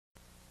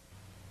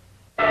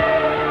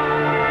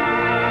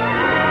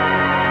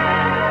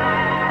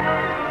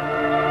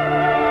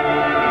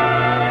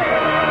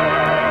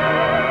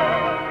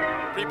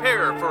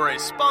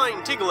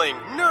spine-tingling,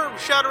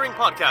 nerve-shattering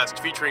podcast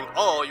featuring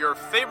all your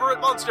favorite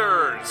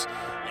monsters.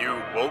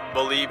 You won't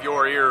believe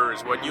your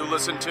ears when you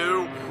listen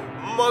to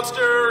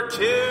Monster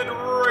Kid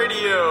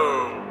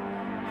Radio.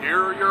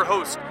 Here are your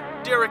hosts,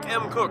 Derek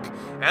M. Cook,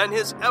 and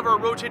his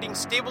ever-rotating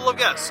stable of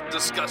guests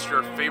discuss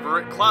your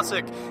favorite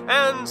classic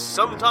and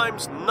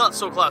sometimes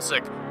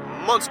not-so-classic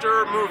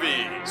monster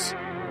movies.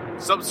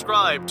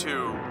 Subscribe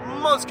to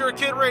Monster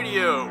Kid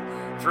Radio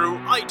through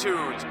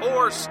iTunes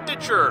or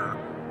Stitcher,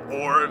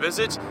 or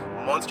visit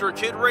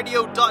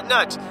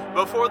monsterkidradio.net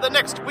before the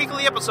next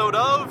weekly episode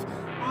of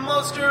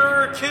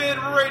Monster Kid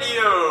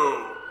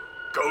Radio.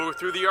 Go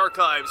through the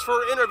archives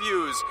for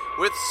interviews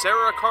with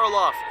Sarah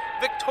Karloff,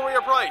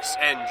 Victoria Price,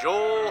 and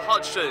Joel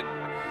Hodgson.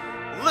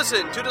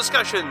 Listen to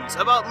discussions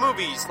about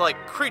movies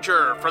like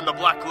Creature from the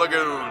Black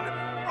Lagoon,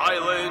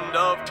 Island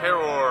of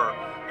Terror,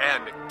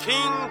 and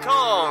King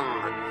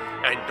Kong.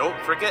 And don't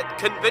forget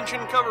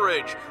convention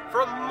coverage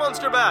from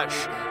Monster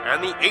Bash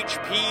and the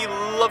H.P.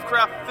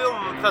 Lovecraft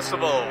Film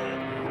Festival.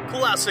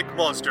 Classic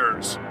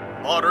monsters,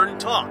 modern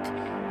talk,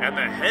 and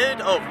the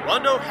head of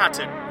Rondo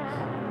Hatton.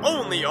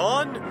 Only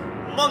on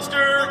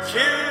Monster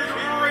Kid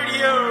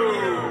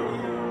Radio.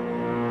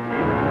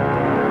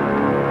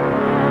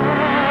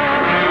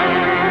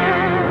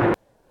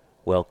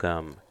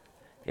 Welcome.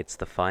 It's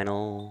the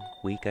final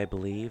week, I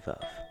believe,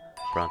 of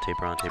Bronte.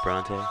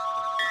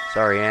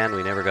 Sorry, Anne,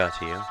 we never got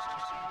to you.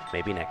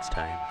 Maybe next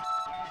time.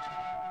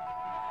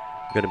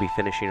 We're going to be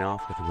finishing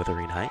off with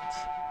Wuthering Heights,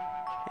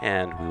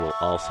 and we will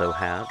also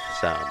have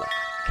some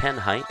Ken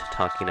Hite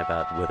talking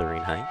about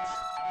Wuthering Heights.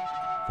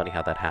 Funny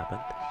how that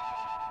happened.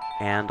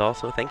 And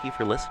also, thank you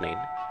for listening.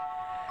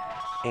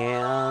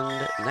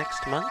 And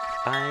next month,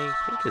 I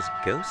think, is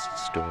Ghost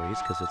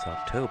Stories, because it's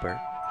October.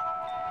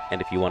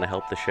 And if you want to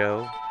help the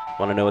show,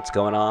 want to know what's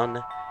going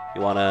on, you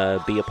want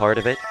to be a part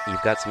of it,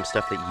 you've got some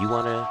stuff that you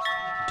want to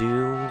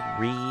do,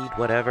 read,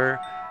 whatever,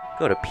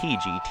 go to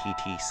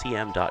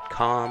pgttcm.com,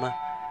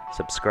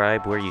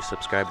 subscribe where you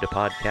subscribe to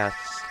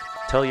podcasts,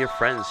 tell your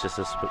friends to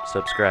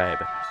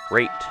subscribe,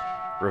 rate,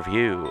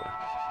 review,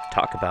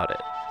 talk about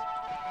it,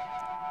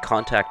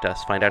 contact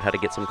us, find out how to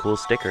get some cool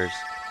stickers,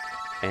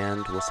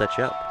 and we'll set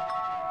you up.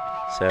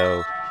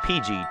 So,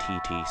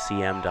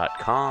 pgttcm.com,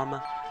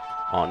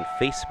 on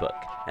Facebook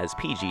as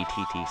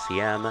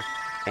PGTTCM,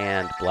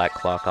 and Black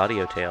Clock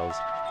Audio Tales,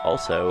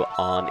 also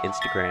on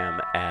Instagram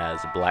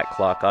as Black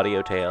Clock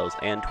Audio Tales,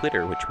 and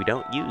Twitter, which we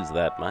don't use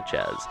that much,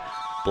 as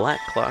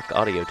Black Clock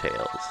Audio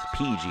Tales,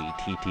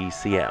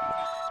 PGTTCM.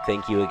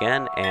 Thank you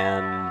again,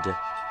 and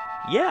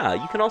yeah,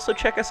 you can also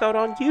check us out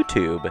on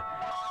YouTube,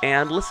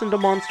 and listen to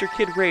Monster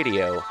Kid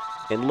Radio,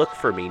 and look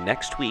for me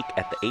next week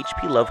at the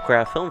H.P.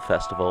 Lovecraft Film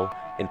Festival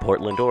in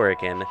Portland,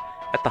 Oregon,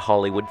 at the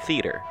Hollywood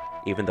Theater,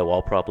 even though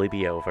I'll probably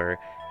be over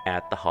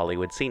at the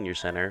Hollywood Senior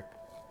Center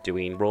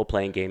doing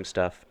role-playing game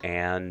stuff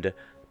and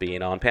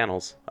being on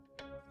panels.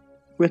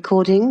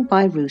 Recording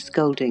by Ruth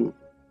Golding.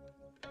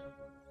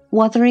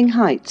 Wuthering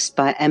Heights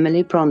by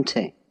Emily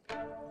Bronte.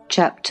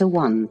 Chapter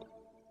 1.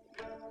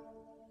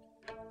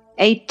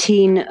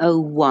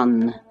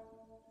 1801.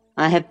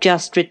 I have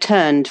just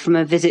returned from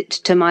a visit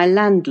to my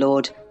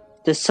landlord,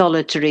 the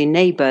solitary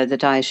neighbour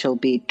that I shall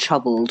be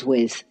troubled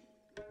with.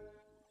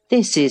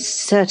 This is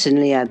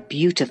certainly a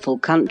beautiful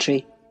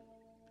country.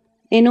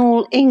 In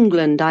all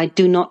England, I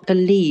do not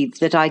believe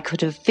that I could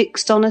have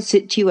fixed on a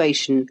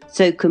situation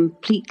so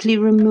completely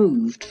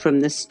removed from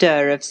the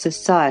stir of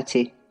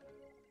society.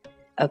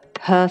 A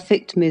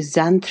perfect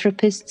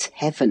misanthropist's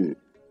heaven.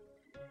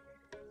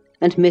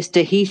 And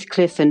Mr.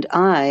 Heathcliff and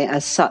I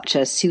are such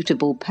a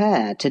suitable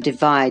pair to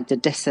divide the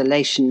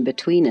desolation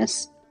between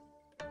us.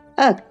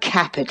 A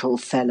capital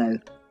fellow.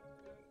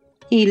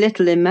 He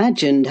little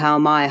imagined how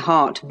my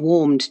heart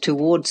warmed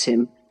towards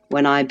him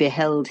when I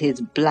beheld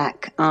his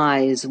black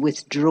eyes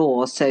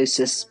withdraw so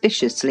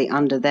suspiciously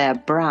under their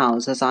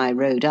brows as I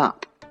rode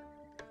up,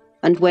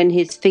 and when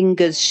his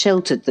fingers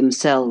sheltered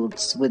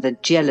themselves with a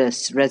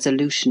jealous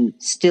resolution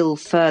still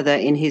further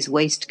in his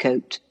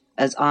waistcoat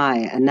as I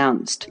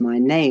announced my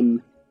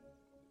name.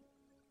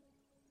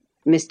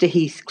 "Mr.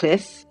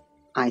 Heathcliff,"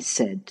 I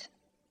said.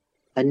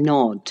 A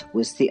nod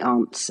was the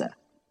answer.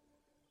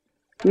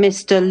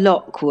 "Mr.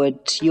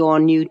 Lockwood, your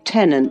new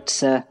tenant,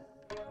 sir.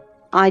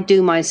 I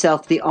do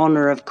myself the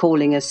honour of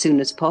calling as soon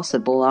as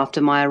possible after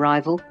my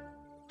arrival,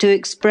 to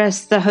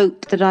express the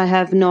hope that I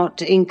have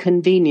not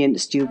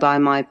inconvenienced you by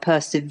my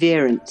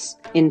perseverance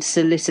in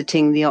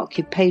soliciting the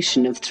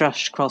occupation of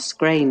Thrushcross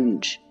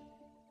Grange.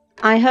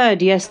 I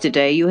heard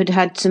yesterday you had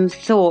had some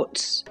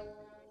thoughts—"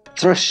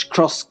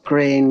 "Thrushcross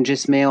Grange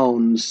is my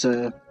own,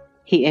 sir,"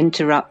 he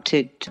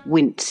interrupted,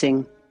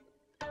 wincing.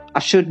 "I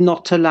should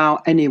not allow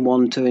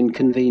anyone to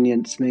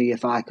inconvenience me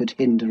if I could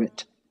hinder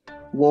it.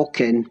 Walk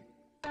in."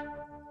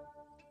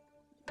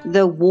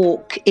 The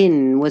 "walk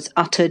in" was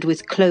uttered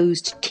with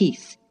closed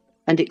teeth,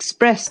 and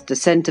expressed the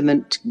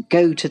sentiment,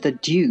 "Go to the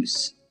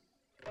deuce."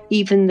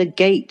 Even the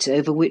gate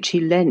over which he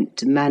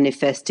leant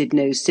manifested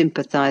no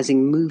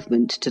sympathizing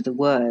movement to the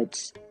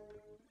words,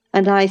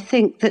 and I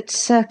think that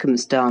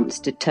circumstance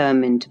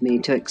determined me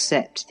to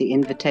accept the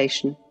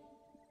invitation.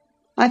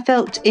 I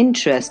felt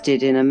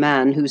interested in a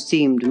man who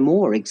seemed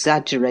more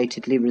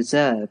exaggeratedly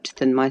reserved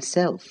than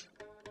myself.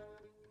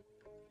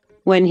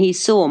 When he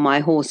saw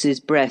my horse's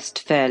breast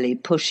fairly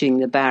pushing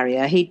the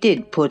barrier, he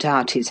did put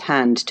out his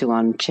hand to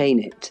unchain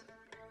it,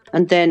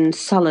 and then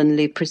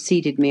sullenly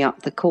preceded me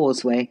up the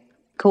causeway,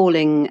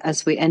 calling,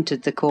 as we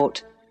entered the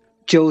court,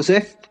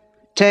 "Joseph,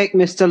 take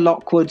Mr.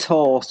 Lockwood's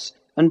horse,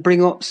 and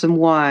bring up some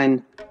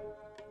wine."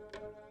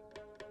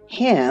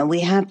 "Here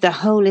we have the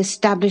whole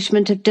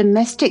establishment of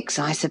domestics,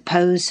 I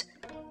suppose,"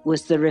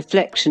 was the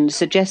reflection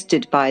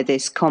suggested by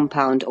this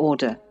compound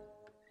order.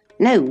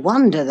 "No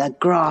wonder the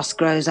grass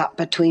grows up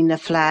between the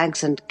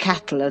flags, and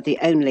cattle are the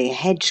only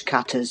hedge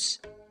cutters."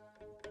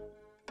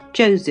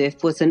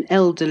 Joseph was an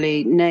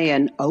elderly, nay,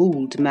 an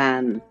old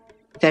man,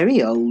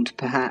 very old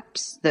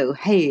perhaps, though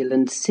hale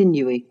and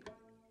sinewy.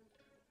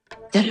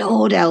 "The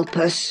Lord help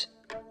us,"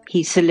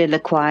 he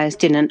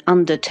soliloquized in an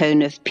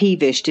undertone of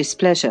peevish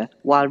displeasure,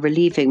 while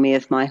relieving me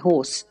of my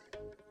horse,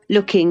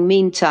 looking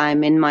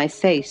meantime in my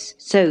face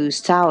so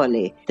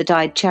sourly that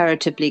I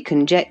charitably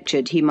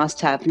conjectured he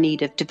must have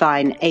need of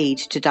divine aid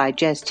to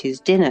digest his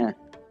dinner,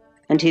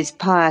 and his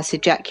pious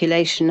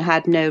ejaculation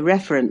had no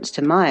reference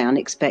to my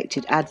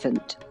unexpected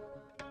advent.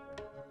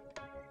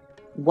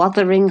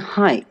 Wuthering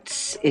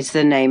Heights is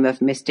the name of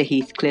Mr.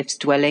 Heathcliff's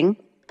dwelling,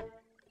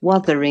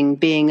 Wuthering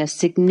being a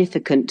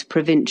significant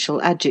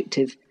provincial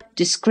adjective,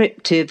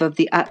 descriptive of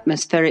the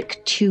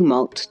atmospheric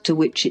tumult to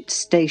which its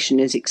station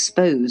is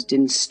exposed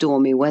in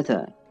stormy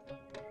weather.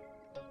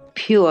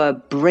 Pure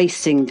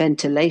bracing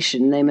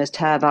ventilation they must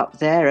have up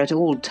there at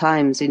all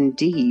times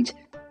indeed.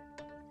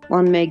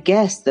 One may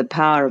guess the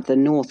power of the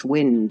north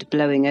wind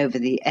blowing over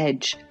the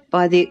edge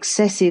by the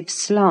excessive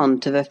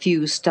slant of a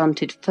few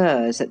stunted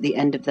firs at the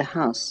end of the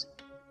house,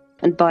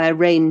 and by a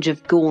range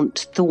of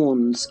gaunt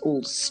thorns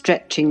all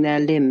stretching their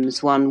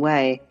limbs one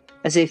way,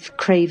 as if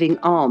craving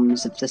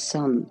alms of the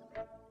sun.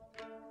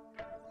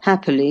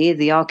 Happily,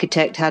 the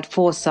architect had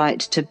foresight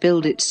to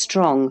build it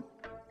strong.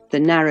 The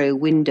narrow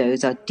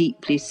windows are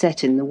deeply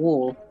set in the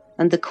wall,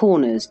 and the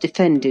corners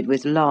defended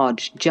with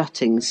large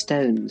jutting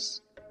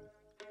stones.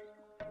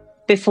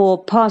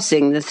 Before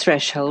passing the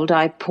threshold,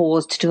 I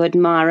paused to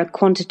admire a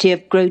quantity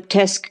of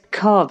grotesque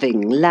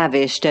carving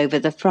lavished over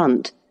the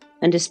front,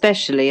 and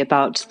especially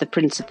about the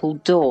principal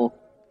door,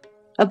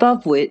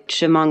 above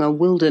which, among a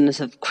wilderness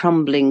of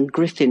crumbling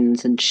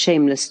griffins and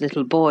shameless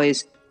little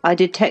boys, I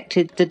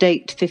detected the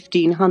date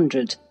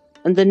 1500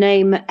 and the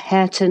name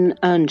Hareton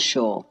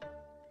Earnshaw.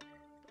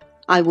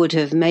 I would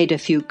have made a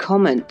few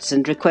comments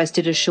and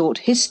requested a short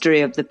history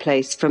of the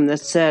place from the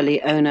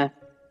surly owner,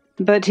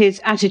 but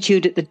his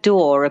attitude at the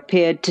door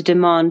appeared to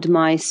demand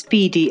my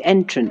speedy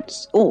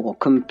entrance or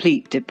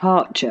complete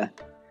departure,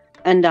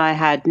 and I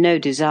had no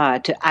desire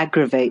to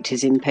aggravate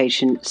his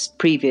impatience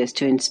previous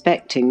to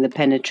inspecting the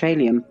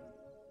penetralium.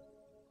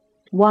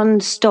 One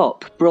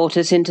stop brought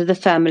us into the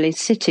family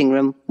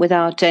sitting-room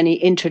without any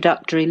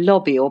introductory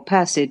lobby or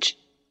passage.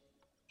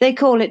 They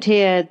call it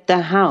here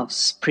the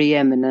house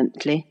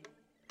preeminently.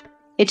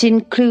 It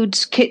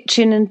includes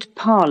kitchen and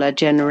parlour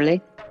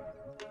generally,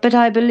 but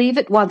I believe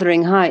at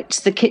Wuthering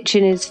Heights the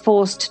kitchen is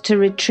forced to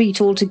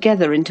retreat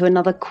altogether into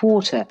another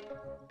quarter.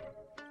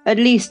 At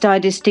least I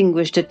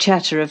distinguished a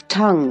chatter of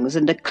tongues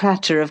and a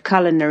clatter of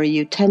culinary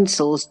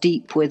utensils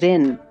deep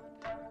within.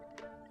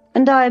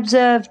 And I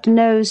observed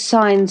no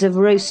signs of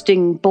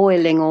roasting,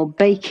 boiling, or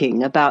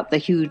baking about the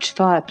huge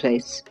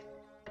fireplace,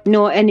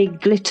 nor any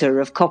glitter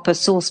of copper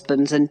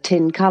saucepans and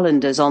tin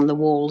cullenders on the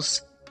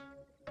walls.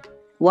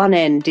 One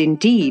end,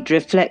 indeed,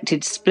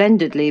 reflected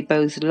splendidly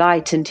both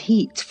light and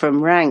heat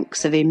from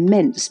ranks of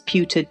immense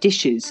pewter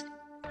dishes,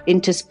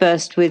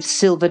 interspersed with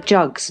silver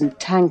jugs and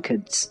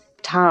tankards,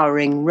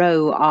 towering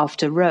row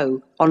after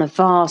row on a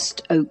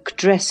vast oak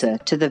dresser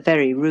to the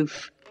very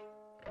roof.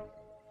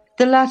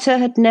 The latter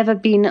had never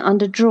been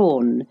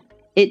underdrawn.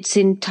 Its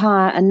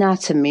entire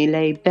anatomy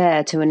lay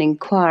bare to an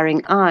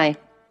inquiring eye,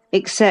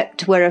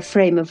 except where a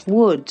frame of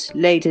wood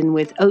laden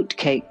with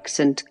oatcakes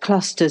and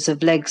clusters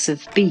of legs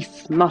of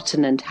beef,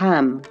 mutton, and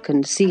ham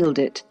concealed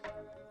it.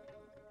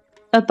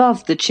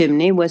 Above the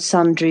chimney were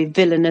sundry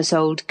villainous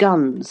old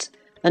guns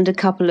and a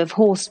couple of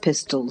horse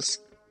pistols,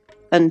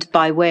 and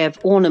by way of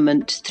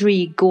ornament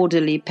 3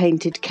 gaudily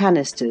painted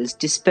canisters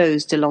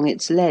disposed along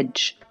its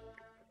ledge.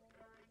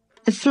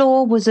 The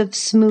floor was of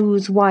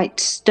smooth white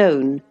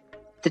stone,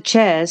 the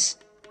chairs,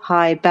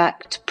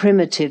 high-backed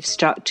primitive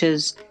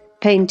structures,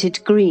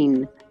 painted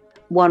green,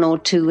 1 or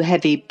 2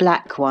 heavy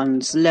black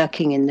ones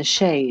lurking in the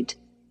shade.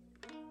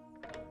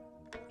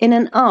 In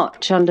an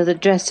arch under the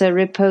dresser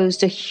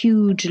reposed a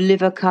huge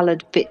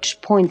liver-coloured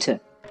bitch pointer,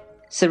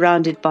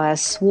 surrounded by a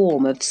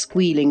swarm of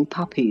squealing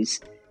puppies,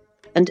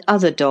 and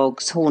other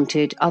dogs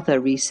haunted other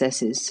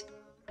recesses.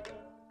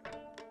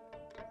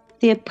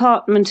 The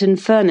apartment and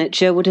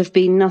furniture would have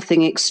been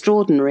nothing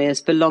extraordinary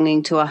as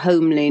belonging to a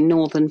homely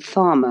northern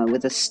farmer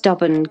with a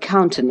stubborn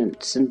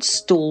countenance and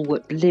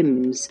stalwart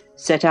limbs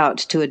set out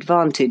to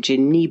advantage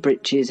in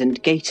knee-breeches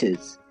and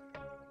gaiters.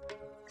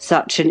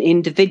 Such an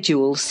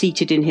individual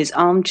seated in his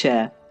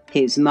armchair,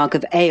 his mug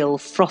of ale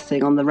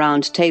frothing on the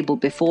round table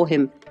before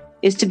him,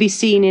 is to be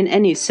seen in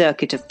any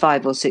circuit of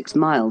 5 or 6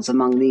 miles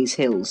among these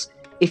hills,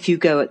 if you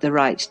go at the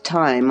right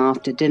time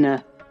after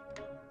dinner.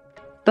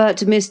 But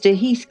Mr.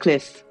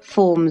 Heathcliff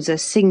forms a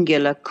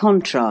singular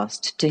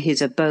contrast to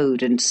his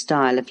abode and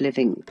style of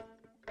living.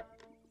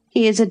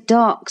 He is a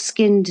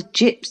dark-skinned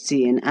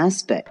gipsy in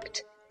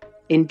aspect,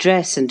 in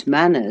dress and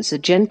manners a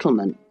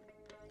gentleman,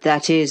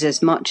 that is,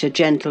 as much a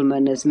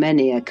gentleman as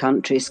many a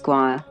country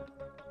squire,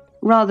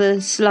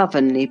 rather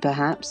slovenly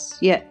perhaps,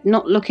 yet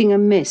not looking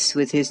amiss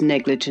with his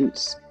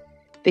negligence,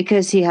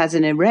 because he has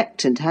an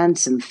erect and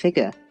handsome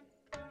figure,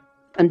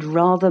 and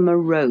rather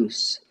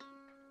morose.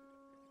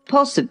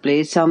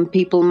 Possibly some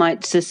people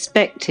might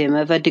suspect him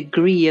of a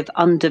degree of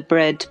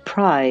underbred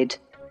pride.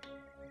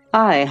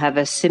 I have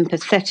a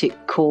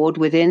sympathetic chord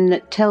within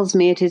that tells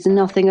me it is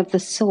nothing of the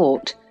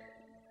sort.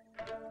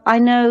 I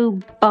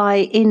know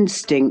by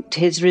instinct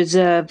his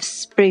reserve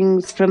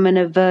springs from an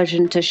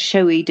aversion to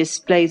showy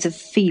displays of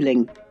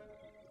feeling,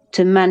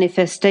 to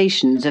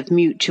manifestations of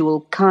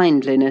mutual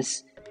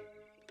kindliness.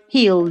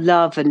 He'll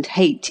love and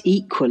hate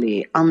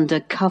equally under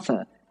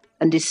cover,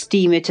 and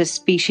esteem it a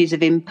species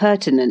of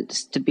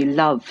impertinence to be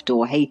loved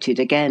or hated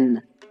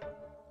again.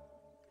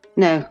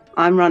 No,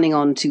 I'm running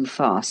on too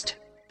fast.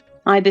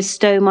 I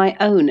bestow my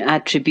own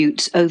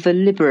attributes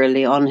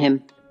over-liberally on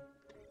him.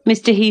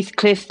 Mr.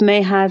 Heathcliff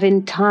may have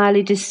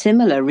entirely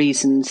dissimilar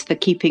reasons for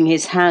keeping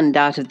his hand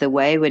out of the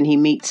way when he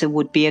meets a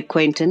would-be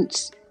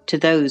acquaintance to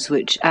those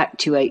which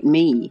actuate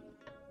me.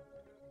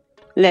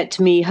 Let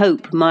me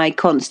hope my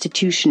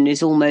constitution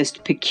is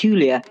almost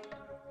peculiar.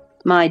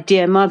 My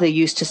dear mother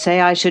used to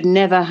say I should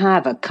never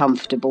have a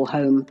comfortable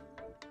home,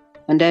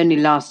 and only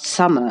last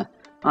summer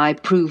I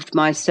proved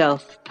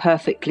myself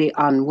perfectly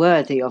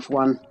unworthy of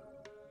one.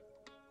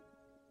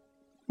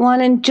 While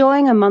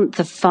enjoying a month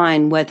of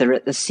fine weather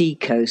at the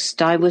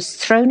sea-coast, I was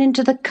thrown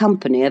into the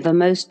company of a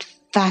most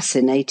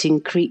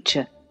fascinating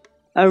creature,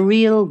 a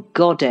real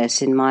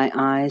goddess in my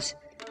eyes,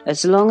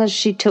 as long as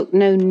she took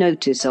no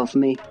notice of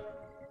me.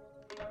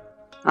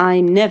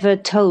 I never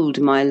told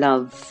my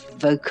love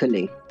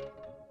vocally.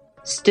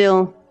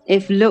 Still,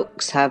 if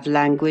looks have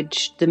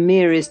language, the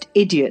merest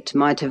idiot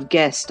might have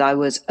guessed I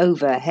was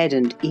over head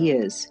and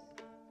ears.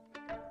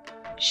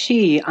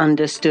 She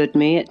understood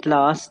me at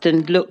last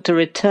and looked a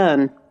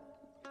return,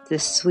 the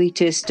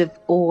sweetest of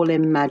all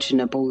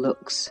imaginable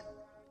looks.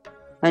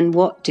 And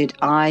what did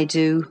I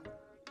do?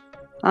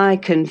 I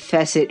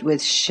confess it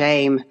with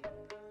shame,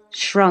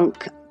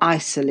 shrunk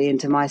icily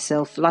into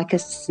myself like a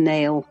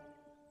snail.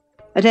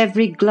 At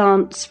every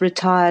glance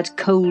retired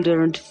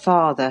colder and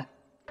farther,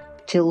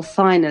 till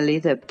finally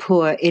the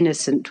poor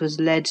innocent was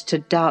led to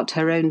doubt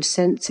her own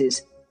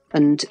senses,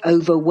 and,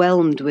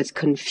 overwhelmed with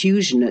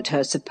confusion at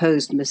her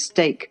supposed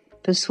mistake,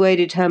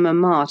 persuaded her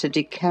mamma to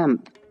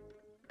decamp.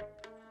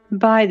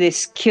 By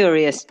this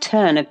curious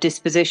turn of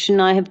disposition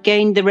I have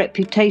gained the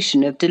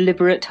reputation of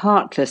deliberate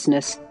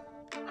heartlessness,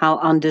 how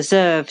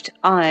undeserved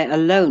I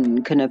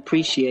alone can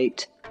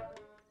appreciate.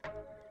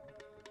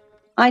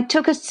 I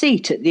took a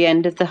seat at the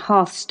end of the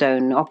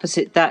hearthstone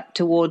opposite that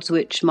towards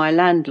which my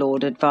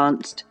landlord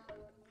advanced,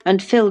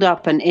 and filled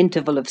up an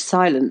interval of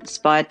silence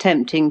by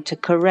attempting to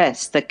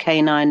caress the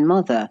canine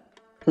mother,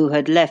 who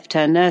had left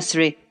her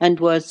nursery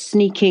and was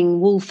sneaking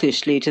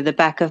wolfishly to the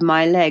back of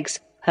my legs,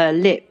 her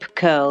lip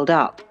curled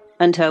up,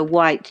 and her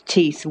white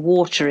teeth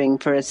watering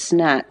for a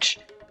snatch.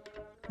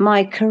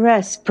 My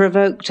caress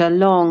provoked a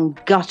long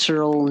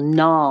guttural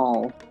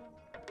gnarl.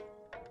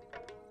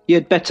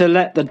 "You'd better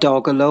let the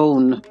dog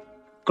alone,"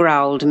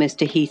 growled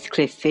Mr.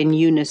 Heathcliff in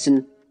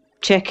unison,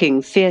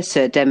 checking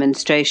fiercer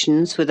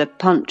demonstrations with a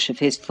punch of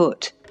his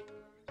foot.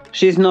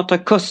 "She's not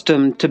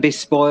accustomed to be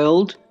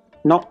spoiled,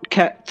 not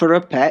kept for a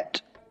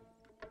pet."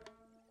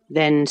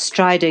 Then,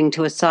 striding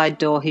to a side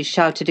door, he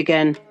shouted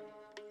again,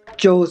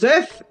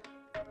 "Joseph!"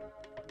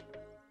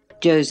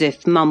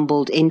 Joseph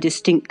mumbled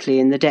indistinctly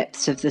in the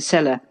depths of the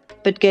cellar,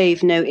 but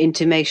gave no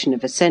intimation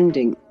of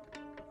ascending.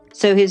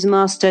 So his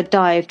master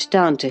dived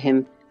down to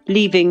him,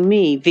 leaving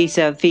me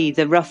vis-à-vis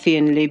the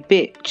ruffianly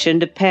bitch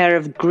and a pair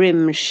of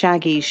grim,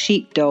 shaggy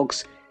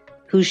sheepdogs,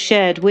 who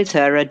shared with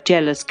her a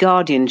jealous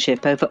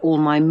guardianship over all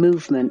my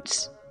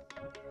movements.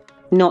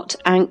 Not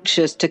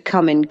anxious to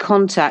come in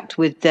contact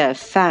with their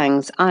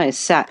fangs, I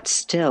sat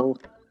still.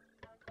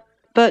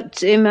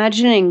 But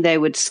imagining they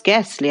would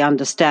scarcely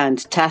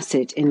understand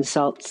tacit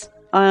insults,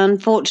 I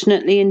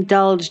unfortunately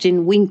indulged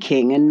in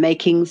winking and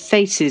making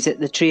faces at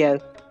the trio,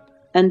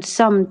 and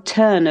some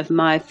turn of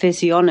my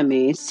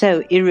physiognomy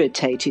so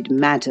irritated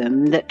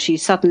Madam that she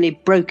suddenly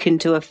broke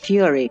into a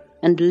fury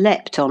and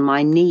leapt on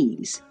my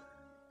knees.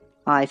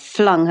 I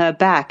flung her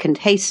back and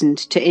hastened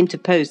to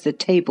interpose the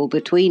table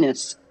between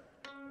us.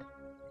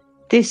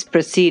 This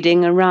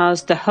proceeding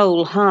aroused the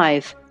whole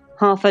hive.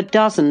 Half a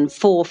dozen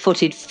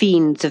four-footed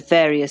fiends of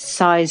various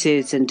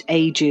sizes and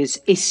ages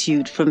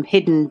issued from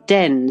hidden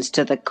dens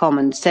to the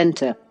common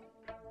centre.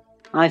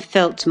 I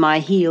felt my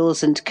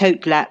heels and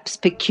coat-laps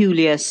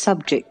peculiar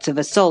subjects of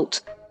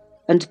assault,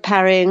 and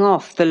parrying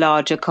off the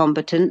larger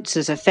combatants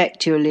as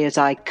effectually as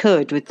I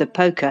could with the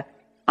poker,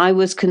 I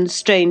was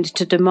constrained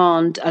to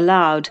demand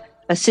aloud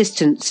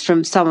assistance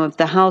from some of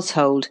the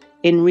household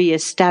in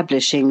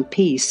re-establishing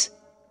peace.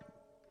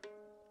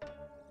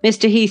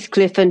 Mr.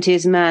 Heathcliff and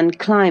his man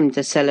climbed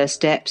the cellar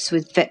steps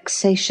with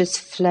vexatious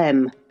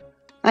phlegm.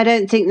 I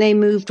don't think they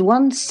moved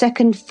 1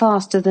 second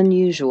faster than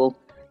usual,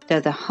 though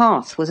the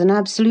hearth was an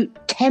absolute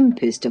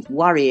tempest of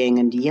worrying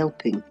and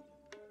yelping.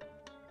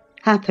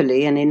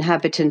 Happily, an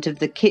inhabitant of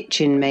the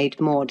kitchen made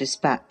more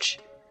dispatch.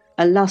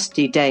 A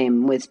lusty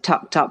dame with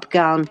tucked-up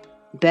gown,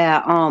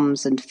 bare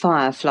arms and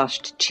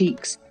fire-flushed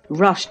cheeks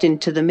rushed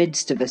into the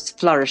midst of us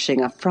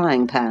flourishing a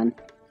frying-pan,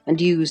 and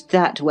used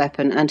that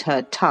weapon and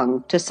her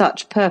tongue to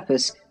such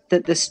purpose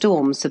that the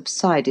storm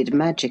subsided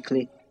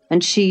magically,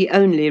 and she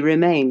only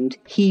remained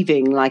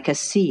heaving like a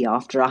sea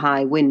after a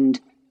high wind,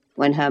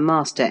 when her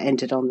master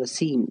entered on the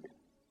scene.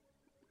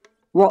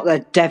 "What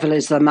the devil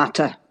is the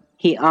matter?"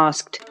 he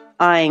asked,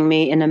 eyeing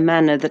me in a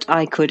manner that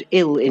I could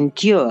ill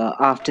endure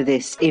after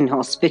this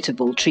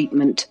inhospitable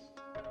treatment.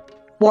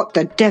 "What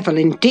the devil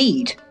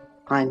indeed?"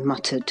 I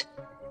muttered.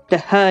 "The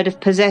herd of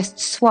possessed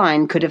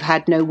swine could have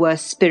had no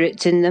worse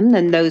spirits in them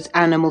than those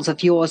animals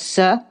of yours,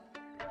 sir.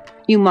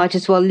 You might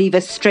as well leave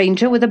a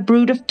stranger with a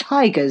brood of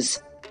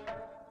tigers."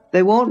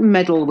 "They won't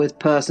meddle with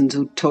persons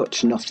who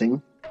touch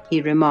nothing,"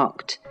 he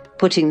remarked,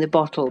 putting the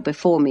bottle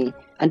before me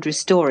and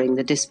restoring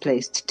the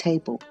displaced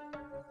table.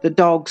 "The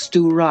dogs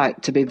do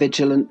right to be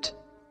vigilant.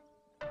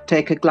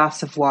 Take a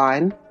glass of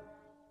wine?"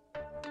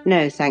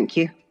 "No, thank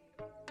you."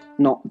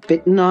 "Not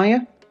bitten, are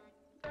you?"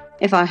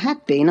 If I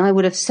had been, I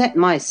would have set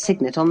my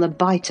signet on the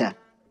biter.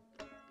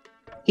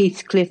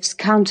 Heathcliff's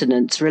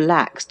countenance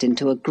relaxed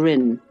into a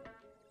grin.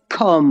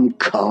 "Come,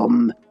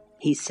 come,"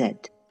 he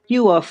said.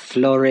 "You are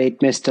flurried,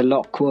 Mr.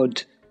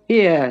 Lockwood.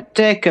 Here,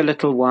 take a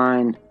little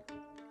wine.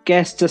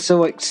 Guests are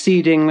so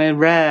exceedingly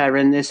rare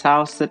in this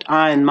house that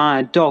I and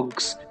my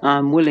dogs,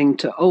 I'm willing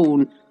to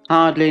own,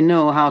 hardly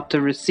know how to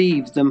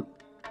receive them.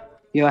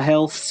 Your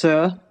health,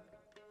 sir?"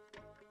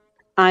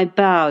 I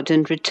bowed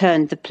and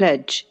returned the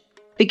pledge,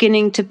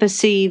 beginning to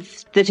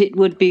perceive that it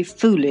would be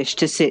foolish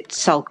to sit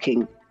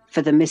sulking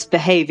for the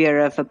misbehaviour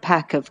of a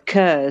pack of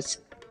curs.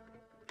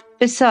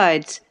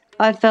 Besides,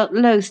 I felt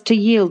loath to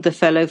yield the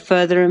fellow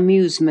further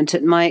amusement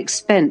at my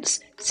expense,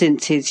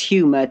 since his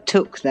humour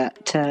took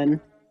that turn.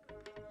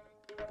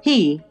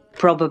 He,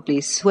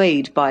 probably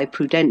swayed by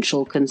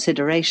prudential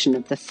consideration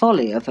of the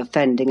folly of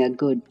offending a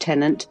good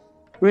tenant,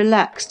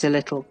 relaxed a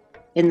little,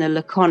 in the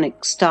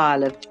laconic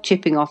style of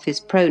chipping off his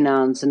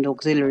pronouns and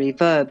auxiliary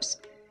verbs,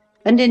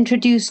 and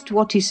introduced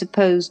what he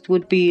supposed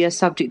would be a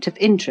subject of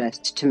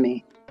interest to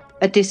me,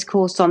 a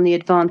discourse on the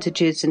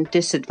advantages and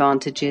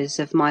disadvantages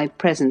of my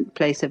present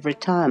place of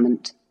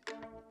retirement.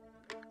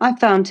 I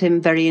found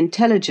him very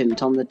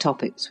intelligent on the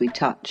topics we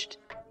touched,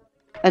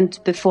 and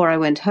before I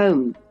went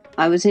home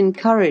I was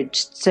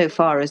encouraged so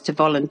far as to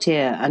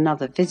volunteer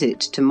another visit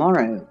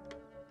tomorrow.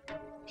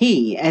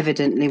 He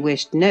evidently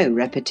wished no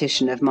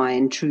repetition of my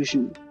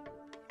intrusion.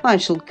 I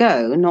shall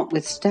go,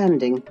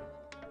 notwithstanding.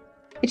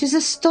 It is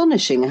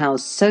astonishing how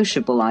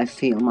sociable I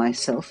feel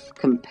myself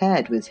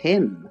compared with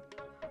him.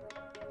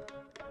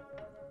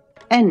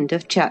 End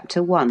of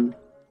Chapter 1.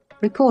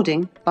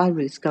 Recording by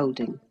Ruth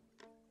Golding.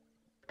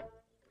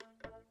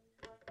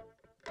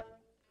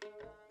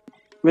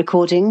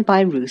 Recording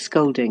by Ruth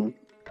Golding.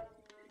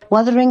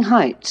 Wuthering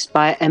Heights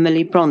by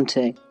Emily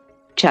Bronte.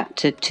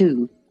 Chapter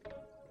 2.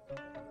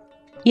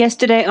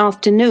 Yesterday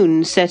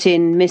afternoon set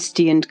in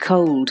misty and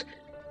cold.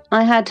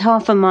 I had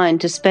half a mind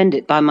to spend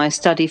it by my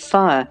study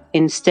fire,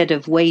 instead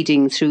of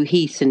wading through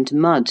heath and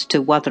mud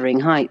to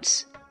Wuthering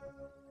Heights.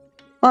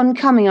 On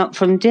coming up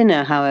from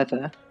dinner,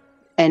 however,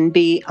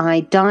 N.B. I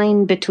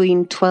dine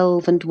between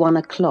 12 and 1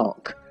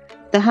 o'clock.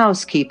 The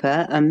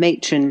housekeeper, a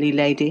matronly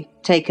lady,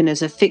 taken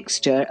as a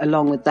fixture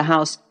along with the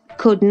house,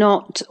 could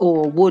not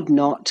or would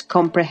not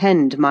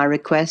comprehend my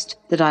request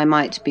that I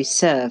might be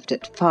served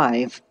at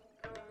 5.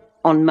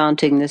 On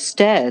mounting the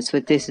stairs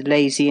with this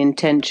lazy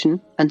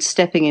intention and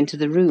stepping into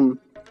the room,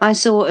 I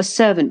saw a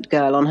servant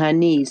girl on her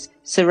knees,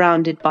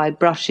 surrounded by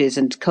brushes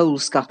and coal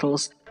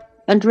scuttles,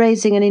 and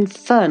raising an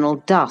infernal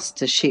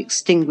dust as she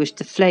extinguished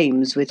the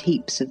flames with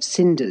heaps of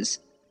cinders.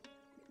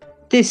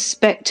 This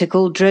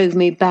spectacle drove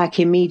me back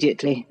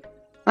immediately.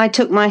 I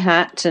took my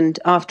hat and,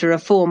 after a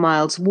 4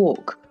 miles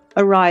walk,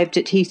 arrived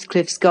at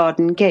Heathcliff's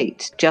garden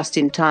gate just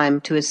in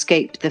time to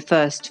escape the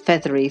first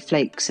feathery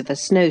flakes of a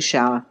snow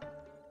shower.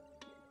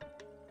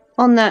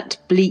 On that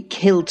bleak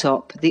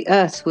hilltop the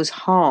earth was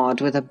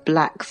hard with a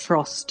black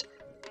frost,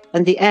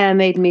 and the air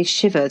made me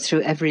shiver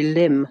through every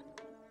limb.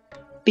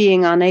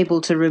 Being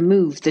unable to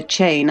remove the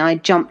chain, I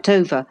jumped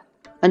over,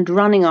 and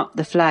running up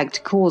the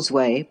flagged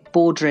causeway,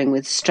 bordering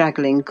with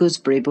straggling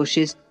gooseberry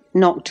bushes,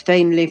 knocked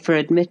vainly for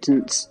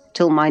admittance,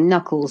 till my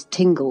knuckles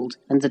tingled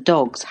and the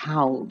dogs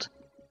howled.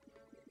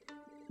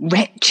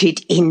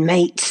 "Wretched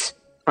inmates!"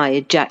 I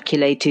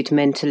ejaculated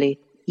mentally.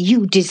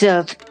 "You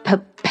deserve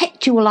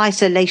perpetual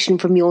isolation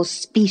from your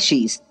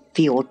species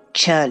for your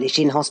churlish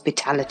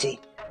inhospitality."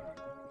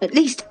 At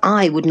least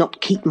I would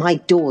not keep my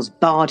doors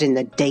barred in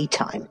the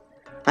daytime.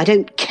 I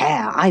don't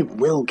care, I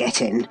will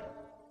get in."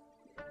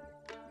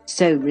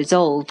 So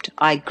resolved,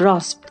 I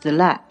grasped the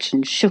latch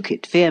and shook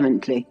it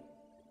vehemently.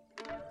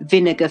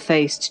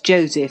 Vinegar-faced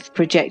Joseph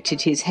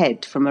projected his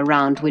head from a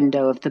round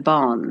window of the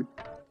barn.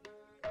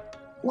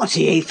 "What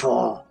are ye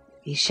for?"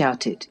 he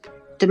shouted.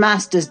 "The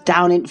master's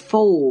down in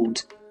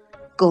fold.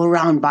 Go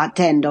round by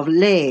t' end of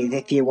Lathe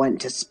if you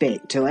want to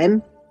speak to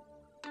him."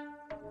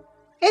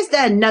 "Is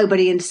there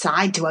nobody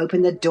inside to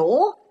open the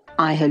door?"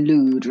 I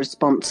hallooed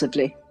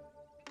responsively.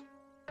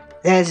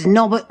 "There's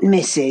nobbut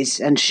Missus,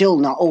 and she'll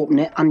not open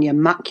it an you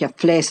mak your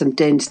fleysome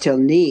dins till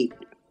neat."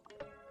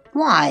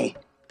 "Why?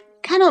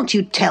 Cannot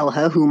you tell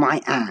her whom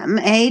I am,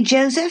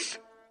 Joseph?"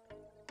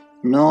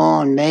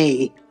 "Nor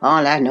me,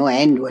 I'll have no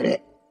end with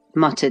it,"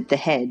 muttered the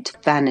head,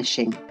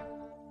 vanishing.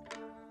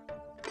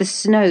 The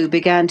snow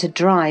began to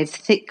drive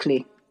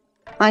thickly.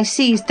 I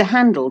seized the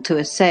handle to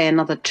essay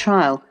another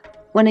trial,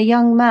 when a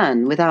young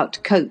man without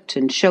coat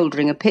and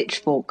shouldering a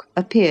pitchfork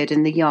appeared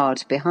in the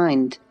yard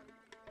behind.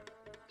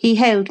 He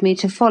hailed me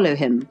to follow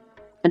him,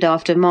 and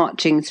after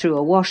marching through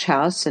a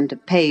wash-house and a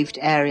paved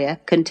area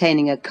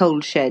containing a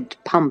coal-shed,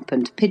 pump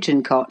and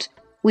pigeon-cot,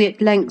 we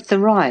at length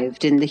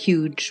arrived in the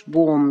huge,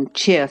 warm,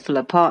 cheerful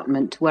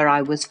apartment where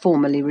I was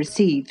formerly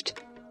received.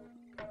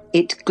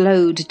 It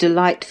glowed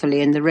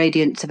delightfully in the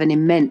radiance of an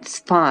immense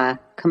fire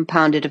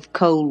compounded of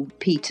coal,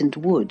 peat and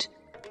wood,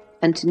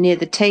 and near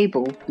the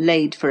table,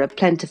 laid for a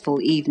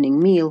plentiful evening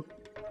meal,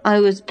 I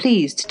was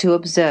pleased to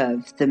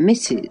observe the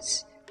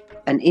Missus,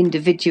 an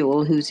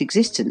individual whose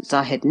existence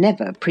I had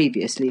never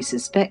previously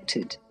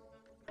suspected.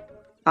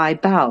 I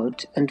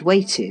bowed and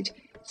waited,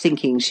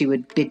 thinking she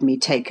would bid me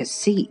take a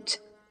seat.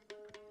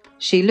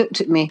 She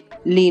looked at me,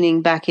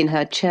 leaning back in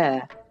her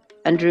chair,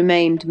 and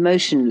remained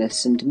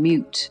motionless and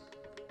mute.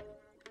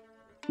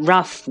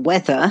 "Rough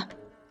weather,"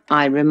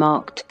 I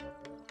remarked.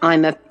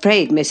 "I'm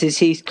afraid, Mrs.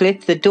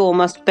 Heathcliff, the door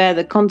must bear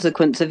the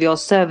consequence of your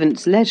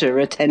servants' leisure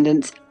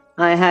attendance.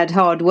 I had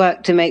hard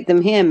work to make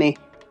them hear me."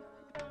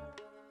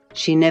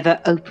 She never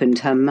opened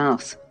her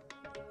mouth.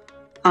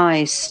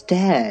 I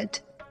stared.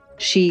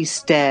 She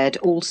stared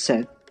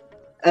also.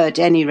 At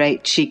any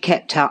rate, she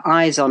kept her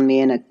eyes on me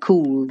in a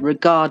cool,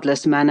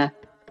 regardless manner,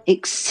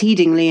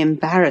 exceedingly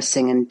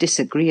embarrassing and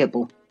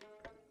disagreeable.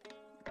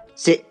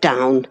 "Sit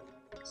down,"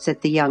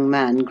 said the young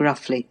man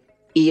gruffly.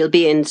 "He'll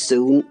be in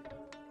soon."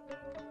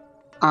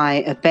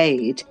 I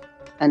obeyed,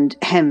 and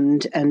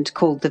hemmed and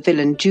called the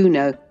villain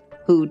Juno,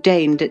 who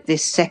deigned at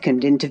this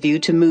second interview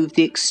to move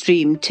the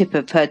extreme tip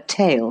of her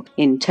tail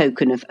in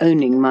token of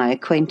owning my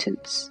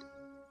acquaintance.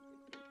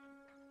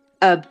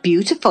 "A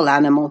beautiful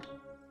animal,"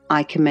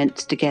 I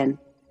commenced again.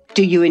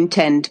 "Do you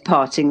intend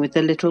parting with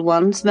the little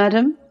ones,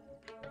 madam?"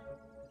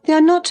 "They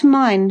are not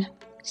mine,"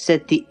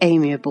 said the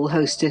amiable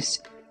hostess,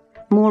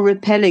 more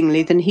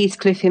repellingly than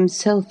Heathcliff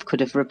himself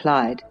could have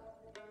replied.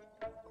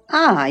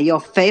 "Ah, your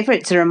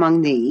favourites are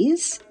among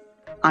these?"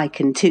 I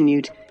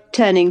continued,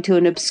 turning to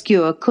an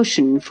obscure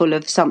cushion full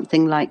of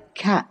something like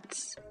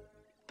cats.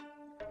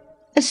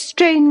 "A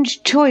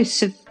strange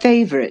choice of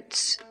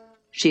favourites,"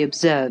 she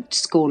observed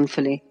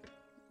scornfully.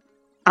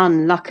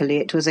 Unluckily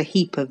it was a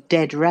heap of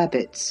dead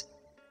rabbits.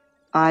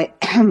 I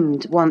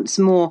hemmed once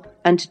more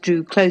and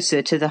drew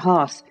closer to the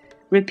hearth,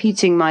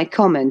 repeating my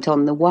comment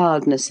on the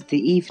wildness of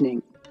the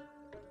evening.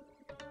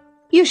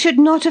 "You should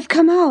not have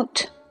come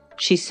out,"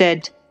 she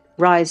said,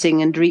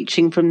 rising and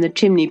reaching from the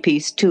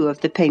chimney-piece 2 of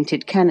the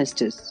painted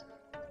canisters.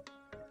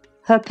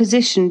 Her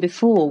position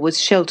before was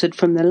sheltered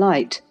from the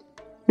light.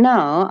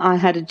 Now I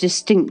had a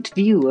distinct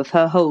view of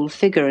her whole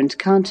figure and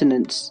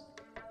countenance.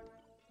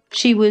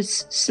 She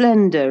was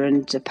slender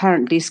and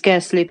apparently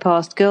scarcely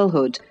past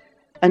girlhood,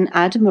 an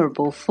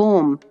admirable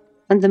form,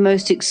 and the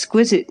most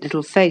exquisite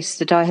little face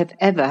that I have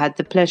ever had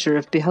the pleasure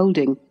of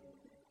beholding.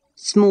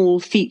 Small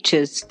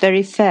features,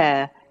 very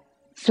fair,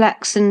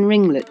 flaxen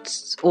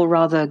ringlets, or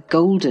rather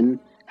golden,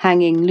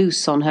 hanging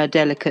loose on her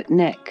delicate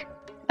neck,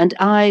 and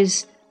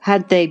eyes,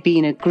 had they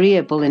been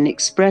agreeable in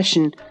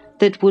expression,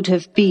 that would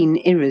have been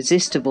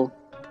irresistible.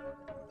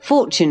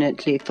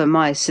 Fortunately for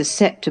my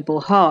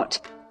susceptible heart,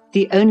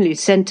 the only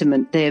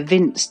sentiment they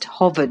evinced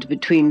hovered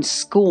between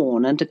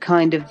scorn and a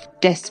kind of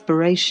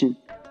desperation,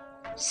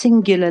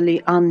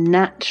 singularly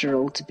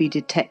unnatural to be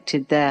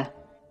detected there.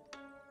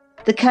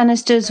 The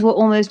canisters were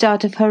almost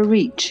out of her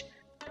reach.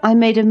 I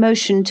made a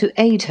motion to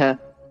aid her.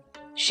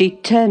 She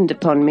turned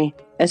upon me,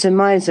 as a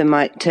miser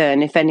might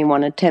turn if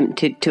anyone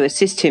attempted to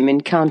assist him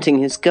in counting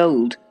his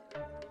gold.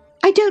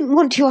 "I don't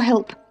want your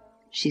help,"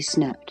 she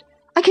snapped.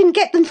 "I can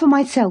get them for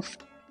myself."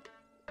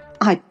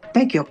 "I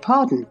beg your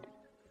pardon,"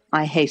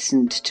 I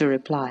hastened to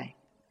reply.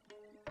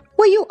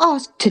 "Were you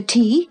asked to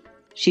tea?"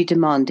 she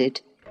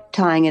demanded,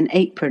 tying an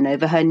apron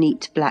over her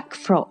neat black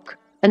frock,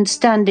 and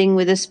standing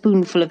with a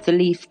spoonful of the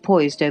leaf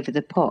poised over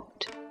the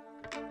pot.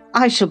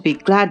 "I shall be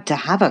glad to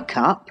have a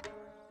cup,"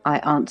 I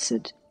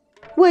answered.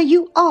 "Were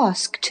you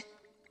asked?"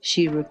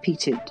 she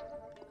repeated.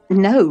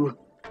 "No,"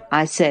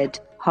 I said,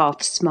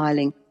 half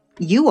smiling.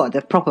 "You are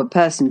the proper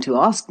person to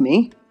ask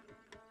me."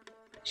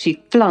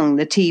 She flung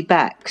the tea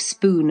back,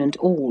 spoon and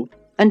all,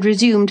 and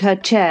resumed her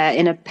chair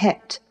in a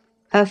pet,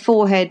 her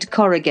forehead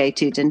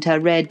corrugated and her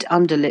red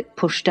underlip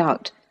pushed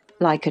out,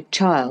 like a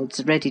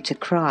child's ready to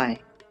cry.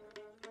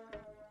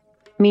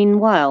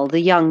 Meanwhile, the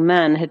young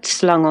man had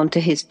slung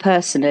onto his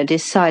person a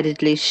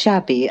decidedly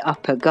shabby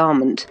upper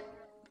garment,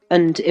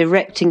 and,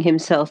 erecting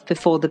himself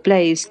before the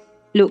blaze,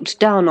 looked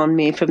down on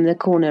me from the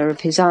corner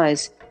of his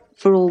eyes,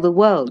 for all the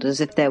world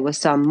as if there were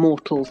some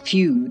mortal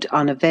feud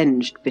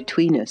unavenged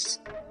between us.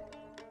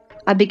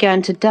 I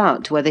began to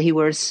doubt whether he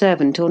were a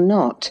servant or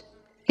not.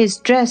 His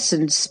dress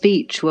and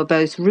speech were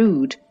both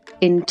rude,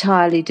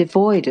 entirely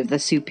devoid of the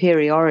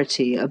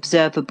superiority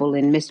observable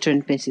in Mr.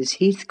 and Mrs.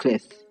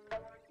 Heathcliff.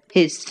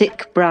 His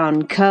thick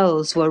brown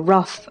curls were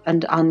rough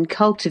and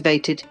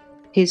uncultivated,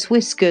 his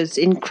whiskers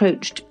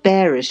encroached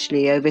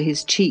bearishly over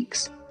his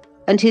cheeks,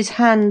 and his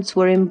hands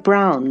were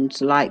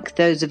embrowned like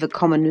those of a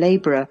common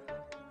labourer.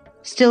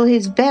 Still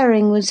his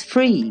bearing was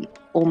free,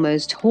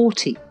 almost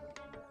haughty,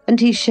 and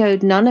he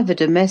showed none of a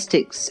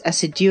domestic's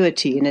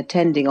assiduity in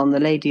attending on the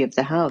lady of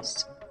the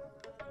house.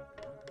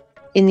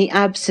 In the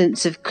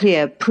absence of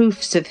clear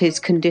proofs of his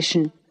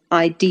condition,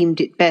 I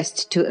deemed it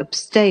best to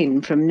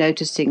abstain from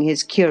noticing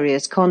his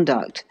curious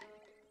conduct,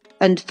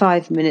 and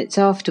 5 minutes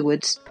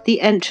afterwards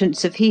the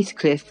entrance of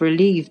Heathcliff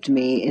relieved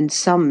me in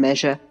some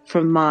measure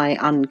from my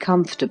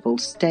uncomfortable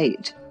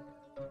state.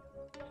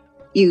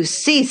 "You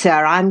see,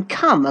 sir, I'm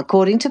come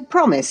according to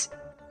promise,"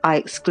 I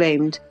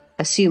exclaimed,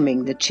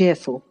 assuming the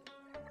cheerful,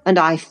 "and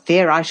I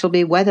fear I shall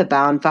be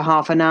weather-bound for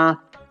half an hour,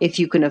 if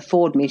you can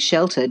afford me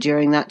shelter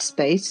during that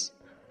space."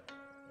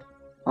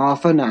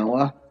 "Half an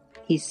hour?"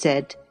 he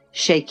said,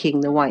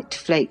 shaking the white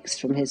flakes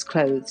from his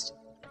clothes.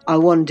 "I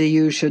wonder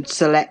you should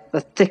select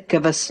the thick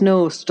of a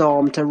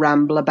snowstorm to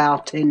ramble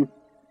about in.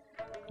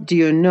 Do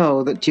you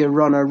know that you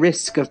run a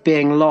risk of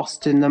being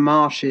lost in the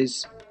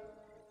marshes?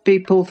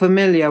 People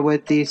familiar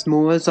with these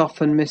moors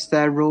often miss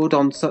their road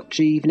on such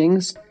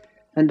evenings,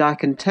 and I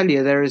can tell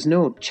you there is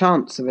no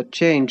chance of a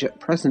change at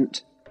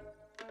present."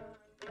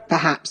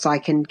 "Perhaps I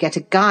can get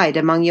a guide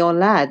among your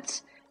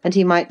lads, and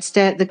he might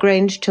stay at the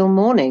Grange till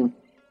morning.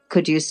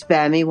 Could you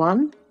spare me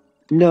one?"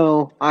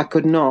 "No, I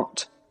could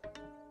not."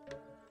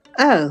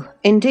 "Oh,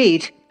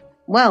 indeed.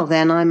 Well,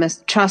 then, I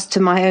must trust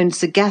to my own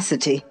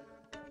sagacity."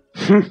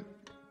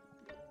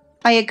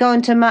 "Are you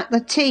going to mak' the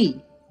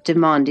tea?"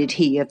 demanded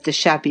he of the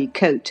shabby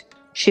coat,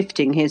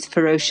 shifting his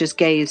ferocious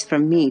gaze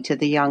from me to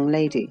the young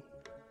lady.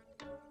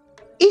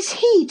 "Is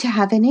he to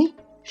have any?"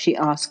 she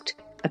asked,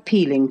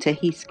 appealing to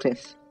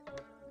Heathcliff.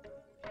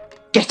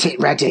 "Get it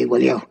ready,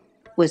 will you?"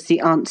 was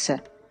the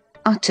answer,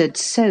 uttered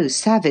so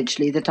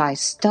savagely that I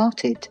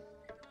started.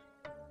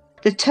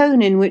 The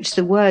tone in which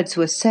the words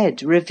were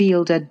said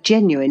revealed a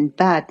genuine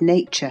bad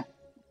nature.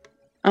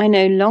 I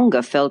no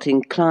longer felt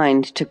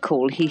inclined to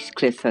call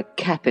Heathcliff a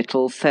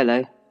capital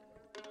fellow.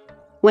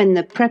 When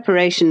the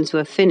preparations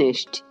were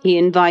finished, he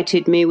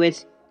invited me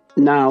with,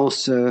 "Now,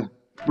 sir,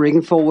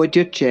 bring forward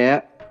your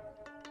chair."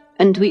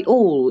 And we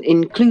all,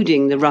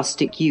 including the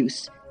rustic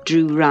youth,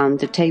 drew round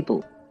the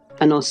table,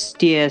 an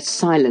austere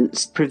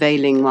silence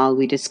prevailing while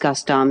we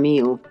discussed our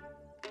meal.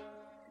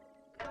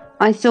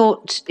 I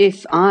thought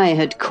if I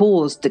had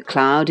caused the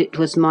cloud, it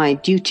was my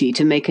duty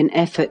to make an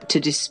effort to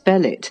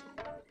dispel it.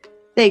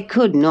 They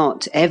could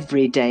not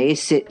every day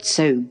sit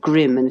so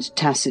grim and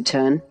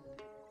taciturn,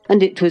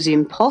 and it was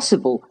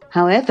impossible,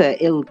 however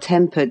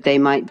ill-tempered they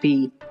might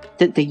be,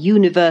 that the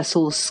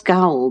universal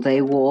scowl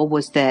they wore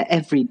was their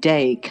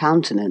everyday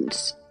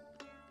countenance.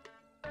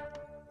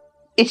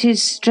 "It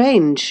is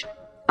strange,"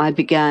 I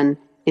began,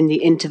 in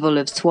the interval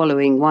of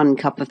swallowing one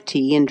cup of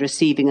tea and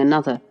receiving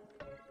another.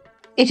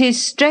 "It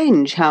is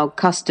strange how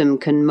custom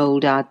can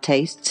mould our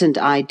tastes and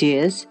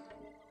ideas.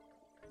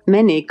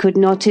 Many could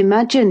not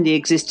imagine the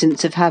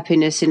existence of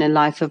happiness in a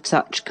life of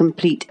such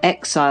complete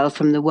exile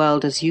from the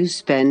world as you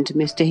spend,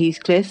 Mr.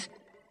 Heathcliff.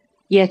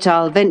 Yet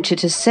I'll venture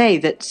to say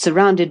that,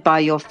 surrounded by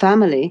your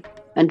family,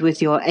 and with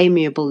your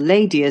amiable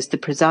lady as the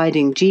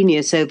presiding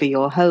genius over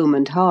your home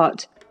and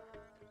heart—"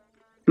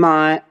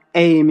 "My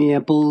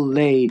amiable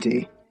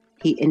lady,"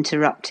 he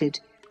interrupted,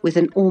 with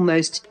an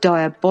almost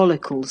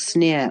diabolical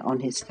sneer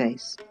on his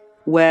face.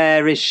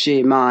 "Where is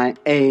she, my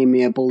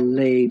amiable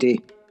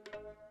lady?"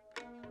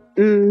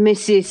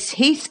 "Mrs.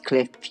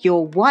 Heathcliff,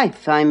 your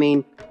wife, I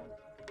mean."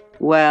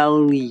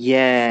 "Well,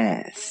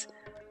 yes.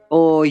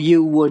 Or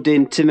you would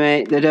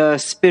intimate that her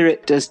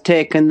spirit has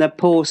taken the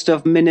post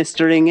of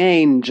ministering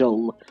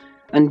angel,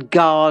 and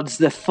guards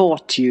the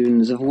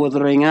fortunes of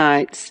Wuthering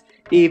Heights,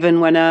 even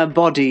when her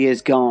body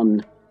is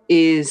gone.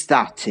 Is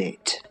that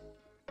it?"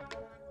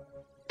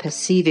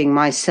 Perceiving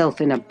myself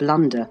in a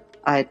blunder,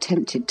 I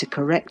attempted to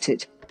correct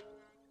it.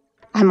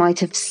 I might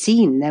have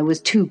seen there was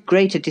too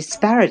great a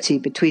disparity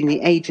between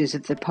the ages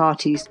of the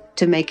parties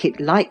to make it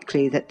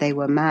likely that they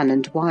were man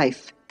and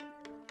wife.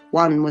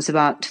 One was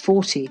about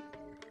 40,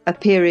 a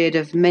period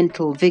of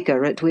mental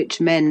vigour at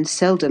which men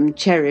seldom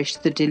cherish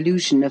the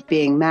delusion of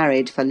being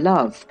married for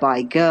love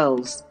by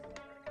girls.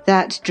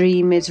 That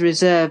dream is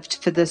reserved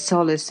for the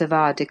solace of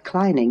our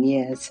declining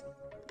years.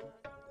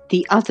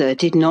 The other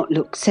did not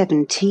look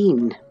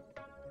 17.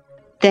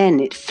 Then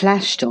it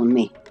flashed on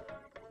me.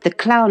 The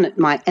clown at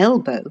my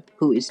elbow,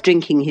 who is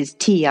drinking his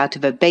tea out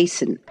of a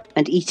basin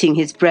and eating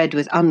his bread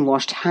with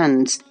unwashed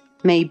hands,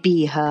 may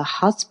be her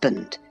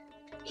husband,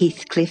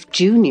 Heathcliff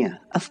Junior,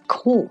 of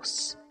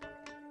course.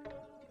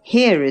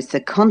 Here is the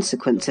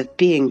consequence of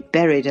being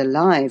buried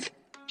alive.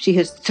 She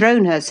has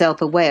thrown herself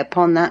away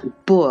upon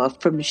that boor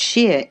from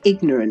sheer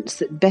ignorance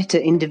that better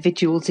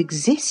individuals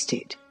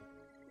existed.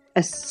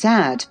 A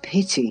sad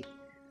pity.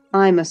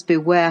 I must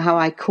beware how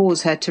I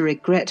cause her to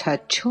regret her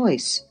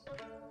choice.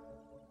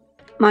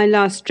 My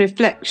last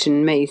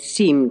reflection may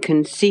seem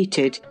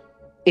conceited.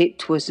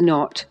 It was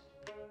not.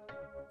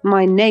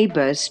 My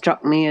neighbour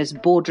struck me as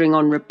bordering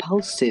on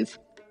repulsive.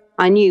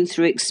 I knew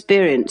through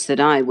experience that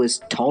I was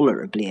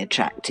tolerably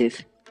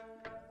attractive.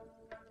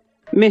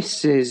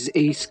 Mrs.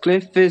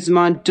 Heathcliff is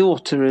my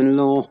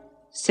daughter-in-law,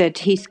 said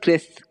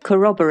Heathcliff,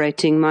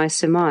 corroborating my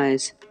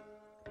surmise.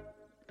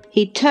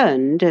 He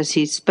turned, as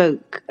he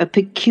spoke, a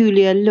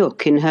peculiar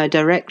look in her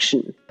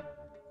direction,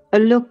 a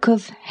look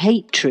of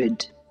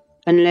hatred,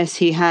 unless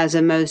he has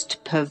a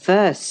most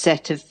perverse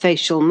set of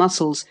facial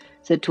muscles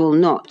that will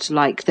not,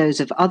 like those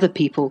of other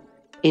people,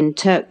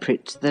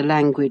 interpret the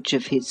language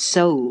of his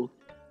soul.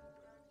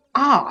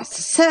 Ah,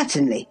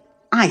 certainly.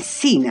 I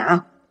see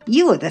now.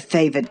 You are the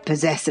favoured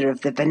possessor of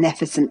the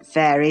beneficent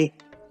fairy,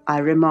 I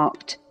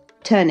remarked,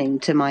 turning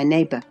to my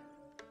neighbour.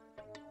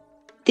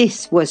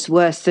 This was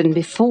worse than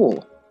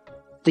before.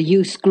 The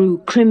youth grew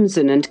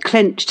crimson and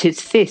clenched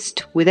his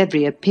fist with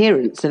every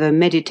appearance of a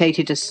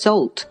meditated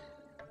assault.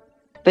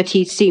 But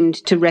he seemed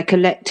to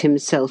recollect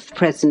himself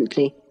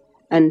presently,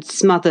 and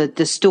smothered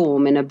the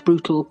storm in a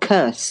brutal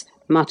curse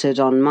muttered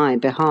on my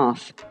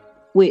behalf,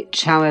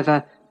 which,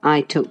 however,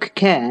 I took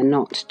care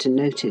not to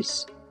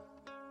notice.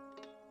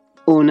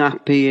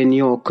 "Unhappy in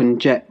your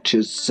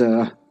conjectures,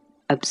 sir,"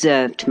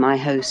 observed my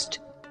host.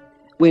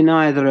 "We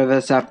neither of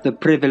us have the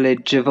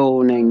privilege of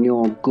owning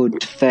your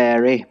good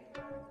fairy.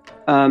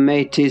 Her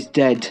mate is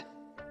dead.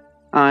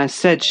 I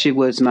said she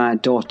was my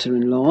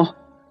daughter-in-law,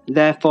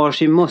 therefore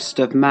she must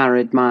have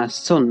married my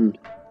son."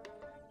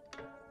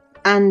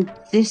 "And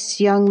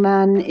this young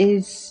man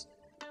is—"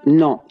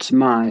 "Not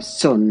my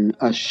son,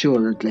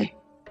 assuredly."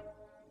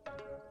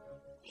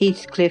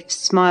 Heathcliff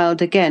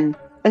smiled again,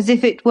 as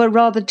if it were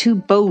rather too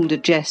bold a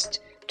jest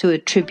to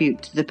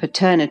attribute the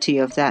paternity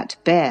of that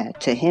bear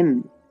to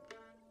him.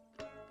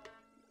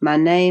 "My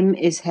name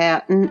is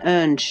Hareton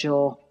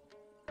Earnshaw,"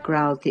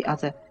 growled the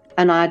other,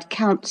 "and I'd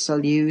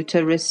counsel you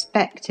to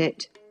respect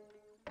it."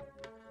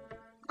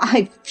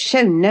 "I've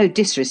shown no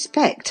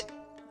disrespect,"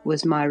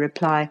 was my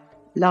reply,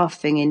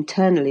 laughing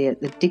internally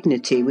at the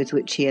dignity with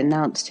which he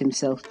announced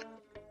himself.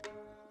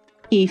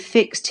 He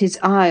fixed his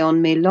eye on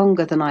me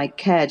longer than I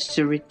cared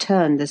to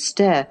return the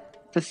stare,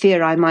 for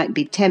fear I might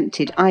be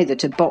tempted either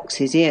to box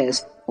his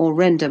ears or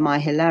render my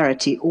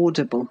hilarity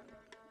audible.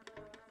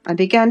 I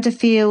began to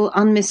feel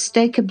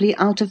unmistakably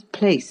out of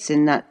place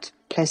in that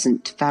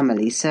pleasant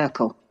family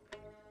circle.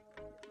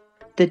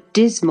 The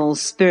dismal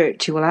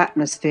spiritual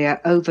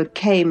atmosphere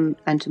overcame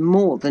and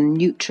more than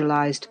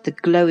neutralised the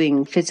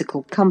glowing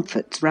physical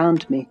comforts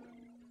round me,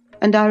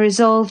 and I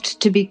resolved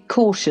to be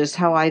cautious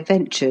how I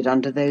ventured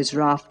under those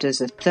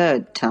rafters a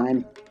third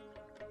time.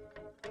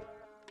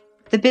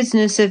 The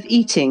business of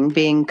eating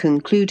being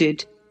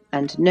concluded,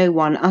 and no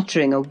one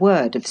uttering a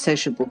word of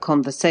sociable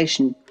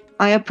conversation,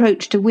 I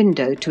approached a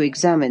window to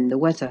examine the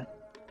weather.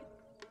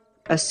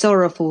 A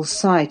sorrowful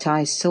sight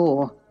I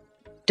saw.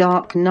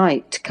 Dark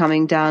night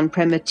coming down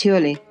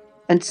prematurely,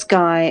 and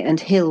sky and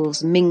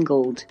hills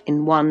mingled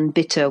in one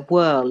bitter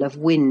whirl of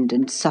wind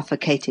and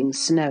suffocating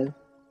snow.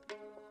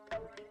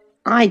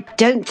 "I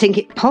don't think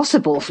it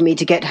possible for me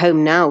to get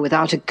home now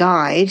without a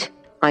guide,"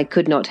 I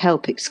could not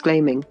help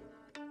exclaiming.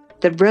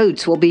 "The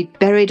roads will be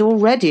buried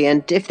already,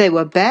 and if they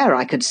were bare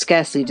I could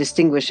scarcely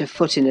distinguish a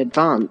foot in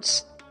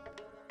advance."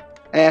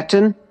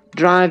 "Hareton,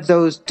 drive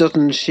those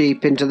dozen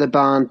sheep into the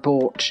barn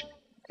porch.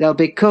 They'll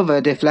be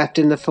covered if left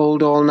in the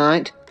fold all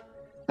night.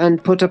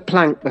 And put a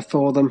plank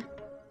before them,"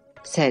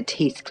 said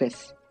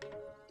Heathcliff.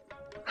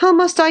 "How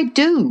must I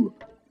do?"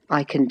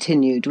 I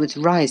continued with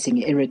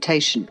rising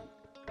irritation.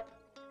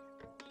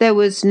 There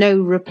was no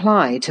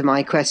reply to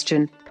my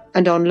question,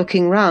 and on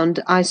looking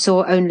round I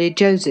saw only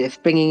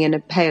Joseph bringing in a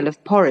pail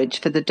of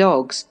porridge for the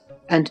dogs,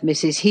 and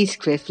Mrs.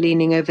 Heathcliff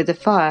leaning over the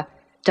fire,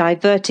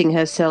 diverting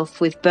herself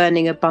with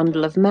burning a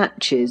bundle of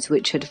matches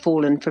which had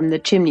fallen from the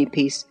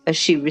chimney-piece as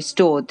she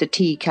restored the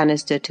tea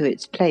canister to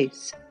its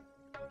place.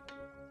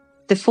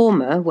 The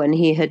former, when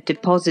he had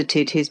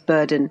deposited his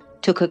burden,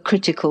 took a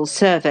critical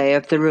survey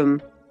of the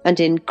room, and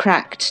in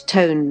cracked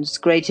tones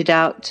grated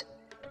out,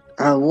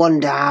 "I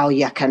wonder how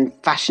you can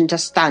fashion to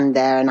stand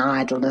there in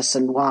idleness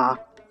and war,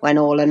 when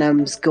all on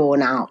 'em's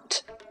going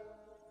out.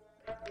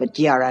 But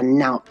you're a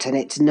nowt, and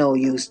it's no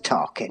use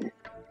talking.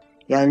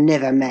 You'll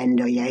niver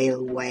mend o' your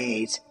ill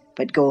ways,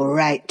 but go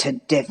right to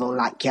divil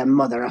like your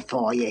mother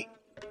afore ye."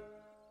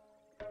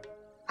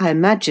 I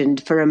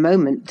imagined for a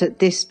moment that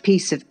this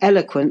piece of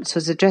eloquence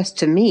was addressed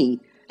to me,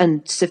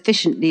 and,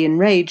 sufficiently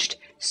enraged,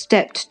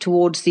 stepped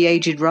towards the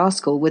aged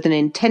rascal with an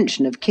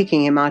intention of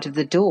kicking him out of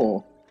the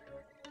door.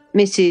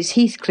 Mrs.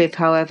 Heathcliff,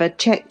 however,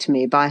 checked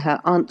me by her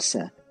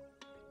answer.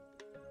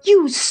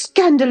 "You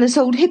scandalous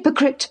old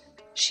hypocrite!"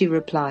 she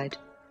replied.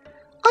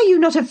 "Are you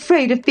not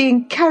afraid of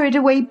being carried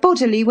away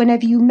bodily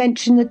whenever you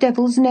mention the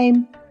devil's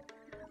name?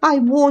 I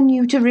warn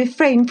you to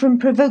refrain from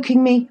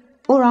provoking me,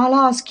 or I'll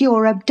ask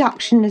your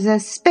abduction as a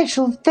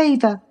special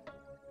favour.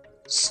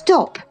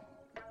 Stop!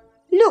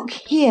 Look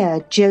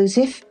here,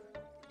 Joseph,"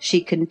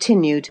 she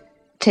continued,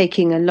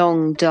 taking a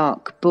long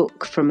dark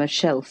book from a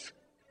shelf.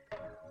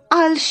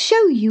 "I'll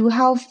show you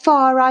how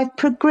far I've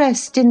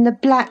progressed in the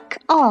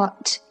black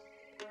art.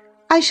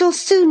 I shall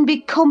soon be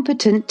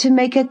competent to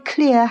make a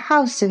clear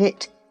house of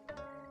it.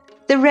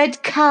 The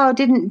red cow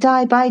didn't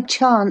die by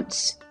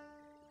chance,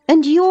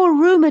 and your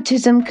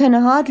rheumatism can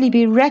hardly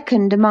be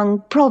reckoned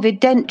among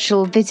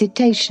providential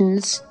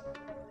visitations."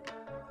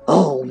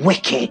 "Oh,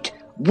 wicked,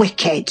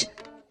 wicked!"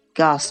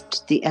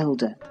 gasped the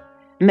elder.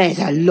 "May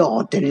the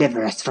Lord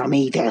deliver us from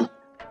evil."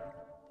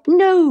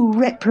 "No,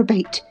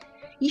 reprobate.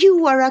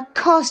 You are a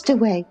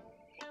castaway.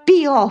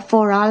 Be off,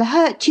 or I'll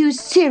hurt you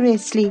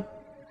seriously.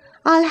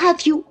 I'll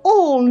have you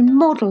all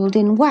modelled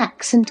in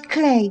wax and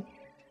clay,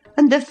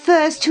 and the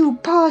first who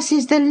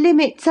passes the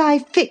limits I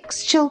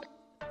fix shall...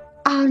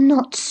 I'll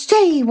not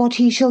say what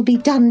he shall be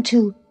done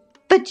to,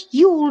 but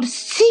you'll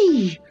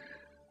see.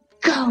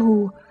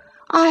 Go,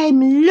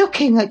 I'm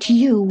looking at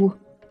you."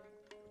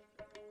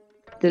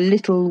 The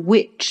little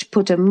witch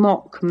put a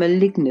mock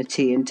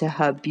malignity into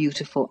her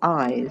beautiful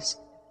eyes,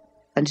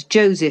 and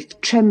Joseph,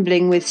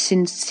 trembling with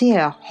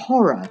sincere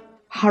horror,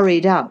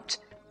 hurried out,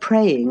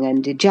 praying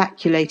and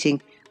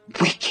ejaculating,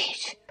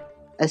 "Wicked,"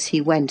 as he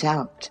went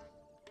out.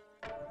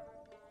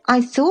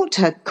 I thought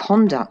her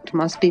conduct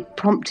must be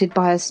prompted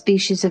by a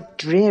species of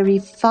dreary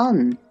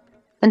fun,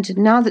 and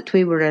now that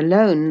we were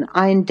alone,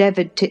 I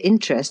endeavoured to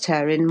interest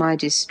her in my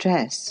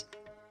distress.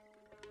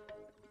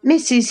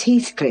 "Mrs.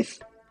 Heathcliff,"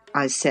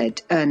 I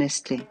said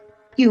earnestly,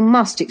 "you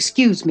must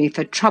excuse me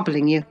for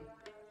troubling you.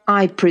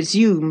 I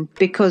presume,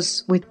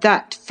 because with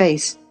that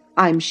face,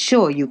 I'm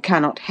sure you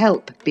cannot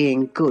help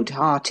being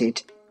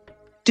good-hearted.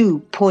 Do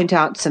point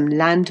out some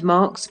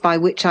landmarks by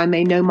which I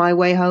may know my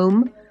way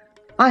home.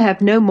 I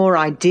have no more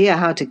idea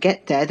how to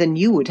get there than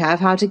you would have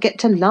how to get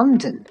to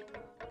London."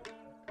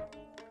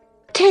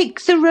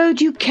 "Take the road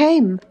you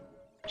came,"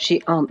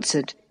 she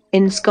answered,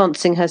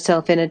 ensconcing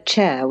herself in a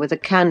chair with a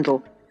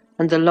candle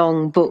and the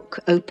long book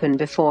open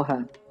before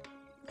her.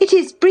 "It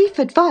is brief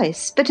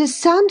advice, but as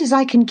sound as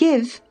I can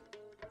give."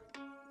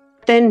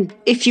 "Then,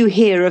 if you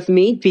hear of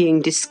me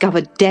being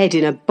discovered dead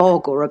in a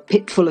bog or a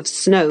pit full of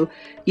snow,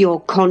 your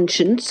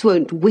conscience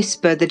won't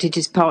whisper that it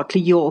is partly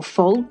your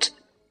fault?"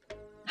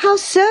 "How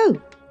so?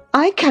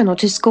 I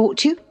cannot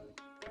escort you.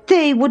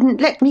 They wouldn't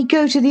let me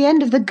go to the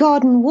end of the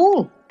garden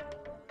wall."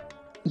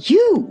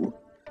 "You?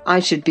 I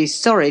should be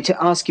sorry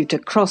to ask you to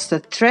cross the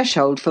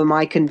threshold for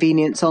my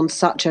convenience on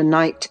such a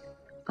night,"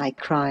 I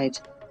cried.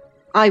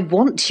 "I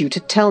want you to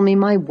tell me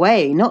my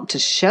way, not to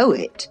show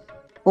it,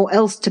 or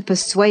else to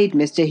persuade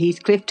Mr.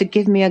 Heathcliff to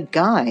give me a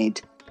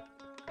guide."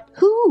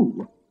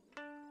 "Who?"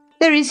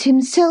 "There is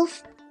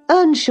himself,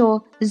 Earnshaw,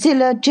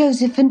 Zillah,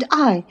 Joseph, and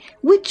I.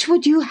 Which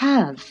would you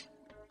have?"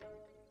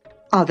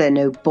 "Are there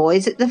no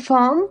boys at the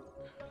farm?"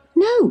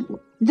 "No,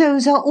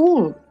 those are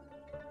all."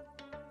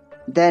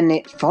 "Then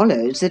it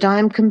follows that I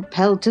am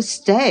compelled to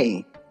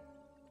stay."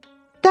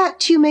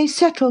 "That you may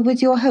settle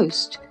with your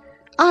host.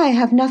 I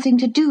have nothing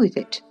to do with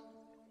it."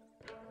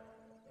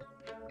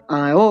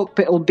 "I hope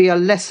it'll be a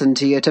lesson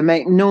to you to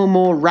make no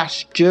more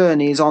rash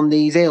journeys on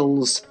these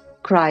hills,"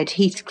 cried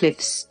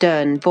Heathcliff's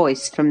stern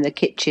voice from the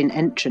kitchen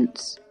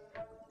entrance.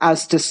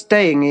 "As to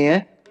staying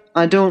here,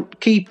 I don't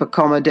keep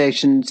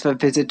accommodations for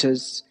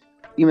visitors.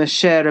 You must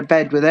share a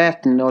bed with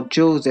Hareton or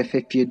Joseph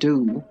if you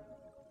do."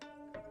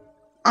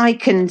 "I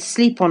can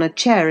sleep on a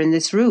chair in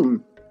this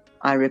room,"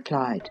 I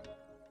replied.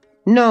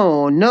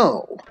 "No,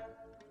 no.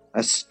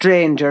 A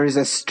stranger is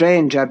a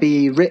stranger, be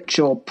he rich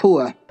or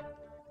poor.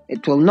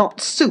 It will not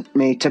suit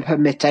me to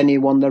permit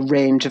anyone the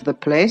range of the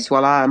place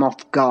while I am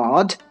off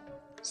guard,"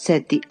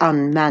 said the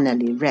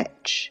unmannerly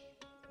wretch.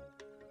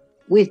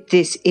 With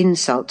this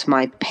insult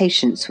my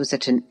patience was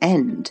at an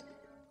end.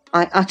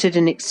 I uttered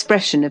an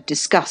expression of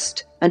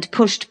disgust and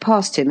pushed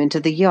past him into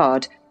the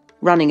yard,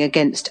 running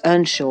against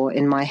Earnshaw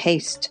in my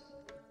haste.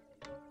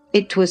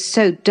 It was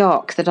so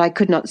dark that I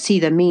could not see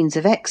the means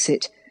of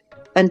exit,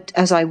 and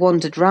as I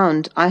wandered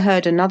round I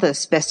heard another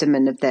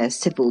specimen of their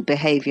civil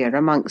behaviour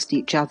amongst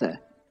each other.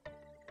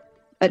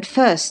 At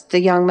first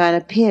the young man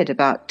appeared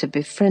about to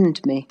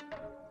befriend me.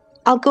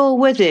 "I'll go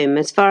with him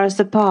as far as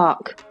the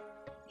park,"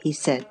 he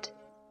said.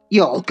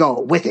 "You'll go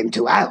with him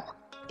to hell!"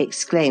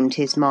 exclaimed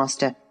his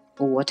master,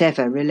 or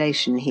whatever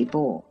relation he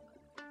bore.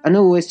 "And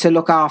who is to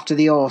look after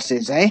the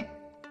horses, eh?"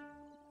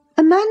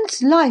 "A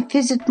man's life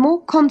is of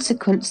more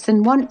consequence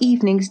than one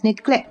evening's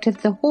neglect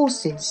of the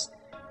horses.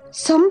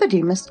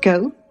 Somebody must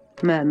go,"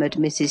 murmured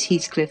Mrs.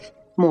 Heathcliff,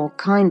 more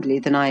kindly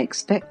than I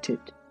expected.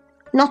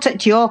 "Not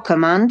at your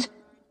command,"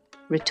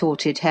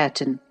 retorted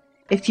Hareton.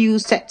 If you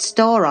set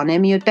store on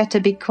him, you'd better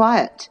be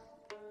quiet."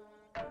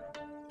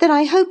 "Then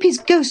I hope his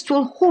ghost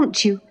will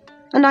haunt you,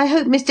 and I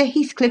hope Mr.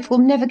 Heathcliff will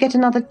never get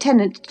another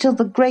tenant till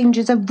the Grange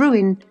is a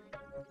ruin,"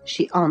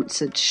 she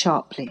answered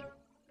sharply.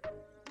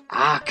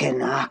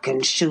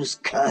 Hearken, shoes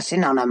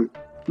cursing on 'em,"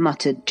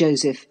 muttered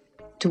Joseph,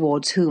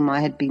 towards whom I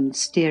had been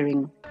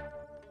steering.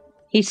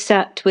 He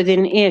sat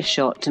within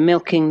earshot,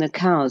 milking the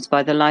cows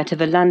by the light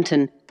of a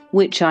lantern,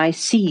 which I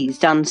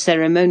seized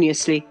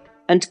unceremoniously,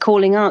 and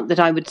calling out that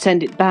I would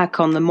send it back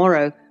on the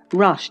morrow,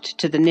 rushed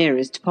to the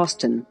nearest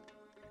postern.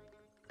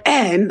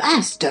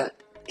 Master,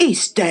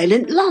 he's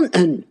stealing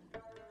lantern,"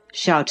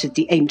 shouted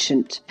the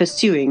ancient,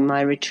 pursuing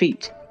my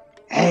retreat.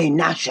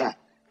 Nasher,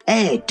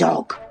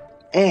 dog,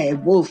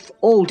 wolf,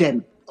 hold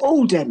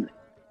him.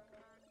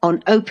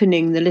 On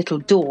opening the little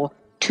door,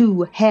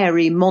 2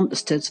 hairy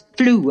monsters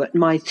flew at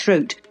my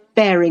throat,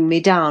 bearing me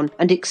down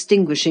and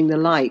extinguishing the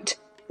light,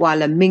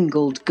 while a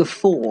mingled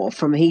guffaw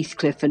from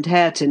Heathcliff and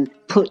Hareton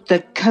put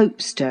the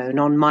copestone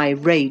on my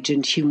rage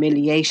and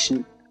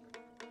humiliation.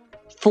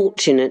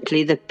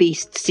 Fortunately, the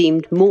beasts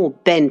seemed more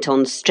bent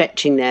on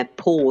stretching their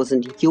paws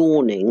and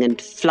yawning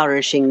and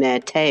flourishing their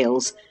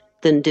tails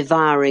than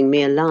devouring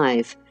me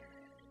alive.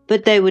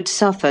 But they would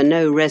suffer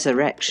no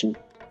resurrection,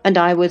 and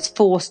I was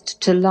forced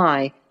to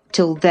lie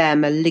till their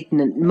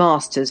malignant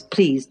masters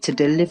pleased to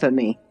deliver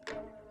me.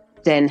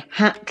 Then,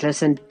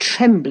 hatless and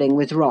trembling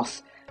with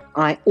wrath,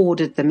 I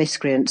ordered the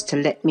miscreants to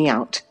let me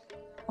out,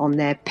 on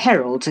their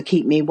peril to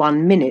keep me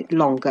 1 minute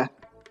longer,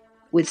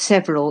 with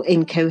several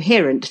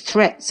incoherent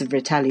threats of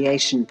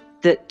retaliation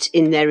that,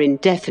 in their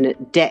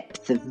indefinite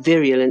depth of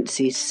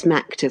virulency,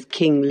 smacked of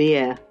King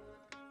Lear.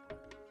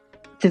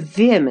 The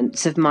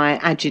vehemence of my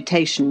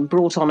agitation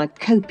brought on a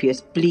copious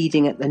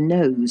bleeding at the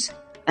nose,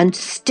 and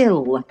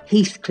still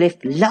Heathcliff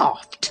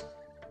laughed,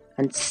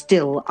 and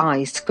still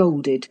I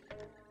scolded.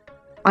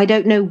 I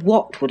don't know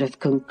what would have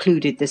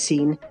concluded the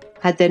scene,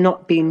 had there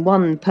not been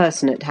one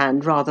person at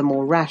hand rather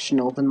more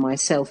rational than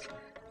myself,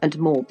 and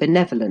more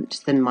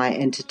benevolent than my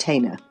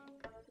entertainer.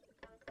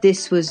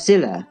 This was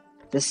Zillah,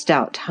 the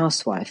stout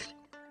housewife,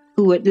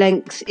 who at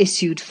length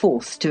issued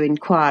forth to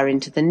inquire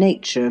into the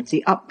nature of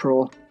the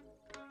uproar.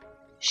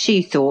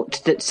 She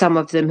thought that some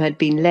of them had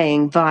been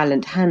laying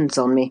violent hands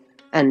on me,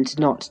 and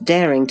not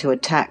daring to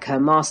attack her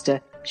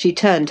master, she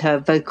turned her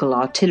vocal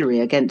artillery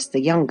against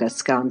the younger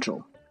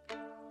scoundrel.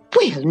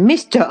 "Well,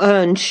 Mr.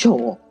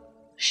 Earnshaw,"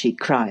 she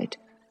cried,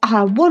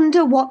 "I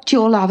wonder what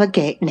you'll have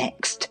agate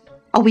next.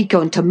 Are we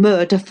going to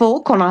murder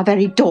folk on our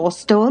very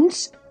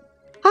doorstones?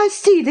 I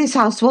see this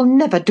house will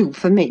never do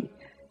for me.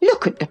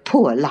 Look at the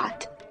poor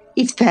lad.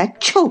 He's fair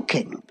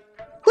choking.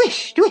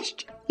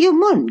 Whisht, you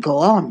mun go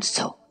on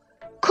so.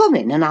 Come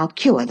in and I'll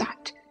cure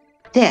that.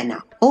 There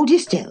now, hold you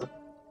still."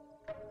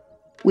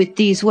 With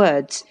these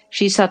words,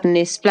 she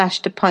suddenly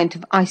splashed a pint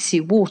of icy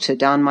water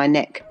down my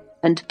neck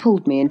and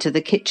pulled me into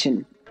the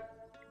kitchen.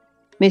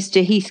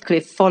 Mr.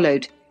 Heathcliff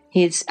followed,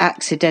 his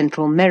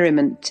accidental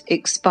merriment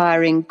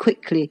expiring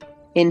quickly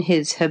in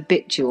his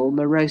habitual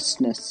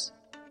moroseness.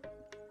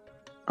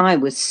 I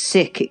was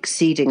sick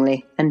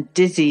exceedingly, and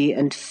dizzy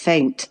and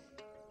faint,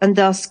 and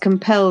thus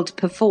compelled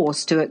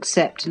perforce to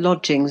accept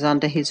lodgings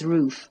under his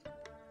roof.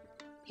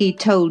 He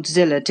told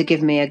Zillah to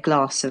give me a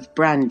glass of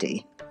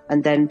brandy,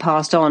 and then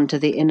passed on to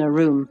the inner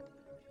room,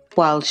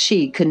 while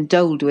she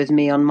condoled with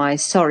me on my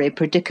sorry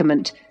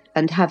predicament,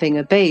 and having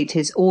obeyed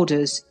his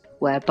orders,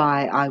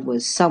 whereby I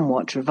was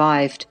somewhat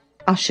revived,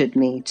 ushered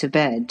me to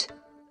bed.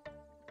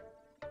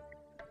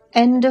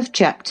 End of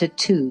chapter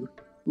 2.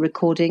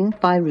 Recording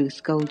by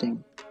Ruth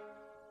Golding.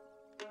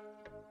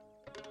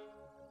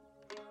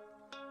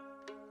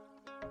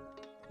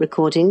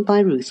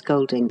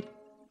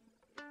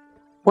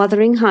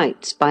 Wuthering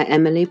Heights by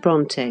Emily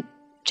Bronte.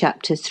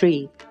 Chapter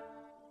 3.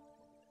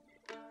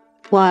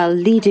 While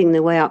leading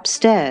the way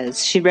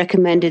upstairs, she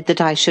recommended that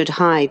I should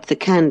hide the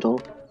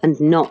candle and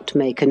not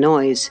make a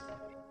noise,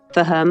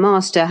 for her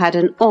master had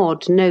an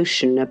odd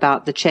notion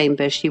about the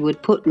chamber she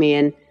would put me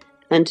in,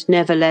 and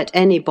never let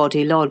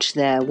anybody lodge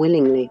there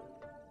willingly.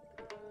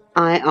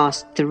 I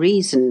asked the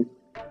reason.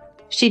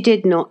 She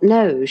did not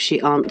know, she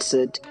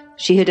answered.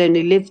 She had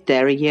only lived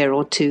there a year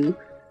or 2,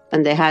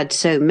 and they had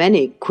so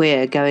many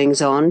queer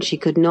goings-on she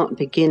could not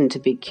begin to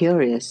be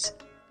curious.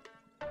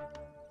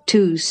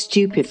 Too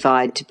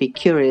stupefied to be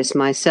curious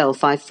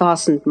myself, I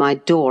fastened my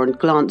door and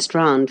glanced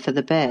round for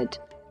the bed.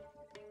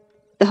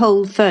 The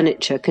whole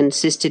furniture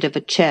consisted of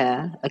a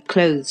chair, a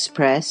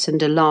clothes-press,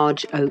 and a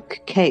large oak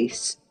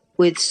case,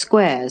 with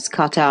squares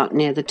cut out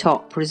near the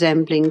top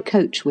resembling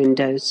coach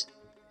windows.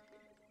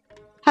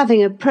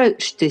 Having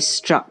approached this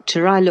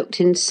structure, I looked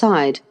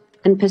inside,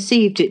 and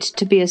perceived it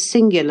to be a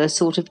singular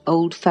sort of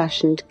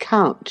old-fashioned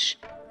couch,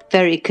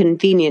 very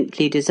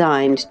conveniently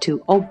designed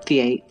to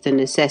obviate the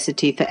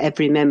necessity for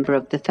every member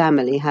of the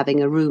family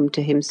having a room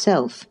to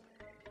himself.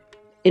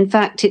 In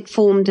fact, it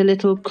formed a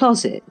little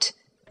closet,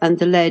 and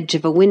the ledge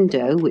of a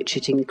window, which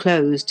it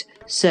enclosed,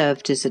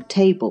 served as a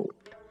table.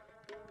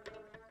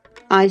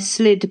 I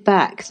slid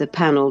back the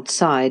panelled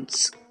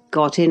sides,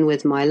 got in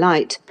with my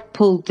light,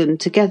 pulled them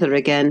together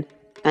again,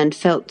 and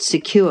felt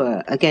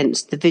secure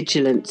against the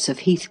vigilance of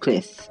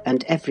Heathcliff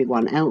and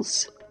everyone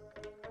else.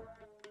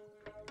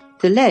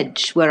 The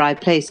ledge where I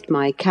placed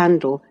my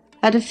candle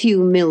had a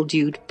few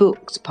mildewed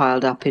books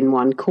piled up in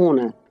one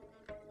corner,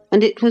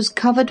 and it was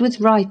covered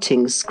with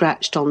writing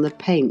scratched on the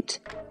paint.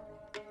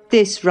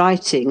 This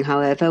writing,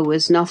 however,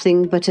 was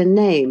nothing but a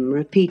name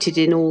repeated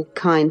in all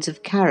kinds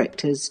of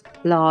characters,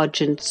 large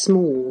and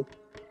small.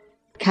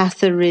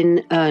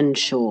 Catherine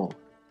Earnshaw.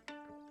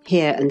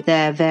 Here and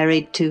there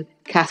varied to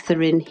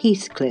Catherine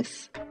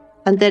Heathcliff,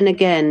 and then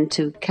again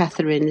to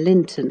Catherine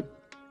Linton.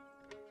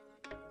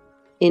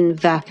 In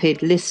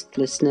vapid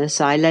listlessness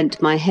I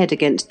leant my head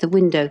against the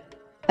window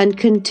and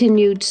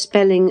continued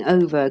spelling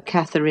over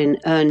Catherine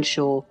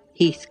Earnshaw,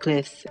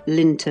 Heathcliff,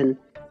 Linton,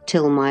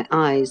 till my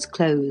eyes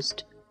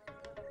closed.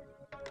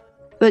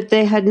 But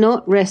they had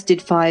not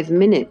rested 5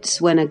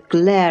 minutes when a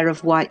glare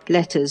of white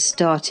letters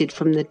started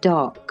from the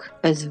dark,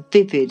 as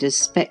vivid as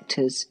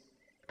spectres.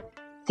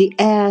 The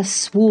air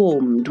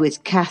swarmed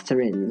with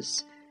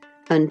Catherines,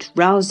 and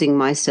rousing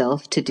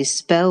myself to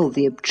dispel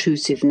the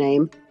obtrusive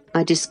name,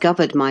 I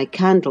discovered my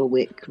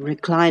candlewick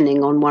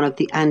reclining on one of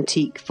the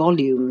antique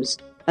volumes,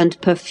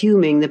 and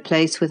perfuming the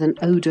place with an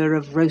odour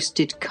of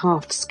roasted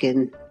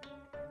calfskin.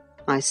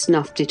 I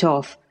snuffed it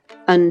off,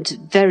 and,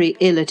 very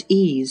ill at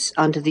ease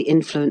under the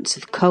influence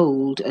of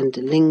cold and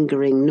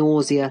lingering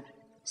nausea,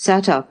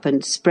 sat up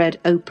and spread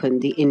open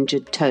the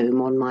injured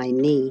tome on my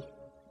knee.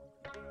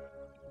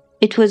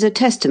 It was a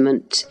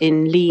testament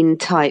in lean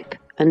type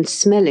and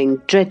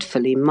smelling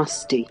dreadfully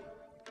musty.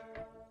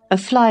 A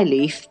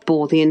fly-leaf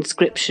bore the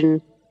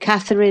inscription,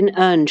 Catherine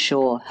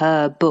Earnshaw,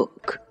 her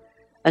book,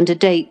 and a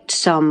date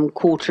some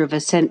 1/4 of a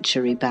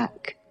century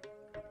back.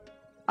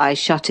 I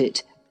shut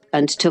it,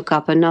 and took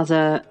up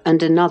another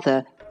and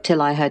another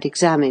till I had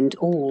examined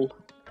all.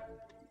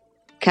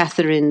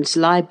 Catherine's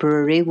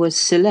library was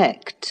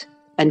select,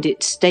 and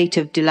its state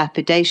of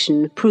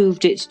dilapidation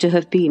proved it to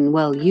have been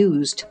well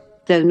used,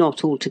 though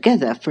not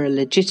altogether for a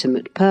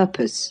legitimate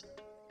purpose.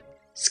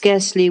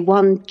 Scarcely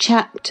one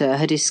chapter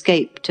had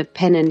escaped a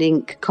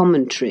pen-and-ink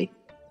commentary,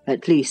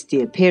 at least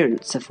the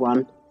appearance of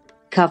one,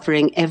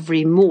 covering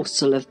every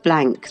morsel of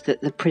blank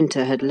that the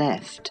printer had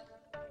left.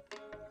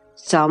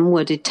 Some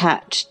were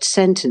detached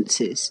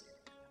sentences.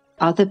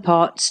 Other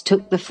parts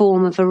took the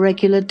form of a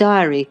regular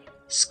diary,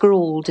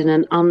 scrawled in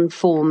an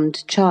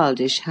unformed,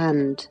 childish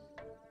hand.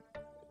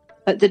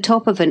 At the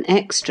top of an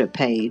extra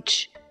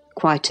page,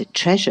 quite a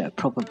treasure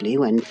probably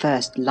when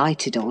first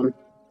lighted on,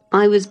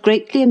 I was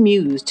greatly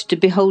amused to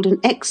behold an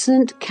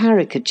excellent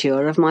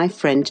caricature of my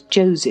friend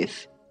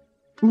Joseph,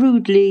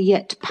 rudely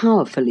yet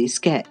powerfully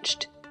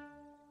sketched.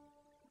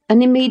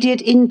 An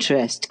immediate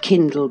interest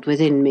kindled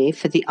within me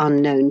for the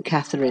unknown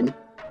Catherine,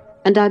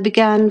 and I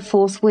began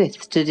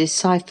forthwith to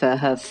decipher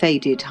her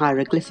faded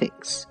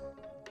hieroglyphics.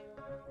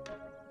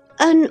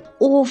 "An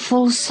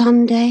awful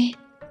Sunday,"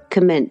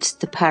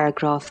 commenced the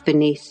paragraph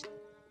beneath.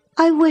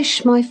 "I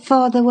wish my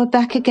father were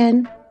back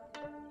again.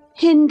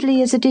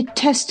 Hindley is a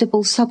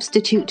detestable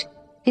substitute.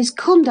 His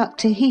conduct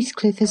to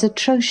Heathcliff is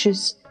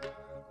atrocious.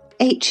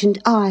 H and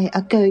I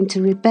are going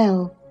to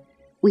rebel.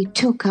 We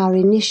took our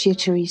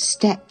initiatory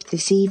step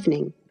this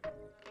evening.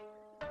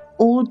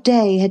 All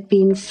day had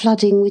been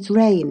flooding with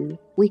rain.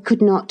 We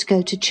could not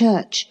go to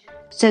church,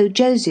 so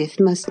Joseph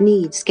must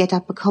needs get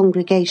up a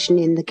congregation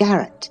in the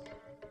garret.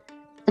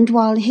 And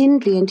while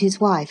Hindley and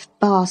his wife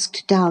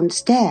basked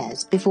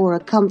downstairs before a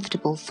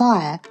comfortable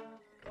fire,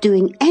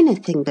 doing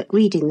anything but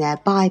reading their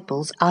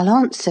Bibles, I'll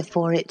answer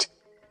for it,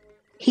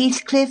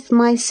 Heathcliff,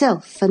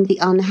 myself, and the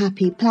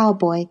unhappy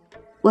ploughboy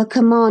were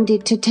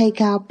commanded to take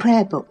our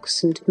prayer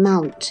books and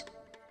mount.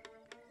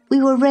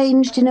 We were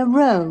ranged in a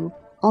row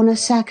on a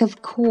sack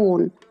of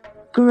corn,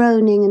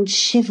 groaning and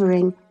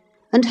shivering,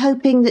 and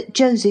hoping that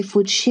Joseph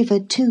would shiver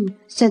too,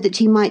 so that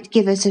he might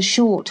give us a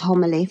short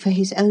homily for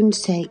his own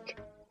sake.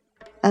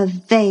 A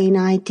vain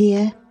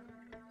idea.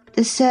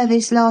 The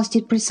service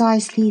lasted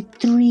precisely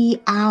 3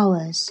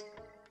 hours,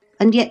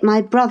 and yet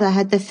my brother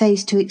had the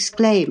face to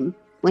exclaim,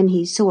 when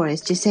he saw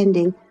us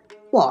descending,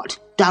 "What,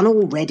 done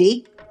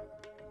already?"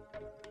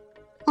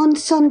 On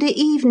Sunday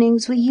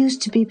evenings we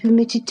used to be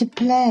permitted to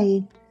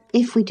play,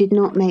 if we did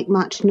not make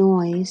much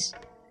noise.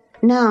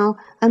 Now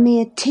a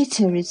mere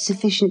titter is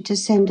sufficient to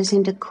send us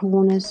into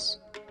corners.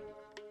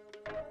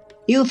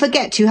 "You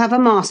forget you have a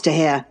master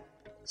here,"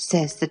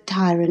 says the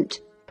tyrant.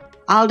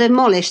 "I'll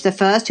demolish the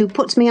first who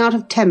puts me out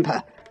of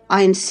temper.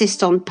 I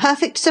insist on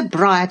perfect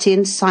sobriety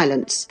and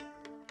silence.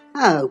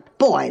 Oh,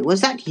 boy,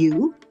 was that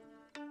you?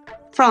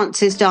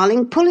 Francis,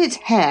 darling, pull his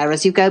hair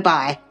as you go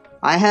by.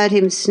 I heard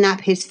him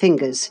snap his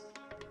fingers."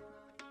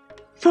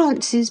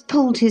 Frances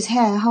pulled his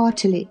hair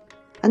heartily,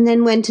 and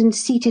then went and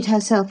seated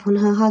herself on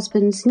her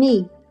husband's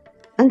knee,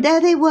 and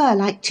there they were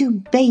like 2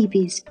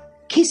 babies,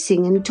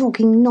 kissing and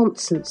talking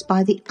nonsense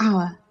by the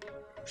hour.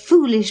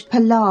 Foolish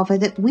palaver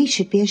that we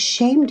should be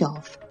ashamed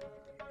of.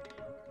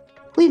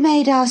 We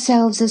made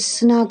ourselves as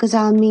snug as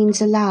our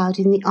means allowed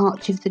in the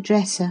arch of the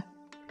dresser.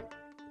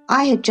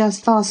 I had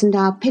just fastened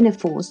our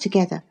pinafores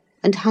together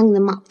and hung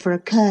them up for a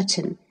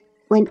curtain,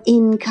 when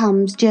in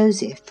comes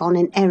Joseph on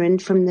an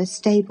errand from the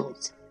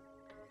stables.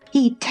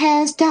 He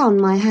tears down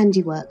my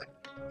handiwork,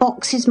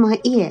 boxes my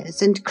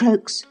ears, and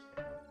croaks,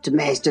 "The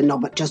maester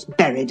nobbut just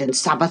buried and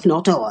Sabbath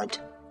not o'ered,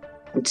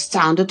 and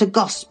sound of the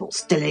gospel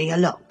still in your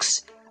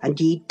looks, and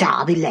ye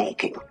Derby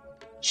laking.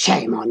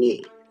 Shame on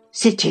ye!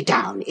 Sit ye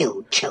down,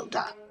 ill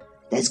childer.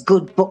 There's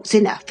good books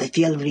enough if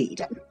you'll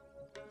read 'em.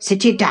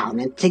 Sit ye down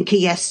and think of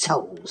your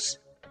souls."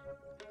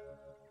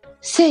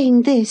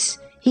 Saying this,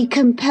 he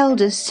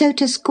compelled us so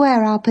to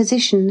square our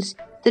positions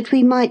that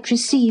we might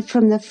receive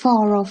from the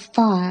far-off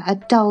fire a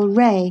dull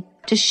ray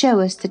to show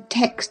us the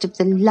text of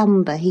the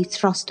lumber he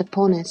thrust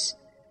upon us.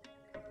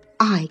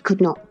 I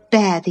could not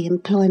bear the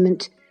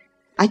employment.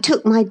 I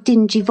took my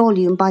dingy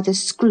volume by the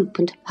scroop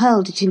and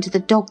hurled it into the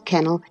dog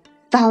kennel,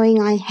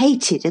 vowing I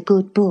hated a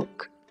good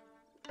book.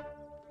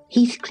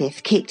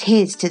 Heathcliff kicked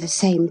his to the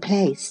same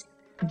place.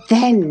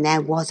 Then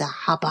there was a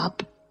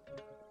hubbub.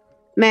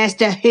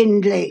 "Master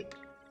Hindley!"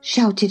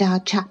 shouted our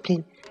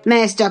chaplain.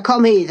 "Maester,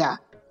 come hither!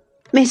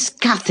 Miss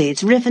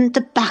Cathy's riven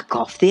the back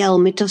off the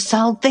helmet of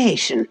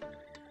salvation,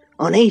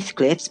 and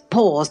Heathcliff's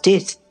paused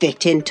his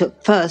fit into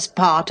first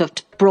part of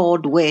t'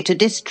 broad way to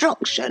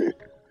destruction.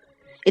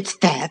 It's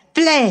fair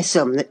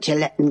flaysome that you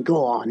let him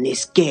go on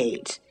this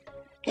gate.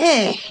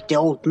 The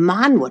old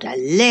man would have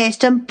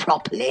laced him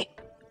properly,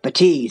 but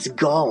he's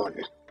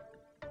gone."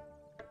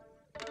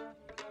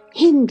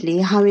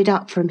 Hindley hurried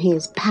up from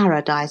his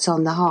paradise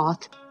on the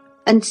hearth,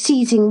 and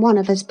seizing one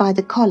of us by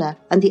the collar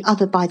and the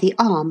other by the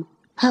arm,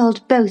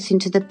 hurled both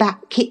into the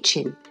back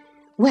kitchen,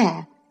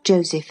 where,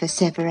 Joseph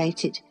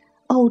asseverated,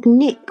 old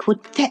Nick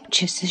would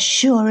fetch us as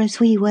sure as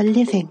we were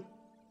living.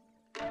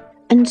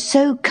 And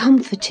so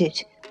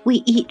comforted,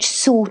 we each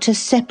sought a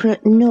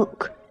separate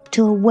nook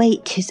to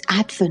await his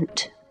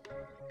advent.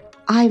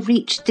 I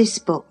reached this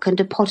book and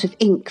a pot of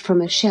ink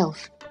from a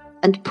shelf,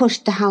 and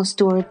pushed the house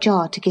door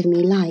ajar to give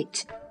me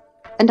light,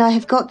 and I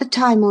have got the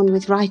time on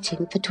with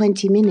writing for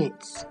 20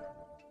 minutes.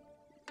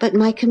 But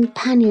my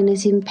companion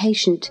is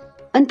impatient,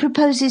 and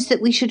proposes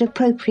that we should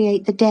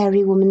appropriate the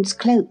dairywoman's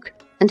cloak,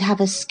 and have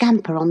a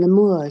scamper on the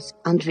moors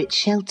under its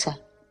shelter.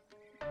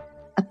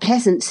 A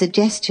pleasant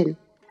suggestion,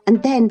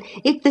 and then,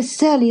 if the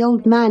surly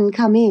old man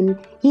come in,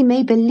 he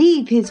may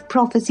believe his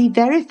prophecy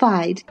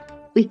verified.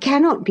 We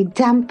cannot be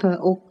damper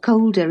or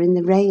colder in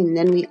the rain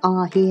than we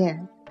are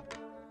here.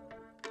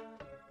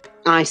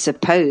 I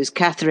suppose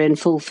Catherine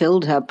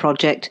fulfilled her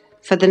project,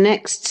 for the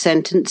next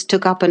sentence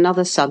took up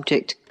another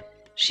subject.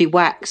 She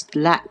waxed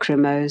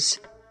lachrymose.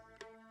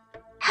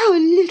 "How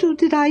little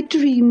did I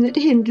dream that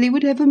Hindley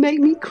would ever make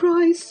me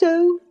cry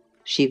so,"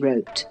 she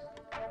wrote.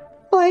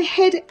 "My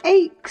head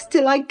aches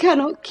till I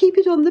cannot keep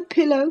it on the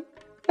pillow,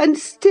 and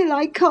still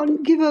I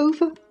can't give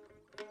over.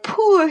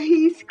 Poor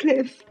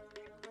Heathcliff!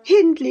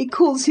 Hindley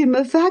calls him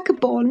a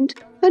vagabond,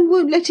 and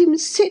won't let him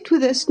sit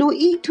with us nor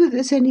eat with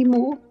us any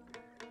more.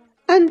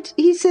 And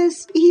he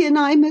says he and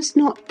I must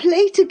not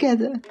play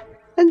together,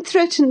 and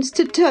threatens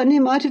to turn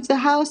him out of the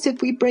house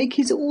if we break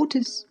his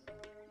orders.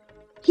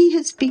 He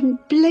has been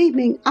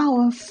blaming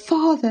our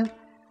father,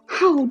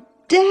 how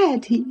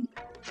dared he,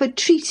 for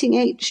treating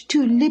H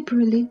too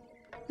liberally,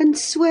 and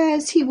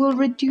swears he will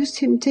reduce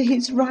him to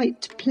his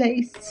right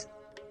place."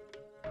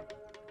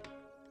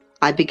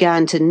 I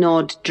began to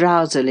nod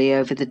drowsily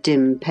over the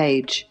dim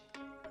page.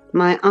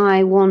 My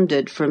eye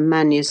wandered from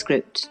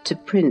manuscript to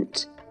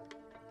print.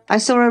 I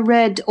saw a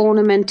red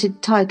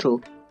ornamented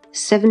title,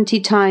 70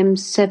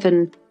 times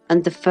 7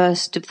 and the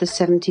 1st of the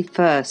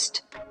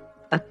 71st.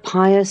 A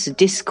pious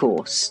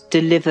discourse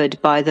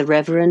delivered by the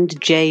Reverend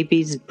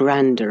Jabez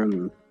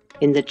Branderham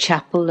in the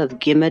chapel of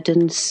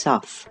Gimmerden,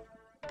 Suff.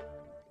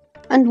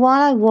 And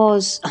while I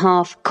was,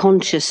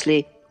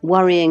 half-consciously,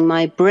 worrying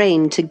my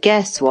brain to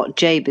guess what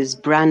Jabez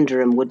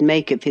Branderham would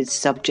make of his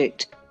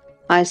subject,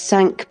 I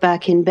sank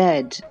back in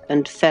bed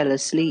and fell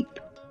asleep.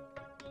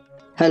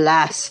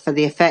 Alas for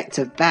the effect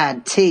of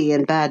bad tea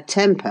and bad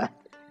temper!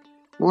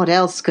 What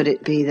else could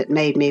it be that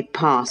made me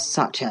pass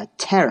such a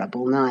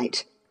terrible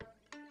night?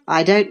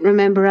 I don't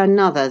remember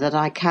another that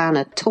I can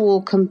at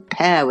all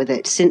compare with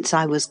it since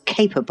I was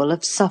capable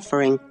of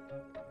suffering.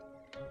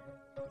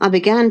 I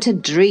began to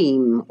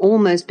dream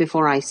almost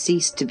before I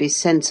ceased to be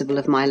sensible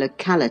of my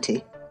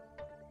locality.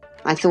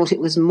 I thought it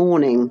was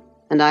morning,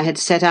 and I had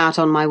set out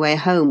on my way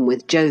home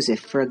with Joseph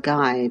for a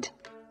guide.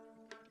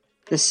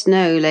 The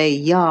snow lay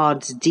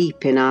yards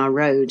deep in our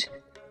road,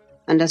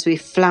 and as we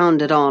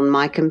floundered on,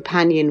 my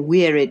companion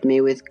wearied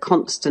me with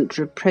constant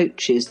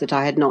reproaches that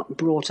I had not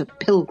brought a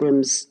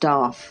pilgrim's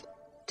staff,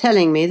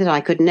 telling me that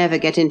I could never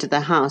get into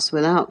the house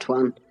without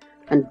one,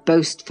 and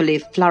boastfully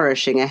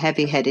flourishing a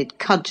heavy-headed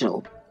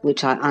cudgel,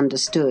 which I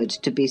understood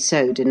to be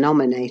so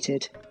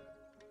denominated.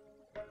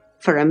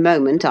 For a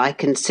moment I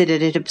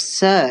considered it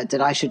absurd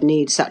that I should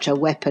need such a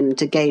weapon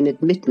to gain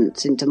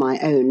admittance into my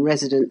own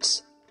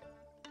residence.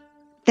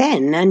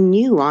 Then a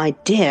new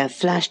idea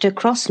flashed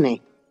across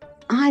me.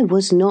 I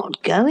was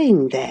not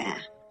going there.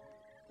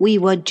 We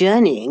were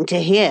journeying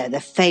to hear the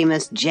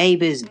famous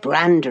Jabez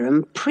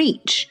Branderham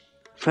preach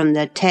from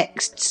the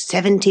text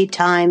 70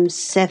 times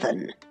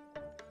 7.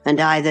 and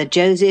either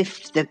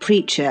Joseph the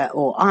preacher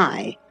or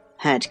I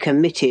had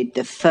committed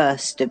the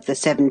first of the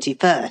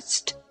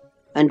 71st,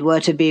 and were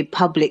to be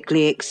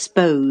publicly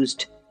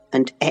exposed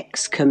and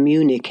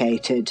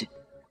excommunicated.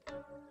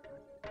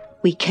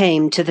 We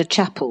came to the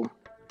chapel.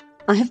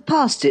 I have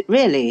passed it,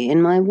 really,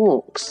 in my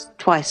walks,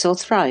 twice or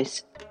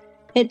thrice.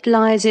 It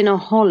lies in a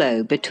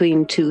hollow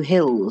between two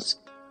hills,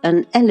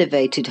 an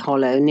elevated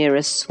hollow near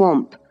a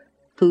swamp,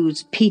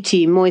 whose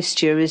peaty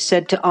moisture is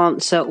said to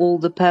answer all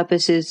the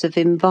purposes of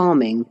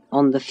embalming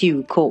on the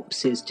few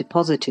corpses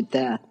deposited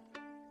there.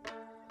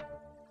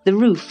 The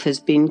roof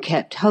has been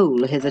kept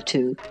whole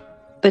hitherto,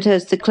 but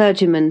as the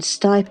clergyman's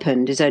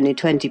stipend is only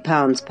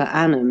 £20 per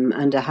annum,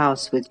 and a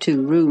house with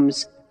 2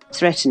 rooms,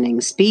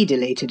 threatening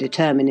speedily to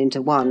determine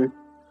into one,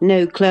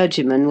 no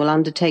clergyman will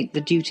undertake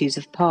the duties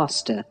of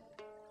pastor,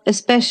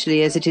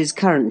 especially as it is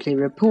currently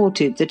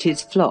reported that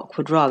his flock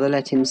would rather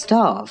let him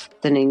starve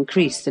than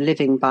increase the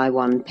living by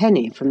 1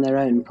 penny from their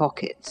own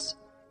pockets.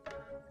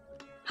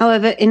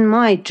 However, in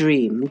my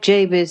dream,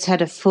 Jabez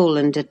had a full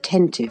and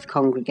attentive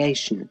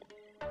congregation,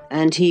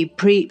 and he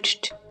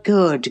preached,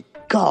 good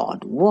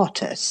God,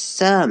 what a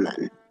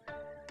sermon!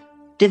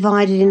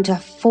 Divided into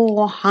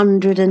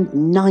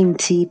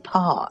 490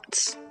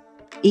 parts,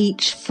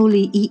 each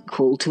fully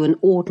equal to an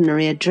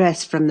ordinary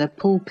address from the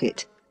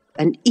pulpit,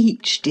 and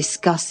each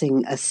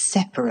discussing a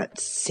separate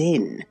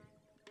sin.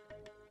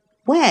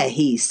 Where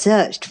he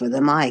searched for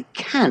them I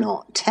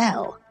cannot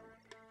tell.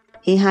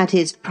 He had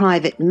his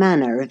private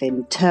manner of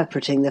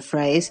interpreting the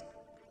phrase,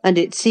 and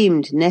it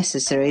seemed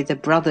necessary the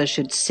brother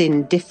should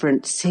sin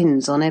different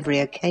sins on every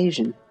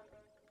occasion.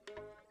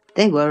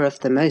 They were of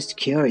the most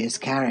curious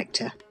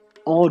character,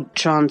 odd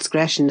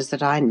transgressions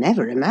that I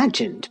never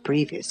imagined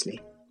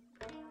previously.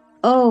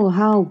 Oh,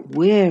 how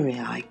weary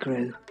I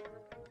grew!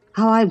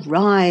 How I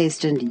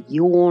writhed and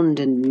yawned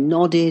and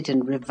nodded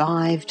and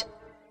revived!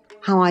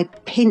 How I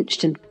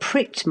pinched and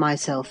pricked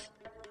myself,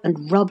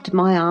 and rubbed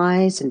my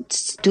eyes, and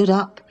stood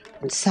up,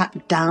 and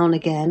sat down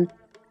again,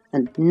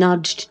 and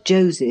nudged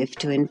Joseph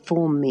to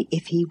inform me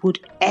if he would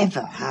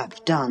ever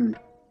have done.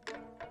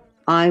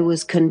 I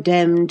was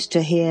condemned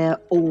to hear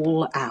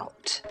all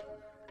out.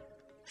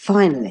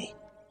 Finally,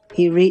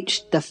 he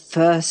reached the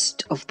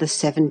first of the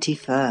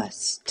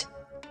 71st.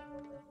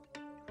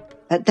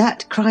 At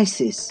that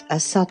crisis, a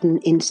sudden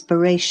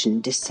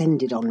inspiration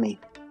descended on me.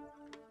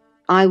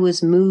 I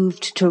was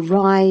moved to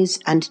rise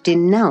and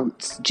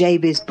denounce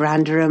Jabez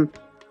Branderham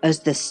as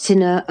the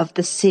sinner of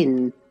the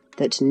sin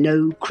that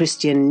no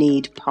Christian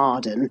need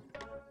pardon.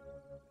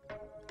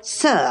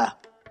 "Sir,"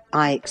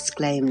 I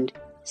exclaimed,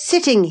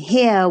 "sitting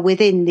here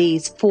within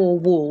these 4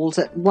 walls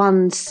at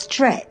one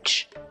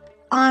stretch,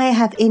 I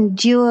have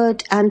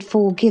endured and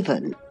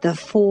forgiven the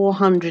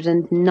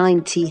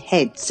 490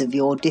 heads of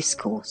your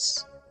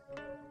discourse.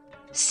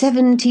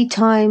 70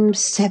 times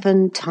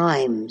 7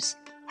 times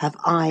have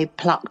I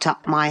plucked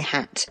up my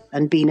hat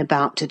and been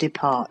about to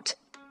depart.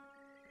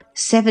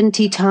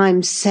 70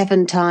 times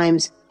 7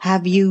 times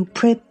have you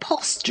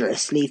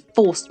preposterously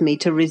forced me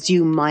to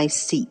resume my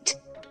seat.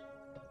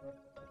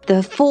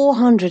 The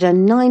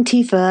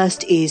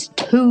 491st is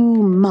too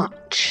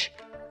much.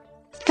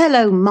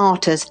 Fellow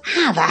martyrs,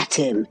 have at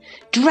him,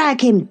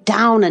 drag him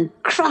down and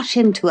crush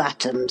him to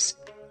atoms,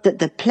 that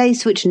the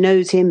place which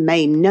knows him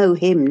may know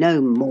him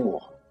no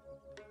more."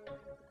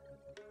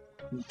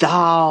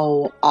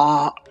 "Thou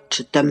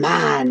art the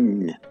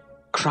man,"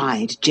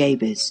 cried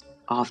Jabez,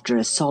 after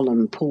a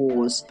solemn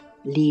pause,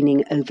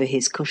 leaning over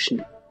his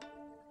cushion.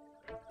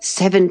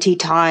 70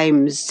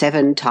 times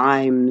 7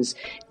 times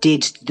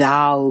didst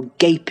thou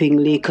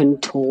gapingly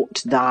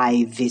contort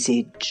thy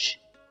visage.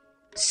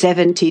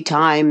 70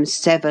 times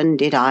 7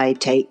 did I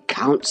take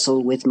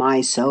counsel with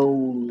my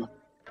soul.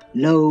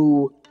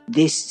 Lo,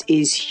 this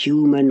is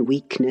human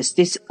weakness,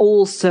 this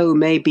also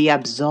may be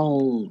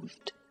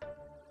absolved.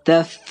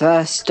 The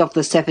first of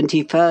the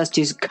 71st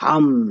is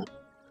come.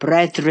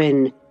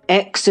 Brethren,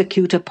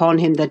 execute upon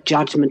him the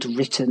judgment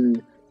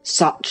written.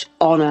 Such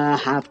honour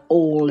have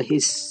all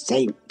his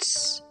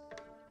saints."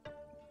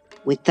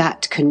 With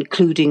that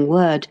concluding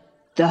word,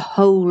 the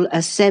whole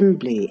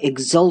assembly,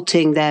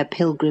 exalting their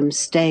pilgrim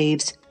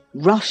staves,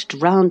 rushed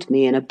round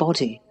me in a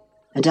body,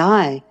 and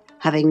I,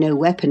 having no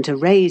weapon to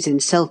raise in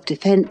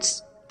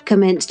self-defence,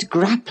 commenced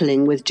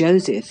grappling with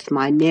Joseph,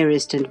 my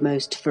nearest and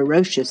most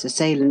ferocious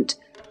assailant,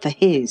 for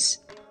his.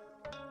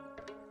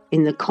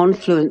 In the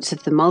confluence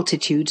of the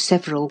multitude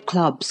several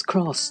clubs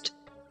crossed.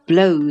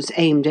 Blows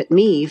aimed at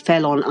me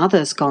fell on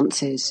other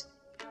sconces.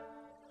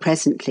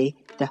 Presently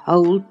the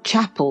whole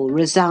chapel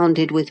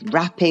resounded with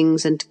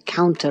rappings and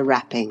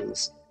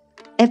counter-rappings.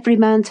 Every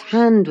man's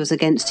hand was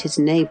against his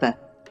neighbour,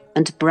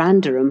 and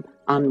Branderham,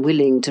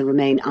 unwilling to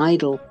remain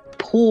idle,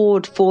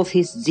 poured forth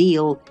his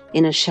zeal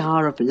in a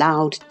shower of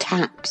loud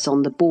taps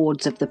on the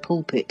boards of the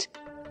pulpit,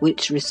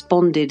 which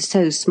responded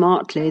so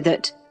smartly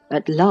that,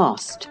 at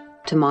last,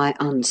 to my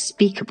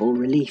unspeakable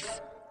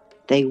relief,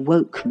 they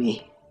woke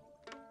me.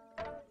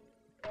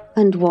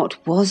 And what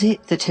was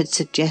it that had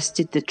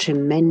suggested the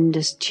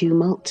tremendous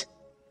tumult?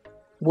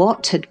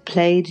 What had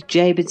played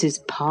Jabez's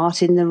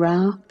part in the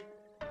row?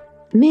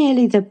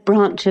 merely the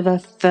branch of a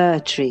fir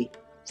tree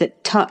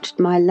that touched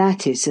my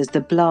lattice as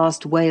the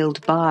blast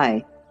wailed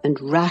by and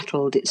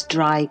rattled its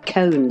dry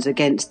cones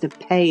against the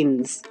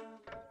panes.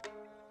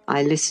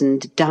 I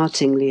listened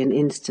doubtingly an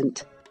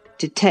instant,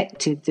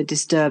 detected the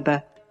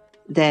disturber,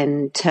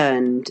 then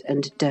turned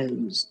and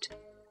dozed,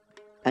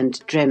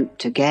 and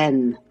dreamt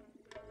again,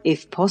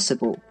 if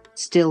possible,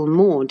 still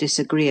more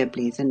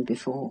disagreeably than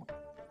before.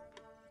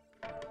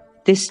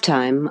 This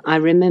time I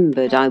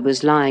remembered I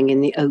was lying in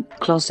the oak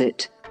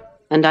closet,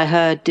 and I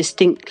heard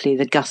distinctly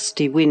the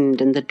gusty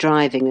wind and the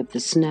driving of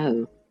the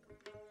snow.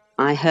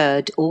 I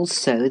heard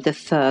also the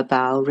fir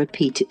bough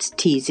repeat its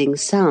teasing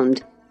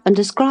sound, and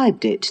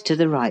ascribed it to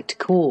the right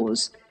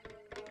cause,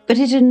 but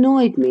it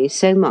annoyed me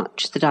so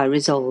much that I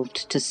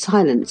resolved to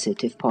silence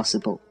it if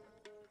possible,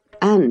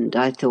 and,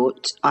 I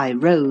thought, I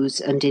rose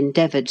and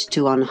endeavoured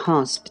to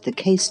unhasp the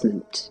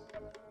casement.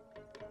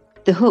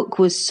 The hook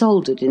was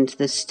soldered into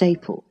the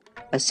staple,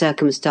 a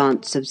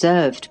circumstance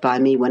observed by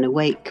me when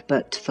awake,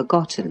 but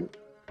forgotten.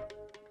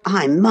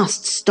 "I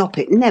must stop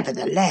it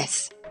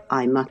nevertheless,"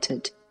 I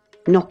muttered,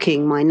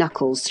 knocking my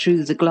knuckles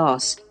through the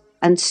glass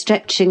and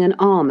stretching an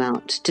arm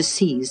out to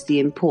seize the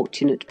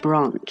importunate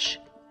branch.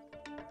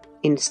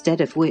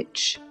 Instead of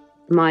which,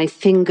 my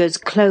fingers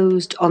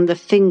closed on the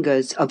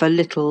fingers of a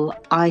little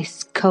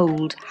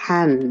ice-cold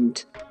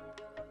hand.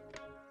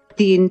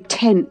 The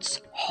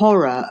intense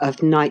horror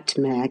of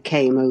nightmare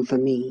came over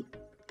me.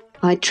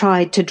 I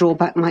tried to draw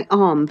back my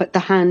arm, but the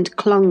hand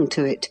clung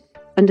to it,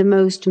 and a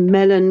most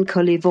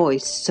melancholy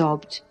voice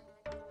sobbed,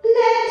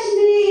 "Let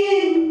me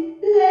in!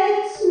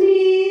 Let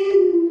me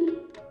in!"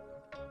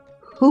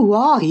 "Who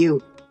are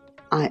you?"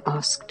 I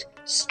asked,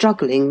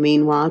 struggling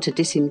meanwhile to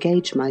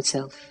disengage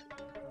myself.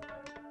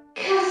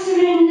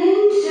 "Catherine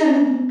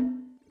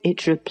Linton,"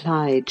 It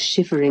replied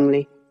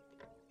shiveringly.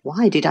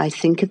 Why did I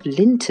think of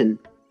Linton?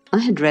 I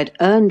had read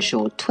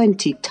Earnshaw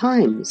 20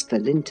 times for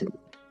Linton.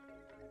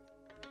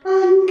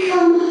 "I'm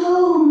come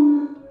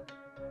home.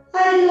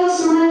 I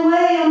lost my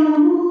way on the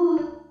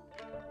moor."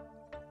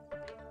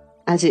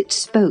 As it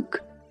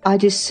spoke, I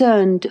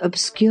discerned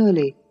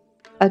obscurely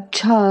a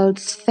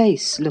child's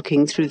face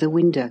looking through the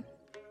window.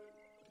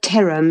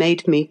 Terror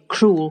made me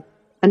cruel,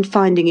 and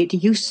finding it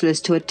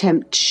useless to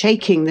attempt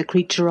shaking the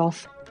creature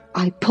off,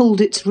 I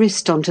pulled its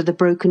wrist onto the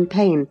broken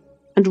pane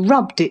and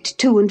rubbed it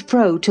to and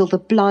fro till the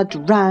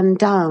blood ran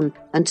down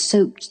and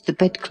soaked the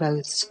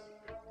bedclothes.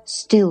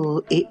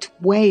 Still it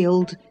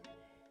wailed,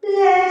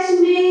 "Let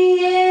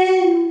me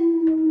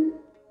in!"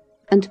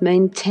 and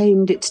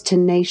maintained its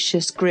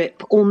tenacious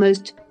grip,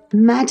 almost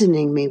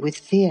maddening me with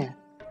fear.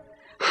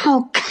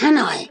 "How can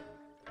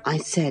I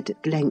said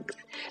at length.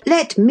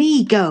 "Let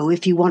me go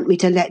if you want me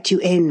to let you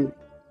in."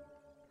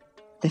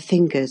 The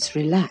fingers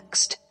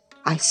relaxed.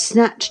 I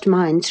snatched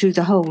mine through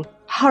the hole,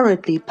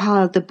 hurriedly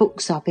piled the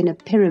books up in a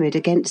pyramid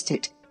against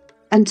it,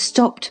 and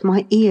stopped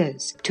my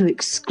ears to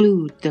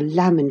exclude the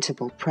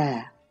lamentable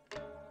prayer.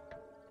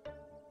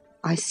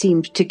 I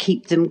seemed to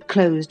keep them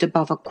closed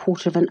above a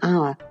quarter of an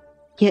hour,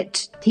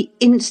 yet the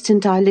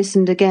instant I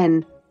listened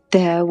again,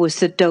 there was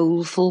the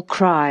doleful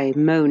cry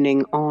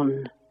moaning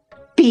on.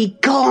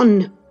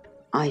 "Begone!"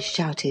 I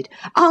shouted.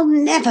 "I'll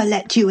never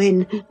let you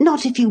in,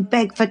 not if you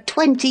beg for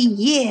 20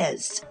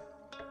 years.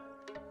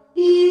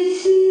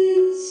 "It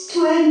is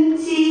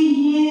 20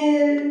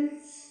 years,"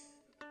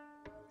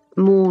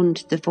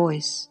 mourned the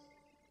voice.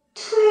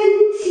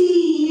 20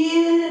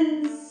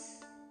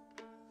 years.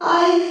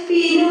 I've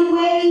been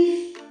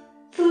away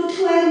for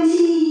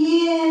 20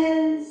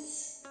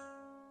 years.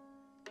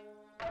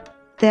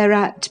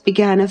 Thereat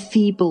began a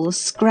feeble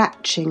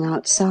scratching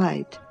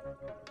outside,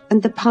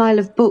 and the pile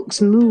of books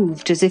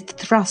moved as if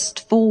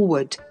thrust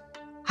forward.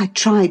 I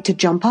tried to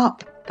jump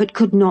up, but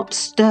could not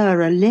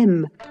stir a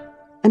limb,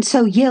 and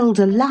so yelled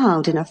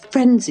aloud in a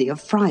frenzy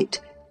of fright.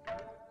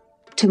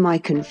 To my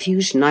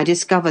confusion, I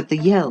discovered the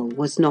yell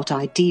was not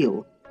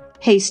ideal.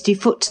 Hasty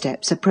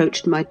footsteps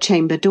approached my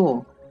chamber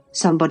door.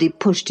 Somebody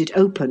pushed it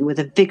open with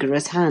a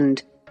vigorous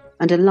hand,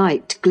 and a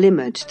light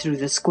glimmered through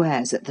the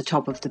squares at the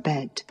top of the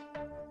bed.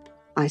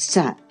 I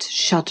sat,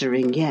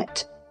 shuddering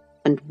yet,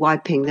 and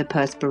wiping the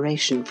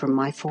perspiration from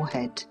my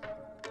forehead.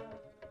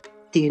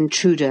 The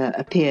intruder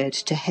appeared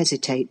to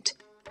hesitate,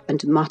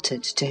 and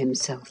muttered to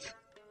himself.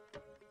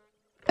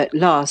 At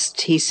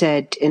last he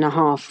said in a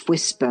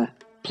half-whisper,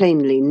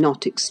 plainly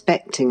not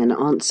expecting an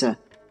answer,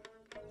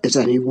 "Is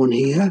anyone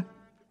here?"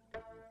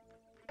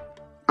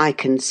 I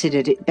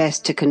considered it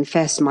best to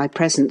confess my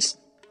presence,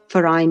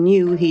 for I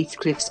knew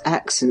Heathcliff's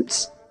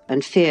accents,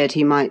 and feared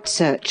he might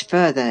search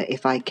further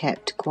if I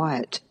kept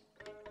quiet.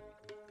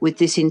 With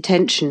this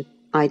intention,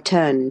 I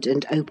turned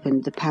and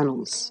opened the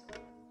panels.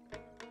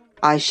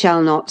 I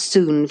shall not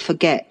soon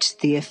forget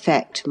the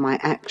effect my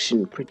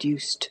action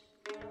produced.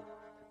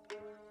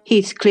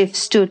 Heathcliff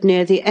stood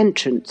near the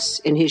entrance,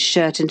 in his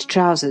shirt and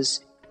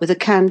trousers, with a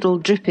candle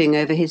dripping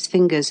over his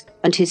fingers,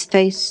 and his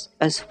face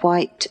as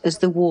white as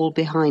the wall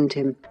behind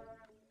him.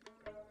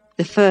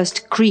 The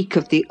first creak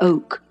of the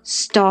oak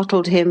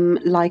startled him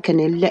like an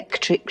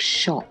electric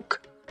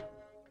shock.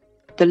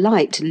 the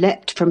light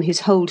leapt from his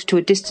hold to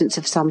a distance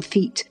of some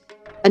feet,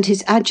 and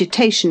his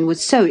agitation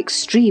was so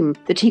extreme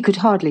that he could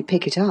hardly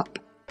pick it up.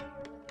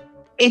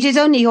 "It is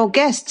only your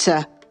guest,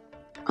 sir,"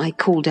 I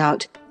called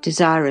out,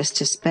 desirous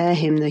to spare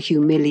him the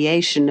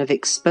humiliation of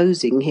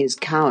exposing his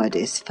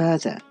cowardice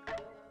further.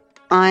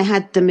 "I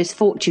had the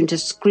misfortune to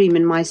scream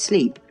in my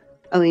sleep,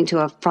 owing to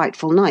a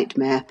frightful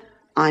nightmare.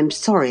 I'm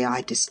sorry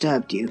I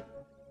disturbed you."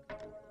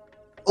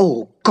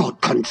 "Oh,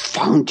 God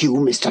confound you,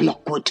 Mr.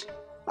 Lockwood!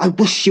 I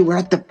wish you were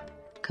at the—"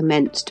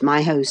 commenced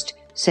my host,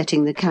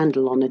 setting the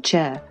candle on a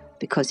chair,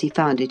 because he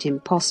found it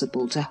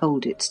impossible to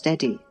hold it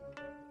steady.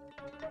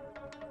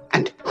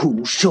 "And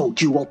who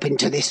showed you up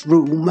into this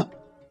room?"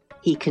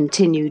 he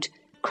continued,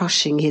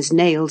 crushing his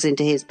nails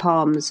into his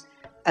palms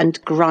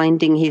and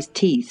grinding his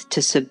teeth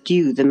to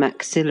subdue the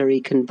maxillary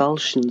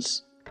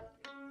convulsions.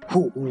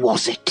 "Who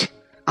was it?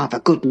 I've a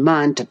good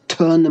mind to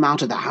turn them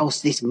out of the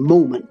house this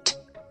moment."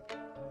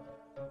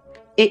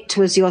 "It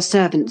was your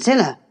servant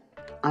Zillah,"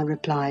 I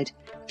replied,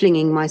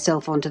 flinging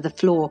myself onto the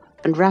floor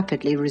and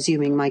rapidly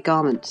resuming my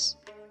garments.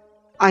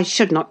 "I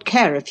should not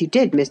care if you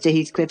did, Mr.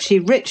 Heathcliff. She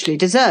richly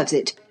deserves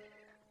it.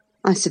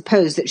 I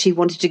suppose that she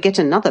wanted to get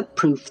another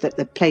proof that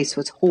the place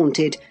was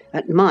haunted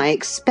at my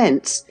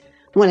expense.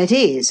 Well, it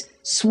is,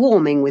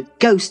 swarming with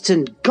ghosts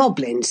and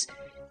goblins.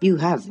 You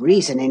have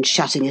reason in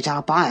shutting it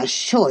up, I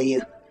assure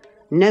you.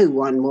 No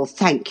one will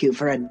thank you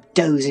for a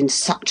doze in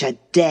such a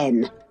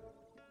den."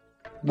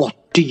 "What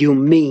do you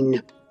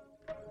mean?"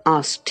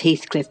 asked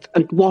Heathcliff.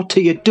 "And what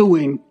are you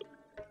doing?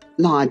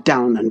 Lie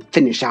down and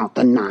finish out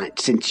the night,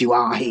 since you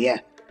are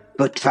here.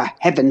 But for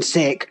heaven's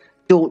sake,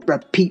 don't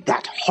repeat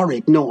that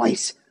horrid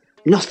noise.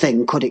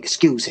 Nothing could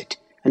excuse it,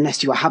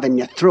 unless you were having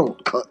your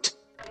throat cut."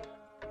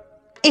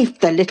 "If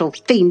the little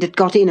fiend had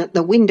got in at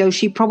the window,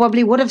 she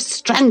probably would have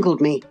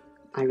strangled me,"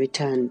 I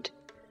returned.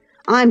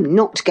 "I'm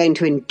not going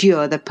to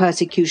endure the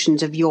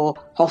persecutions of your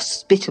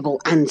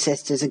hospitable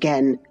ancestors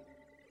again.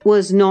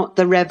 Was not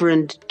the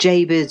Reverend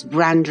Jabez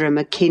Brandram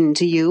akin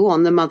to you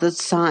on the mother's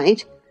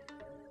side?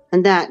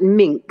 And that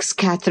minx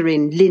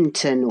Catherine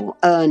Linton, or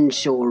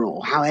Earnshaw,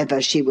 or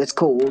however she was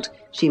called,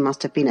 she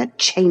must have been a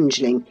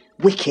changeling,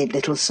 wicked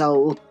little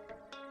soul.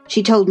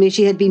 She told me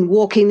she had been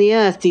walking the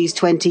earth these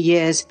 20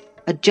 years,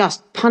 a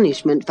just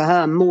punishment for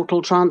her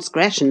mortal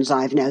transgressions,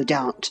 I've no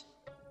doubt."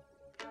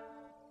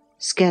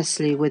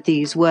 Scarcely were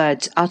these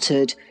words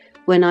uttered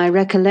when I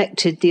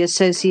recollected the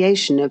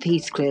association of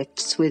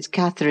Heathcliff's with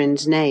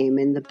Catherine's name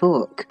in the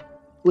book,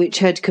 which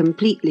had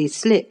completely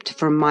slipped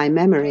from my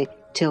memory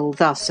till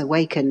thus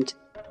awakened.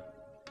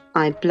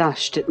 I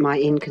blushed at my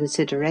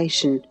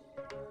inconsideration,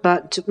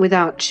 but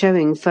without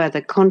showing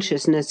further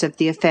consciousness of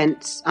the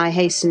offence, I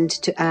hastened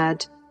to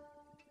add,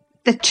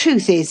 "The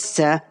truth is,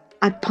 sir,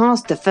 I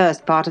passed the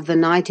first part of the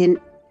night in—"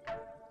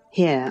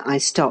 Here I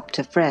stopped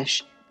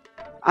afresh.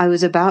 I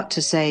was about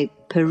to say,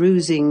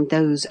 perusing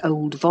those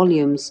old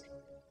volumes.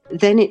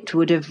 Then it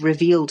would have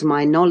revealed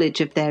my knowledge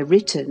of their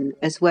written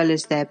as well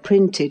as their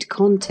printed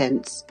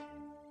contents.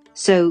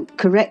 So,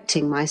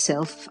 correcting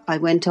myself, I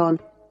went on,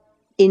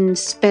 "in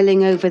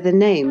spelling over the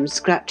names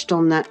scratched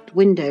on that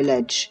window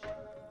ledge,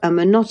 a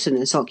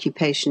monotonous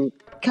occupation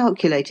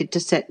calculated to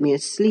set me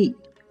asleep,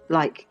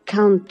 like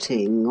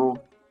counting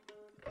or—"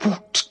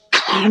 "What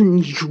can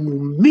you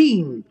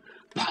mean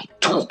by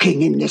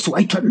talking in this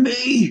way to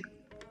me?"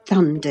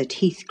 thundered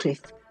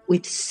Heathcliff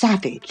with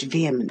savage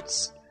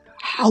vehemence.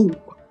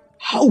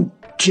 How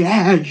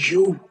dare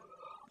you?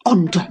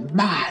 Under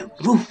my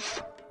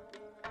roof?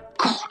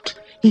 God,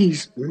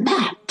 he's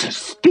mad to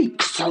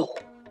speak so."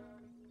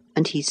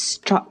 And he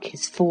struck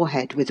his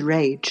forehead with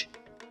rage.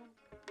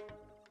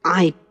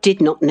 I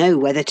did not know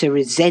whether to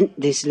resent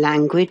this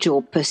language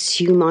or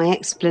pursue my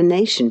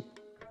explanation,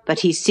 but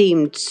he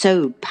seemed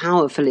so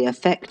powerfully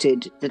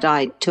affected that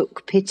I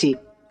took pity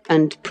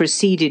and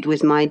proceeded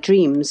with my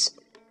dreams,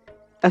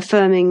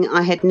 affirming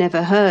I had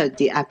never heard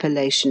the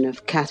appellation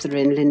of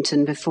Catherine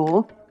Linton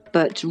before,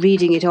 but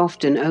reading it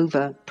often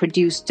over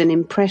produced an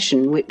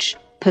impression which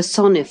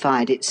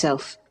personified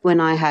itself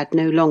when I had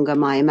no longer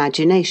my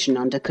imagination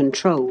under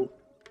control.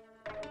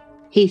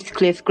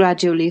 Heathcliff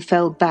gradually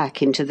fell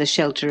back into the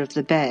shelter of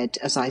the bed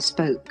as I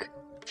spoke,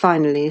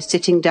 finally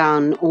sitting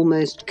down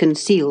almost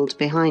concealed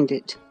behind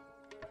it.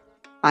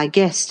 I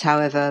guessed,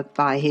 however,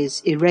 by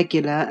his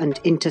irregular and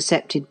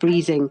intercepted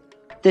breathing,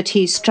 that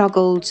he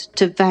struggled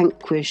to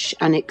vanquish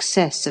an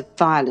excess of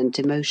violent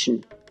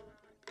emotion.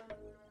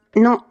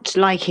 Not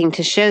liking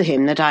to show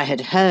him that I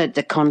had heard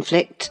the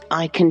conflict,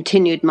 I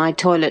continued my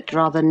toilet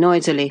rather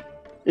noisily,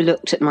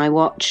 looked at my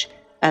watch,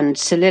 and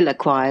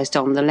soliloquized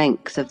on the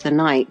length of the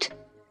night.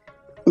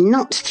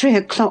 "Not 3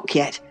 o'clock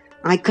yet.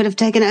 I could have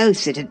taken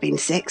oath it had been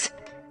 6.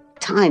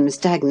 Time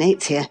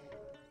stagnates here.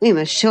 We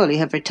must surely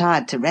have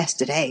retired to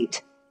rest at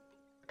 8.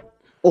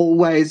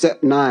 "Always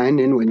at 9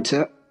 in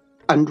winter,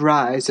 and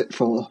rise at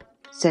 4,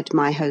 said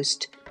my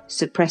host,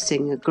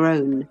 suppressing a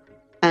groan,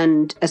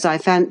 and, as I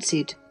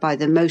fancied, by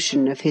the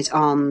motion of his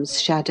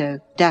arm's shadow,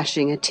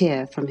 dashing a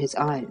tear from his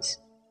eyes.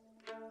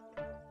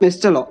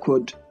 "Mr.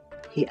 Lockwood,"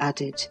 he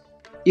added,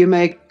 "you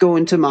may go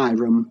into my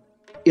room.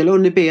 You'll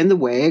only be in the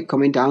way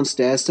coming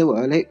downstairs so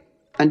early,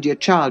 and your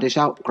childish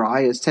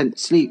outcry has sent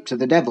sleep to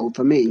the devil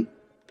for me."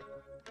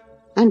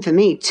 "And for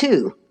me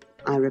too,"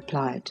 I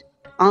replied.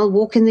 "I'll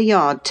walk in the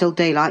yard till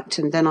daylight,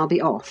 and then I'll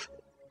be off.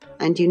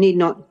 And you need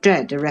not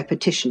dread a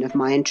repetition of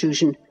my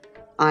intrusion.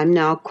 I'm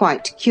now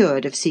quite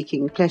cured of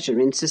seeking pleasure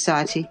in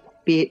society,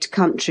 be it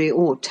country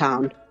or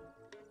town.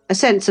 A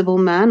sensible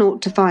man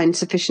ought to find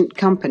sufficient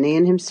company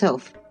in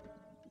himself."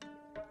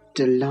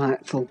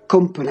 "Delightful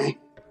company,"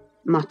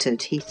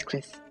 muttered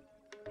Heathcliff.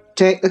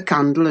 "Take the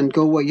candle and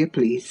go where you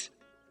please.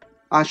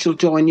 I shall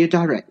join you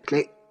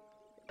directly.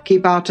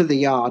 Keep out of the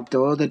yard,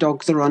 though, the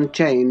dogs are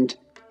unchained,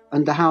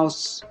 and the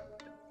house...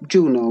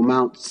 Juno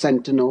mounts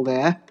sentinel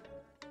there.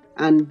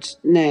 And,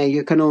 nay,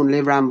 you can only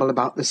ramble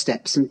about the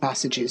steps and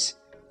passages.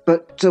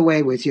 But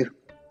away with you.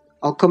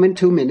 I'll come in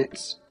 2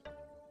 minutes."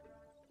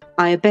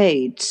 I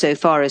obeyed so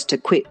far as to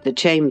quit the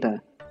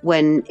chamber,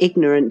 when,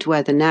 ignorant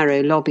where the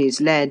narrow lobbies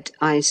led,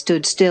 I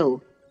stood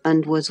still,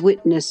 and was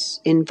witness,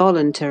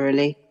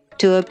 involuntarily,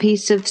 to a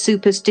piece of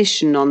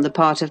superstition on the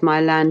part of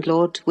my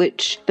landlord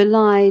which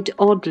belied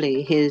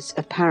oddly his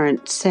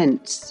apparent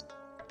sense.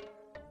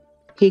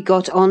 He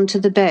got on to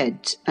the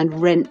bed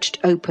and wrenched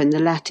open the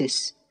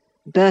lattice,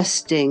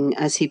 bursting,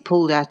 as he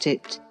pulled at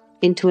it,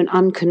 into an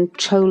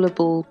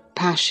uncontrollable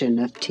passion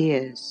of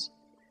tears.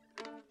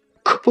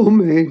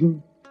 "Come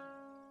in,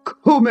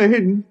 come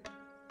in,"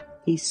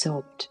 he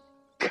sobbed.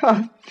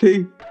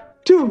 "Cathy,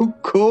 do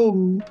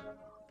come.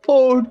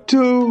 Oh,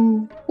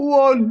 do,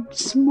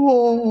 once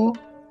more.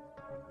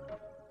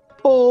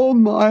 Oh,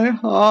 my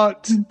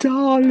heart's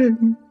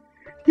darling,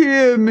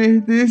 hear me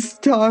this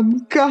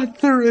time,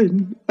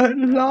 Catherine, at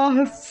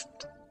last."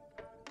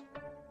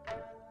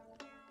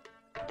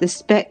 The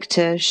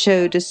spectre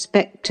showed a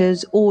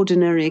spectre's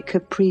ordinary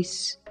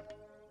caprice.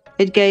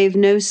 It gave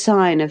no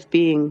sign of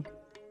being,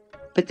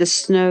 but the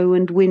snow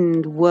and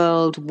wind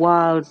whirled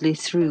wildly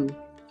through,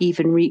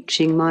 even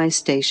reaching my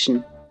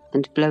station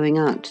and blowing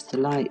out the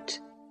light.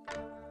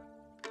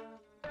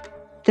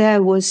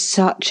 There was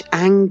such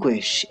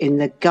anguish in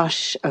the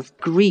gush of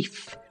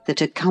grief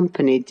that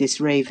accompanied this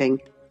raving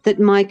that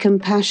my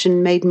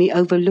compassion made me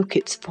overlook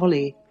its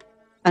folly,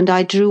 and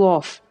I drew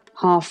off,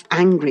 half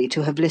angry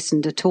to have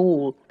listened at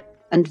all,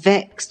 and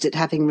vexed at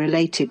having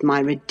related my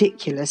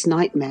ridiculous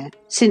nightmare,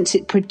 since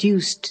it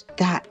produced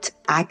that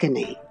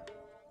agony,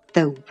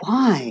 though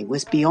why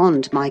was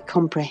beyond my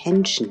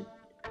comprehension.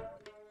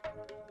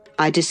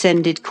 I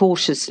descended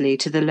cautiously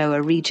to the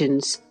lower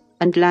regions,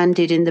 and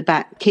landed in the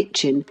back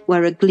kitchen,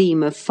 where a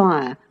gleam of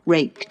fire,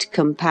 raked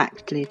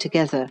compactly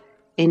together,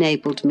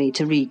 enabled me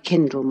to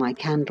rekindle my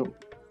candle.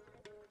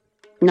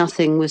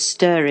 Nothing was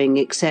stirring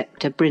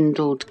except a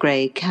brindled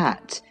grey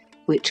cat,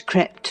 which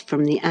crept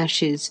from the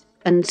ashes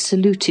and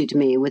saluted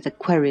me with a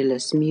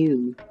querulous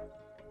mew.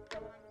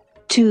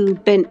 2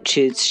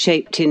 benches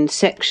shaped in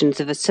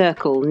sections of a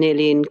circle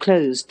nearly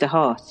enclosed the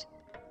hearth.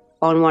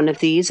 On one of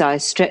these I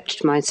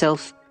stretched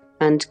myself,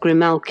 and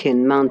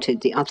Grimalkin mounted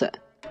the other.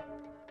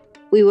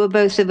 We were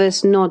both of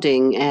us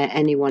nodding ere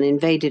anyone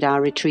invaded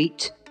our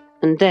retreat,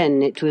 and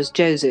then it was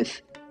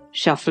Joseph,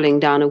 shuffling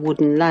down a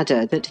wooden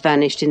ladder that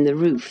vanished in the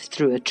roof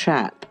through a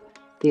trap,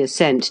 the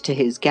ascent to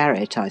his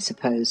garret, I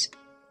suppose.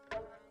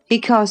 He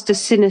cast a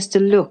sinister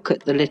look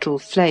at the little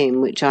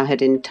flame which I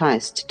had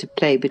enticed to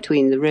play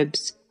between the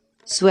ribs,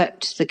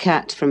 swept the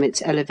cat from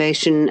its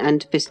elevation,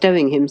 and,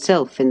 bestowing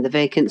himself in the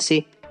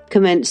vacancy,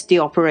 commenced the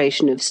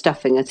operation of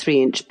stuffing a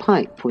 3-inch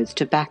pipe with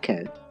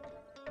tobacco.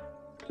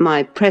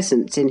 My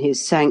presence in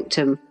his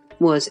sanctum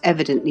was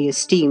evidently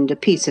esteemed a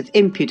piece of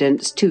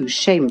impudence too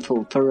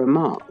shameful for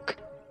remark.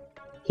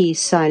 He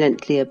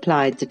silently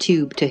applied the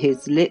tube to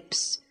his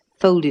lips,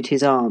 folded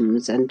his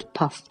arms, and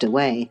puffed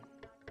away.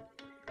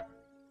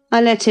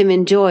 I let him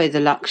enjoy the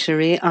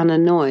luxury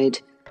unannoyed,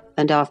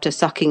 and after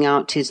sucking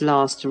out his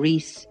last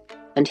wreath,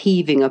 and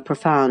heaving a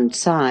profound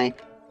sigh,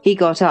 he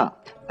got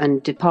up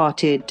and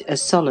departed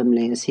as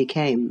solemnly as he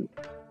came.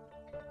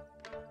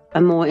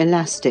 A more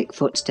elastic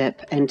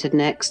footstep entered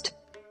next,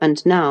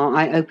 and now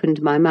I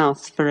opened my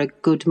mouth for a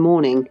good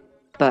morning,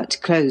 but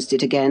closed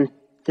it again,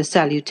 the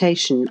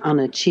salutation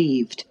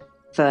unachieved,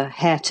 for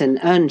Hareton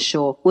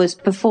Earnshaw was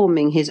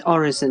performing his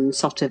orison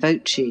sotto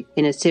voce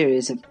in a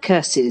series of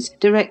curses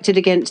directed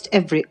against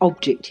every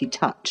object he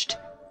touched,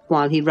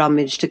 while he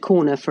rummaged a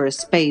corner for a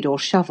spade or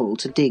shovel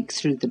to dig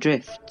through the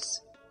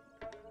drifts.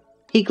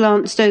 He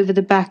glanced over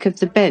the back of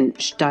the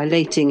bench,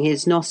 dilating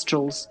his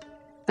nostrils,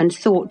 and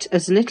thought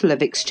as little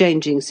of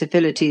exchanging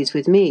civilities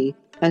with me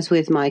as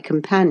with my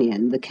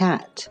companion, the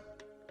cat.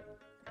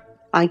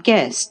 I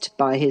guessed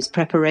by his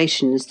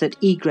preparations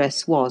that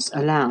egress was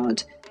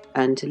allowed,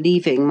 and,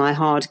 leaving my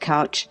hard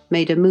couch,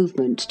 made a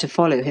movement to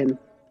follow him.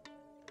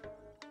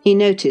 He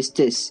noticed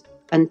this,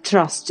 and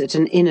thrust at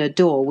an inner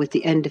door with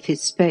the end of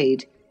his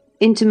spade,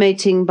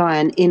 intimating by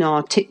an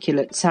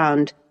inarticulate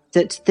sound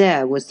that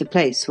there was the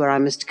place where I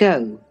must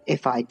go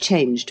if I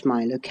changed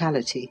my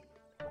locality.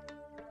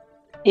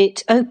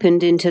 It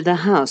opened into the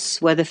house,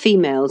 where the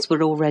females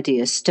were already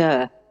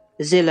astir,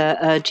 Zillah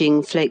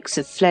urging flakes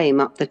of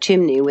flame up the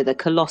chimney with a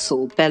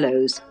colossal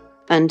bellows,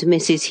 and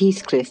Mrs.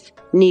 Heathcliff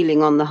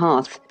kneeling on the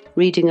hearth,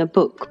 reading a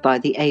book by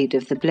the aid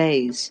of the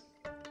blaze.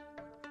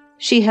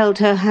 She held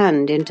her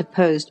hand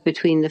interposed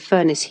between the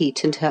furnace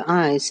heat and her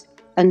eyes,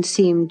 and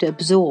seemed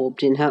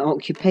absorbed in her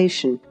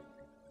occupation,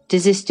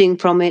 desisting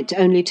from it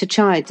only to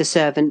chide the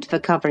servant for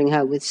covering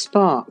her with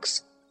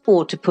sparks,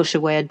 or to push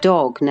away a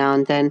dog now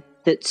and then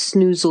that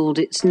snoozled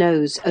its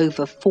nose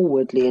over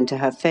forwardly into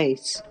her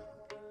face.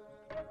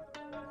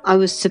 I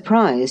was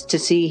surprised to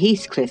see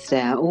Heathcliff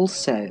there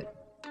also.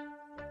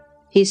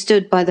 He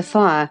stood by the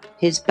fire,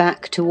 his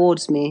back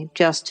towards me,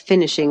 just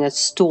finishing a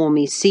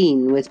stormy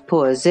scene with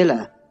poor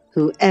Zillah,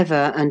 who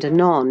ever and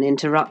anon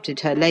interrupted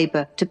her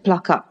labour to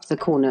pluck up the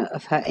corner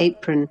of her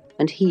apron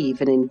and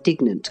heave an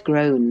indignant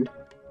groan.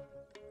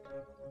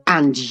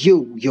 "And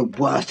you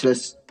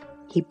worthless,"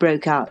 he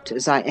broke out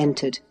as I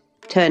entered,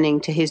 turning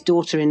to his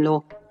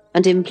daughter-in-law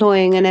and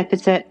employing an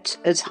epithet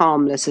as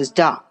harmless as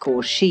duck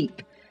or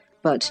sheep,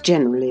 but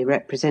generally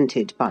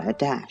represented by a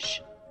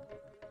dash.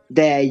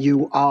 "There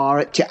you are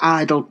at your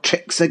idle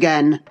tricks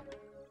again.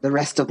 The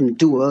rest of 'em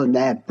do earn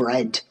their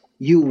bread.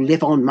 You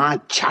live on my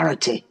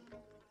charity.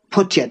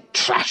 Put your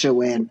trash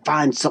away and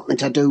find something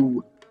to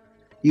do.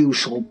 You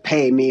shall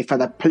pay me for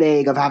the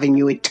plague of having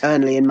you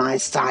eternally in my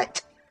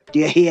sight. Do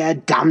you hear,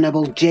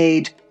 damnable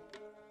jade?"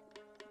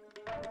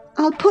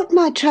 "I'll put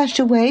my trash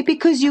away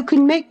because you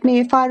can make me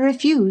if I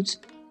refuse,"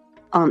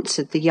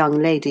 answered the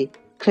young lady,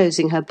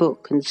 closing her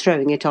book and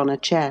throwing it on a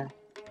chair.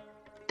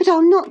 "But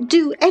I'll not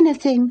do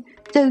anything,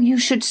 though you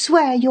should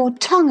swear your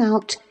tongue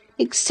out,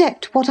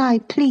 except what I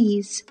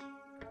please."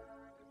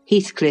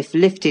 Heathcliff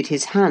lifted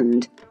his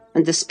hand,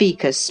 and the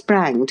speaker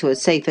sprang to a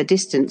safer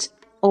distance,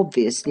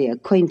 obviously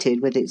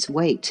acquainted with its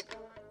weight.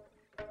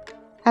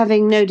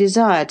 Having no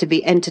desire to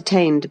be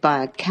entertained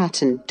by a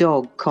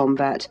cat-and-dog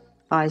combat,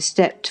 I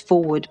stepped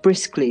forward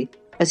briskly,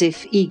 as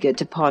if eager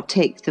to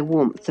partake the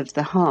warmth of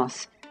the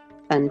hearth,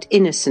 and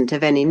innocent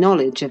of any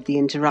knowledge of the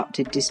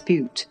interrupted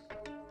dispute.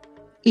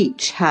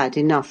 Each had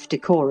enough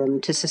decorum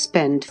to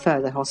suspend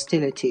further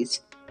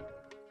hostilities.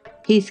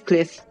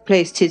 Heathcliff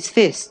placed his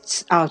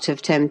fists, out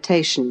of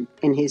temptation,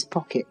 in his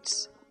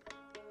pockets.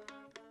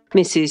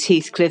 Mrs.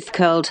 Heathcliff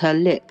curled her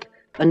lip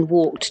and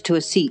walked to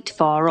a seat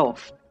far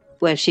off,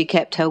 where she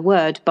kept her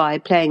word by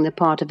playing the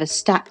part of a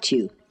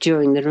statue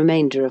during the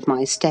remainder of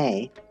my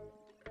stay.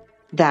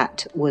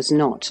 That was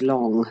not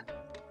long.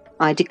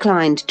 I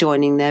declined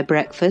joining their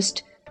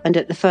breakfast, and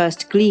at the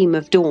first gleam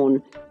of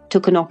dawn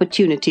took an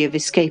opportunity of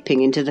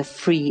escaping into the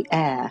free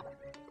air,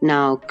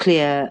 now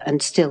clear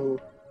and still,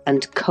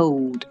 and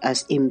cold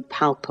as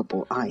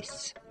impalpable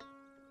ice.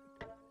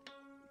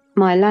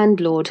 My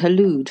landlord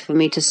hallooed for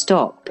me to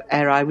stop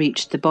ere I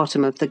reached the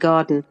bottom of the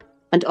garden,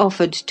 and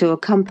offered to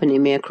accompany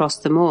me across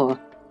the moor.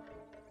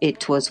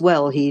 It was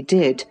well he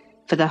did,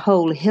 for the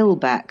whole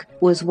hill-back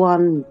was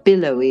one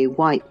billowy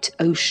white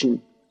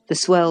ocean, the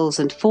swells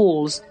and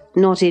falls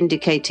not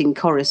indicating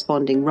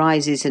corresponding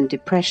rises and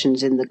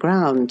depressions in the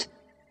ground.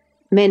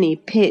 Many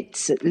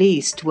pits, at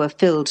least, were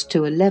filled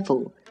to a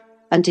level,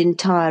 and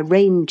entire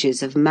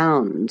ranges of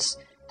mounds,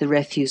 the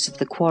refuse of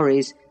the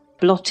quarries,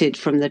 blotted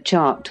from the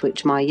chart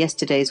which my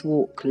yesterday's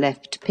walk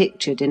left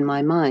pictured in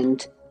my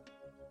mind.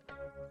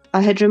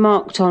 I had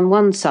remarked on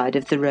one side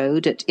of the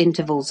road, at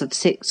intervals of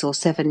 6 or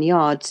 7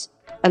 yards,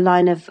 a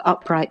line of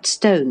upright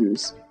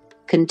stones,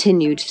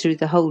 continued through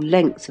the whole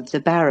length of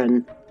the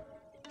barren.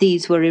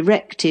 These were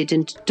erected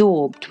and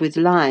daubed with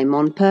lime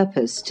on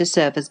purpose to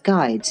serve as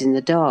guides in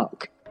the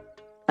dark,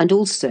 and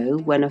also,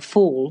 when a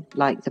fall,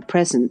 like the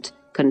present,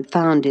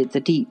 confounded the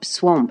deep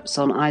swamps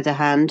on either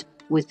hand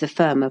with the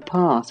firmer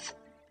path.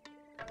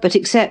 But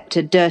except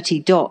a dirty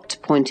dot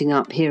pointing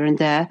up here and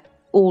there,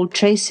 all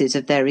traces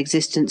of their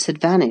existence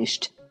had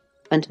vanished,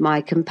 and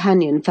my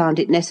companion found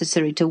it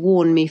necessary to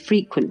warn me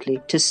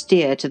frequently to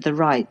steer to the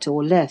right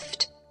or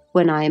left,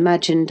 when I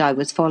imagined I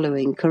was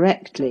following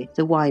correctly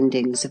the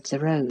windings of the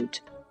road.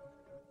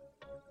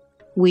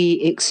 We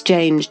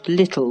exchanged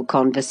little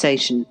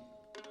conversation,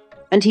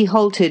 and he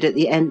halted at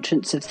the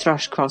entrance of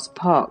Thrushcross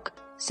Park,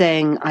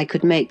 saying I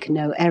could make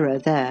no error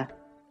there.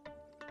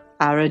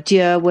 Our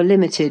adieux were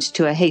limited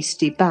to a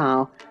hasty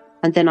bow,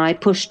 and then I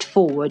pushed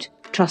forward,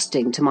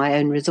 trusting to my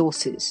own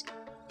resources,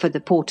 for the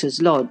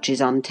porter's lodge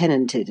is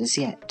untenanted as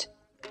yet.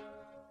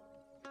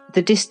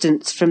 The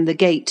distance from the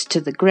gate to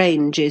the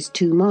Grange is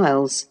 2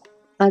 miles.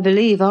 I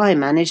believe I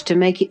managed to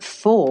make it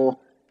 4,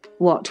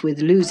 what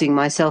with losing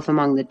myself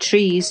among the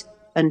trees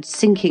and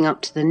sinking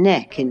up to the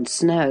neck in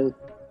snow,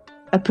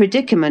 a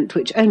predicament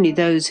which only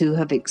those who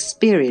have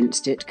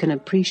experienced it can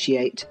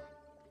appreciate.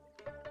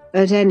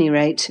 At any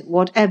rate,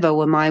 whatever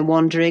were my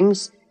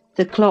wanderings,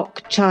 the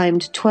clock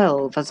chimed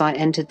 12 as I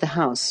entered the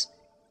house,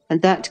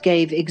 and that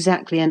gave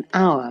exactly an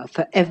hour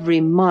for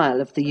every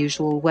mile of the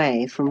usual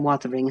way from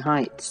Wuthering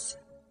Heights.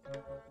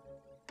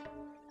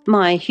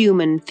 My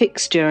human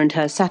fixture and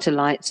her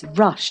satellites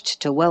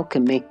rushed to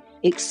welcome me,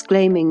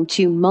 exclaiming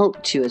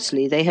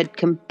tumultuously they had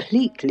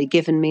completely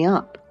given me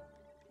up.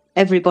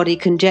 Everybody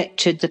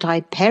conjectured that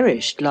I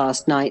perished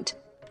last night,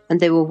 and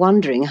they were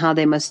wondering how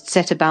they must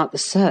set about the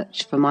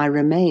search for my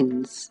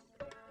remains.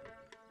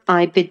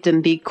 I bid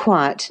them be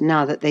quiet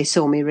now that they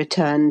saw me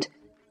returned,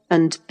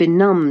 and,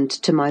 benumbed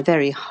to my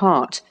very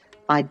heart,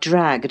 I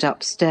dragged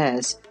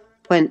upstairs,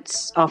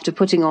 whence, after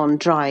putting on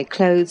dry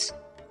clothes,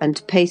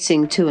 and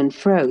pacing to and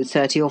fro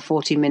 30 or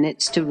 40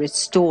 minutes to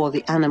restore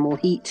the animal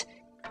heat,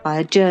 I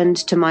adjourned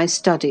to my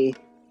study,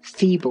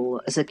 feeble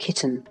as a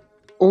kitten,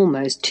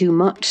 almost too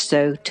much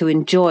so to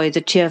enjoy the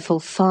cheerful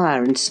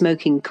fire and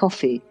smoking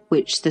coffee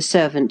which the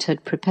servant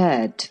had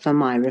prepared for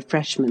my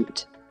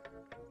refreshment.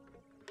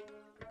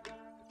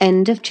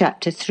 End of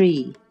chapter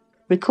 3.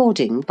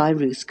 Recording by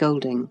Ruth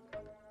Golding.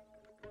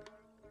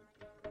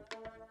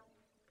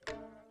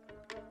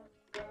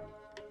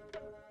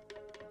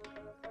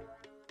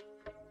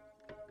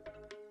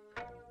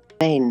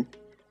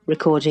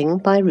 Recording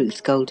by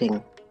Ruth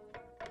Golding.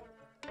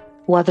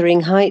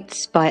 Wuthering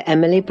Heights by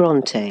Emily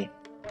Bronte.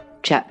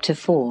 Chapter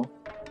 4.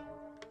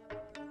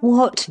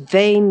 What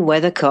vain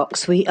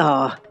weathercocks we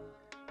are!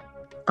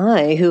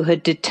 I, who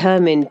had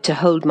determined to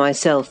hold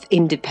myself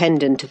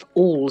independent of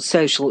all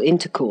social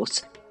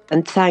intercourse,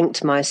 and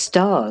thanked my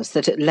stars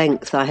that at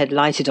length I had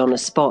lighted on a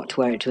spot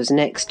where it was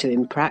next to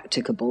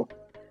impracticable.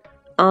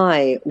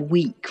 I,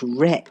 weak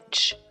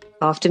wretch,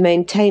 after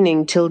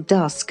maintaining till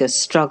dusk a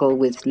struggle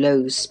with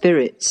low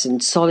spirits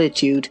and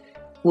solitude,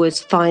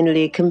 was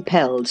finally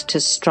compelled to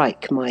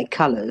strike my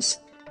colours,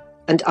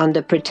 and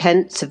under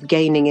pretence of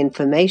gaining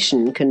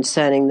information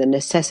concerning the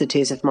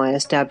necessities of my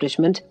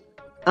establishment,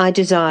 I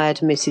desired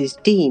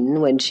Mrs. Dean,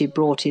 when she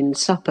brought in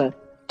supper,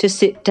 to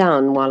sit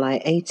down while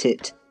I ate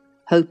it,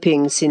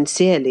 hoping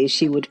sincerely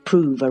she would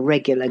prove a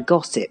regular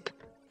gossip,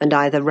 and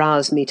either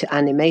rouse me to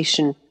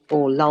animation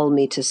or lull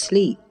me to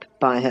sleep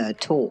by her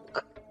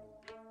talk.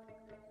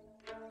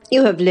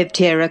 "You have lived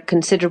here a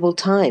considerable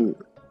time,"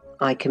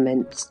 I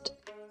commenced.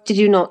 "Did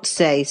you not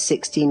say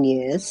 16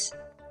 years?"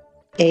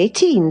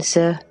 18,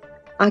 sir.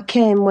 I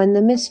came when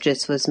the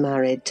mistress was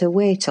married to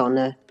wait on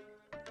her.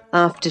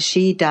 After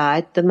she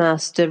died, the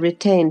master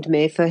retained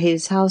me for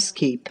his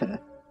housekeeper."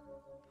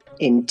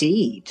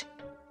 "Indeed?"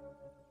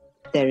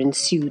 There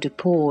ensued a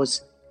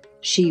pause.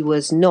 She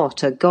was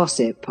not a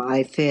gossip,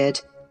 I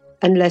feared,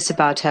 unless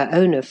about her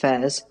own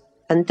affairs,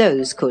 and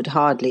those could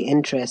hardly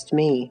interest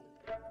me.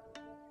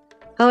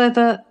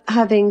 However,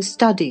 having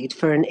studied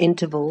for an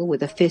interval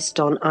with a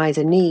fist on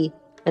either knee,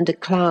 and a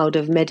cloud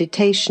of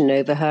meditation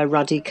over her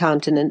ruddy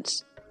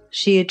countenance,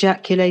 she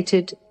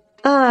ejaculated,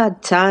 "Ah,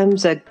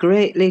 times are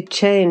greatly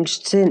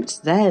changed since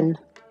then."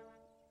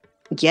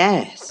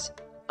 "Yes,"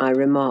 I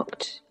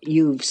remarked,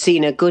 "you've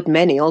seen a good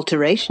many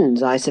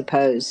alterations, I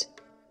suppose."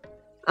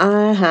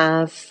 "I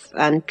have,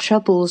 and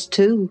troubles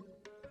too,"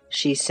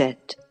 she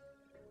said.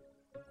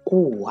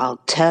 "Oh, I'll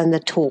turn the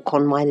talk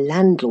on my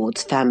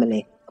landlord's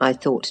family," I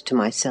thought to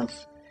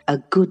myself.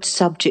 "A good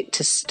subject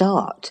to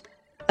start.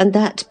 And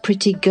that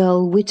pretty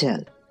girl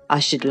widow,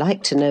 I should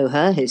like to know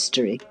her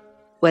history,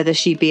 whether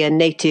she be a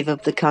native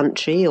of the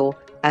country, or,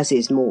 as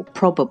is more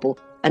probable,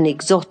 an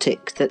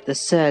exotic that the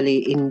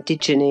surly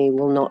indigene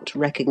will not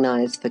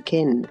recognise for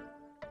kin."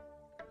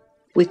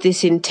 With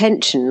this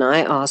intention I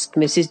asked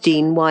Mrs.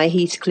 Dean why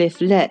Heathcliff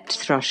let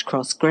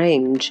Thrushcross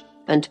Grange,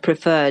 and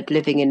preferred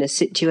living in a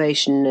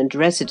situation and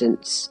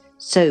residence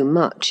so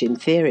much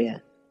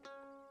inferior.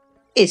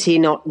 "Is he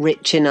not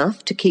rich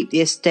enough to keep the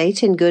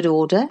estate in good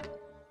order?"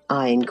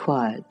 I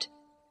inquired.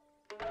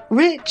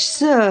 "Rich,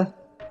 sir,"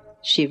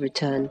 she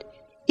returned.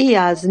 "He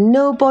has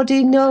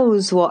nobody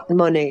knows what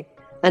money,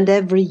 and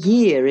every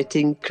year it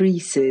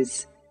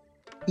increases.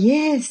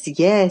 Yes,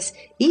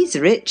 he's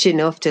rich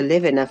enough to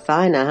live in a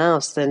finer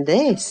house than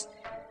this,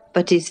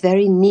 but he's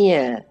very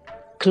near,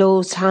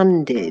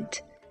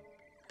 close-handed.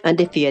 And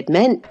if he had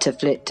meant to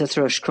flit to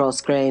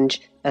Thrushcross Grange,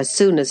 as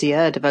soon as he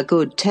heard of a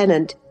good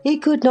tenant, he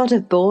could not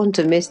have borne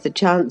to miss the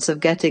chance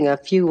of getting a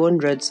few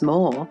hundreds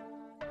more.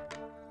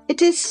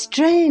 It is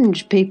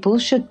strange people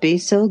should be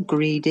so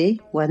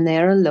greedy when they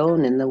are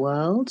alone in the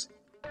world.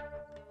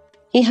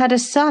 He had a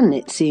son,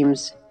 it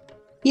seems."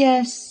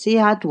 "Yes, he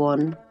had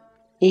one.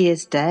 He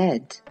is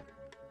dead."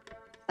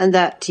 "And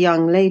that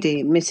young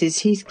lady,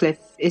 Mrs. Heathcliff,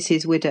 is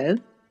his widow?"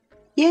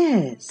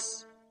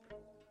 "Yes."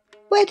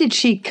 "Where did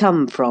she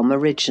come from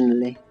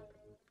originally?"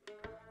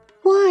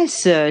 "Why,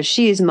 sir,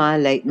 she is my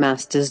late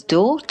master's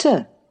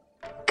daughter.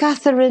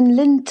 Catherine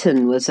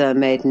Linton was her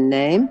maiden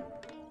name.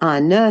 I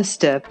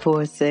nursed her,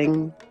 poor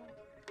thing.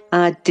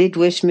 I did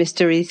wish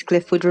Mr.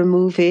 Heathcliff would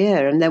remove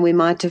here, and then we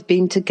might have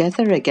been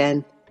together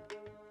again."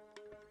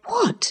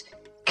 "What?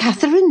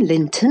 Catherine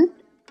Linton?"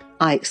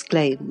 I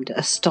exclaimed,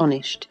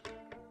 astonished.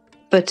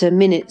 But a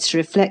minute's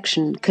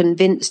reflection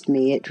convinced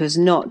me it was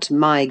not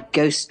my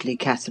ghostly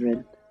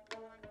Catherine.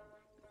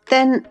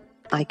 "Then,"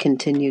 I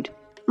continued,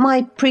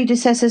 "my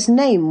predecessor's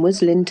name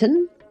was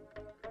Linton?"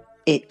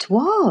 "It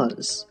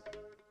was."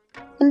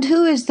 "And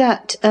who is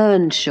that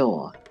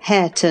Earnshaw,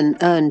 Hareton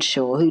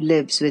Earnshaw, who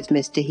lives with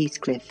Mr.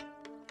 Heathcliff?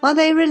 Are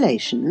they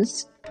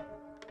relations?"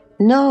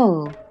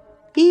 "No,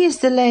 he is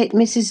the late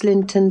Mrs.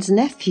 Linton's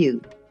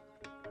nephew."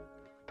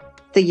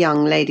 "The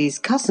young lady's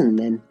cousin,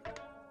 then?"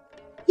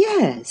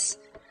 "Yes,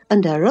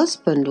 and her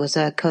husband was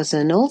her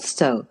cousin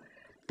also.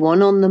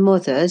 one on the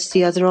mother's,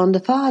 the other on the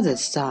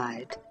father's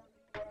side.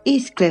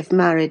 Heathcliff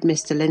married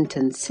Mr.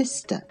 Linton's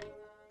sister.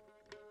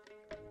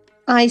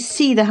 I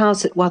see the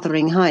house at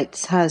Wuthering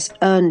Heights has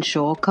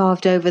Earnshaw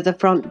carved over the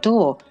front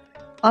door.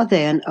 Are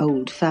they an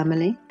old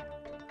family?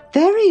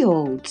 Very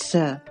old,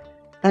 sir.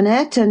 And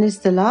Hareton is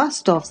the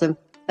last of them,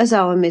 as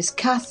our Miss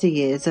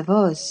Cathy is of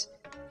us.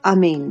 I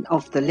mean,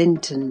 of the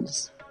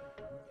Lintons.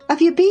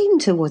 Have you been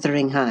to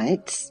Wuthering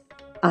Heights?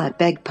 I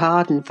beg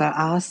pardon for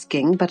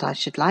asking, but I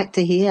should like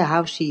to hear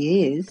how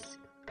she is.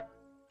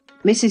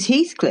 Mrs.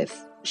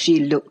 Heathcliff, she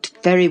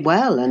looked very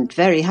well and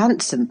very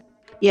handsome,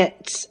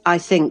 yet, I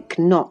think,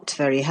 not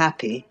very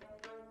happy.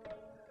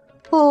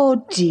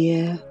 Oh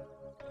dear,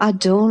 I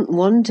don't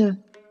wonder.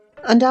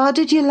 And how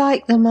did you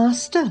like the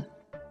master?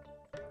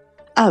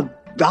 A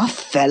rough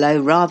fellow,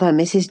 rather,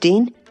 Mrs.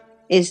 Dean.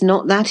 Is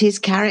not that his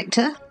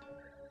character?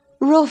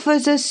 Rough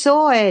as a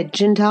saw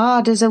edge and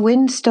hard as a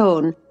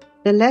whinstone.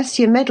 The less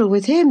you meddle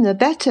with him, the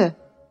better.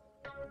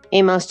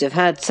 He must have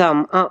had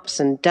some ups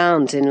and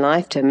downs in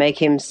life to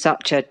make him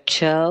such a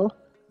churl.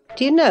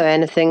 Do you know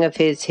anything of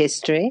his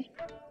history?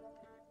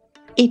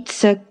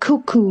 It's a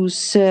cuckoo's,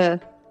 sir.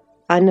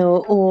 I know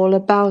all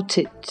about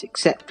it,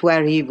 except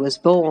where he was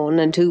born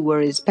and who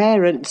were his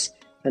parents,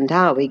 and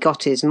how he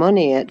got his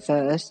money at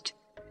first.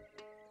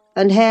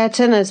 And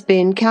Hareton has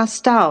been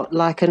cast out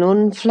like an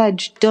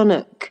unfledged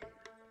dunnock.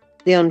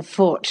 The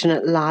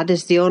unfortunate lad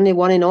is the only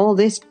one in all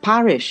this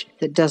parish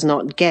that does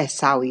not guess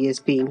how he has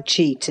been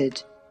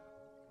cheated.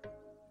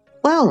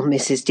 Well,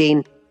 Mrs.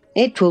 Dean,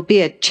 it will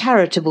be a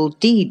charitable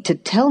deed to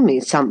tell me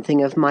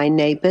something of my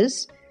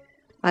neighbours.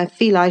 I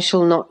feel I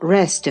shall not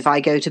rest if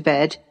I go to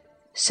bed,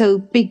 so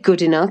be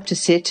good enough to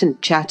sit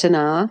and chat an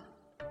hour.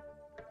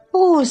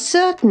 Oh,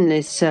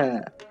 certainly,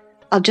 sir.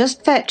 I'll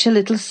just fetch a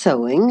little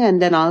sewing,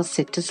 and then I'll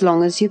sit as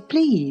long as you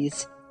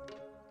please.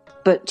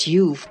 But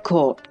you've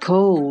caught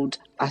cold.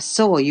 I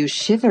saw you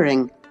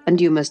shivering, and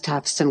you must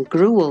have some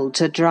gruel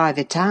to drive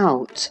it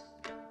out.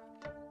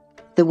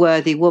 The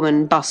worthy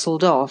woman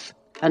bustled off,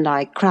 and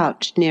I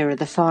crouched nearer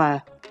the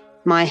fire.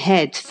 My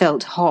head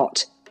felt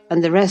hot,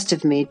 and the rest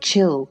of me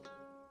chill.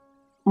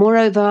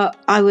 Moreover,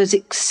 I was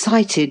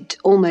excited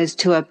almost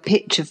to a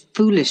pitch of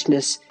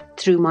foolishness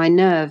through my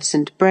nerves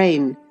and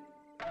brain.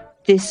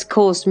 This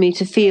caused me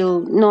to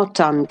feel not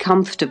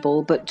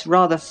uncomfortable, but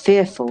rather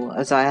fearful,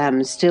 as I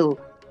am still,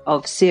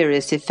 of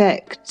serious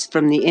effects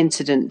from the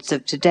incidents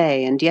of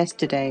today and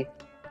yesterday.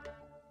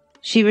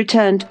 She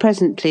returned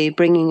presently,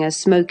 bringing a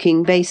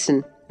smoking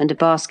basin and a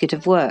basket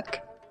of work,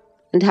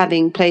 and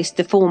having placed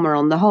the former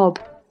on the hob,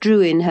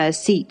 drew in her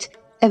seat,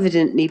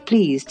 evidently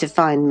pleased to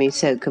find me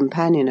so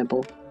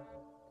companionable.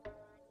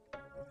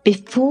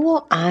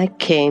 "Before I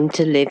came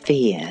to live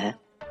here,"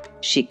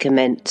 she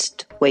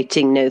commenced,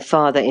 waiting no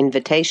farther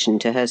invitation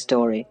to her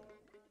story,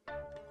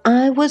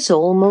 "I was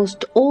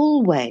almost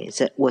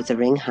always at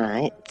Wuthering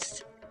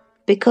Heights,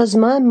 because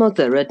my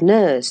mother had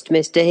nursed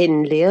Mr.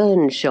 Hindley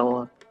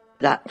Earnshaw,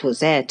 that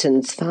was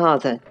Hareton's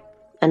father,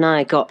 and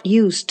I got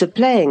used to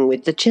playing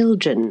with the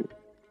children.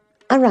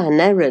 I ran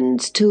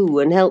errands too,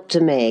 and helped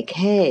to make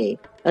hay,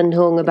 and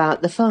hung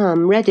about the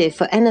farm ready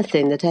for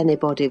anything that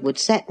anybody would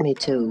set me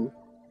to.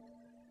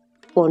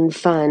 One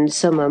fine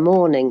summer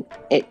morning,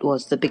 it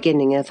was the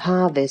beginning of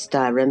harvest,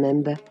 I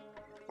remember,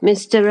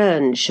 Mr.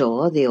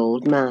 Earnshaw, the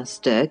old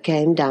master,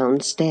 came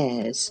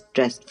downstairs,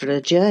 dressed for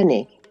a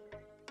journey,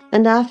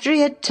 and after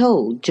he had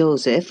told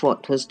Joseph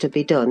what was to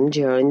be done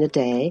during the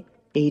day,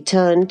 he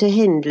turned to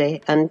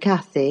Hindley and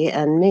Cathy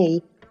and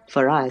me,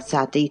 for I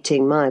sat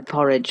eating my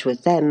porridge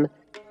with them,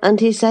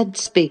 and he said,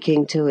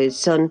 speaking to his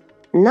son,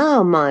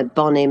 'Now, my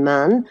bonny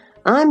man,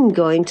 I'm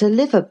going to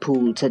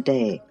Liverpool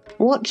to-day.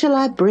 What shall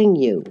I bring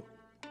you?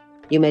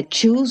 You may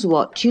choose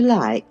what you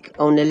like,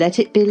 only let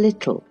it be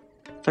little,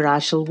 for I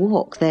shall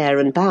walk there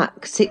and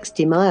back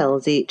 60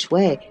 miles each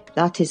way.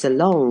 That is a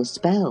long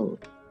spell.'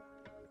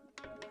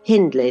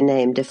 Hindley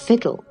named a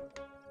fiddle,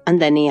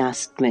 and then he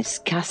asked Miss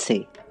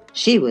Cathy.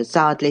 She was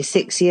hardly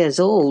 6 years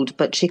old,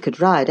 but she could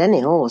ride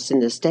any horse in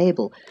the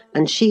stable,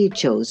 and she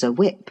chose a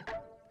whip.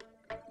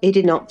 He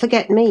did not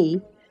forget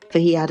me, for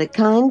he had a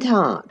kind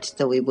heart,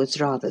 though he was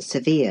rather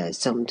severe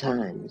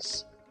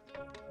sometimes.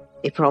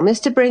 He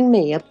promised to bring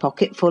me a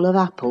pocketful of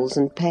apples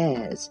and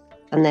pears,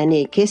 and then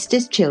he kissed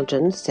his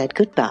children, said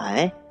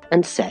good-bye,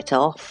 and set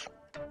off.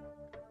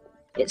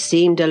 It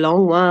seemed a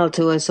long while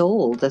to us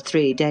all, the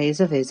 3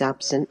 days of his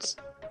absence,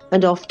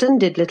 and often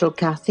did little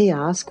Cathy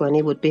ask when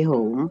he would be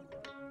home.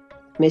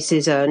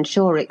 Mrs.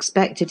 Earnshaw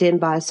expected him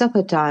by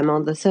supper-time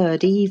on the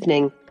 3rd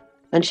evening,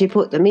 and she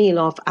put the meal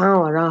off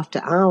hour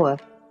after hour.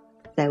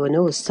 There were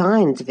no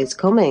signs of his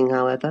coming,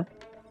 however,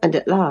 and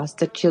at last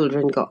the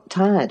children got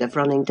tired of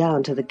running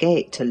down to the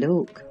gate to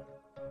look.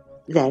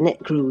 Then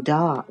it grew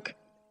dark.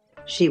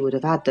 She would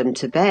have had them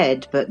to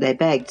bed, but they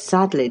begged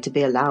sadly to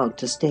be allowed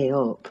to stay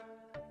up.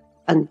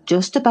 And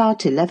just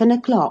about 11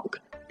 o'clock,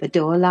 the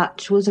door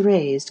latch was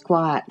raised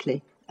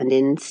quietly, and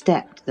in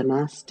stepped the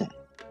master.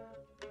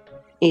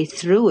 He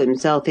threw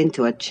himself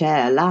into a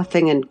chair,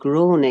 laughing and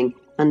groaning,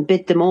 and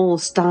bid them all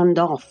stand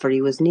off, for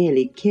he was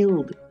nearly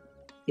killed.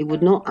 He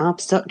would not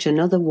have such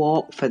another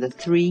walk for the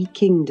 3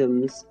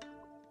 kingdoms.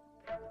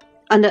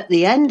 And at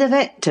the end of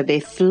it, to be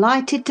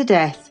flighted to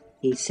death,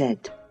 he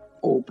said,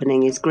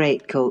 opening his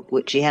greatcoat,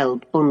 which he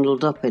held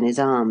bundled up in his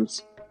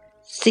arms.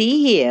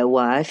 See here,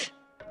 wife,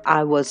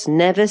 I was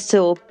never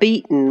so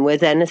beaten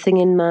with anything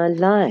in my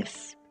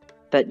life,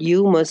 but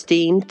you must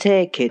e'en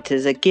take it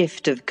as a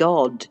gift of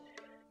God,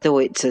 though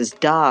it's as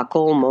dark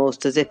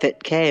almost as if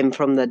it came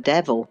from the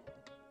devil.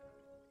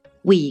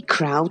 We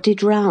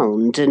crowded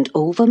round, and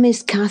over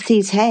Miss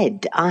Cathy's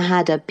head I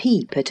had a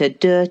peep at a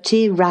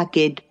dirty,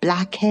 ragged,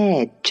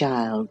 black-haired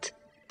child,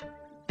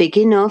 big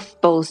enough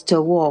both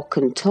to walk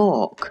and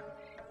talk.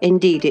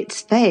 Indeed,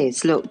 its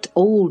face looked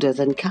older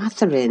than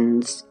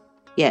Catherine's,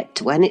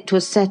 yet when it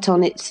was set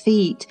on its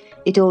feet,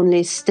 it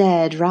only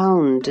stared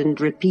round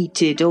and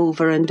repeated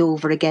over and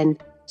over again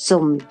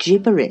some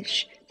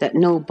gibberish that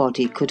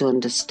nobody could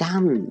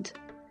understand.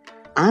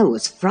 I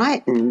was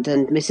frightened,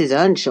 and Mrs.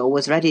 Earnshaw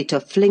was ready to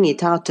fling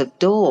it out of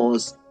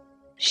doors.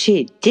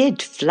 She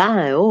did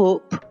fly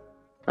up,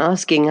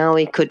 asking how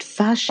he could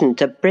fashion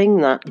to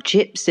bring that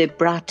gypsy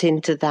brat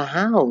into the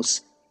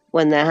house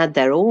when they had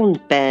their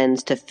own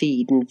bairns to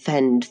feed and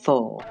fend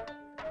for.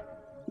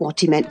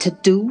 What he meant to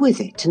do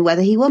with it, and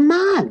whether he were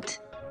mad.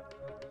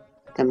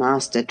 The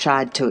master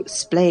tried to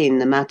explain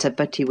the matter,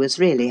 but he was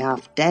really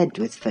half dead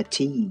with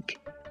fatigue,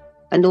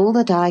 and all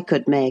that I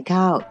could make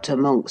out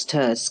amongst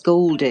her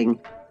scolding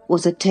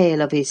was a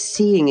tale of his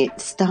seeing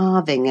it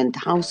starving and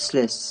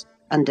houseless,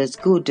 and as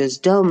good as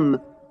dumb,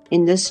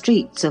 in the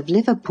streets of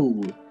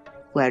Liverpool,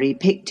 where he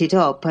picked it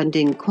up and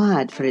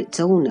inquired for its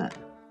owner.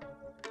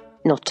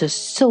 Not a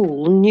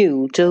soul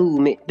knew to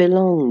whom it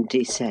belonged,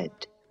 he said,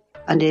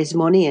 and his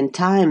money and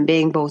time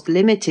being both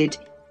limited,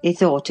 he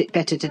thought it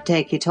better to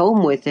take it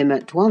home with him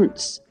at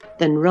once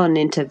than run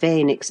into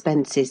vain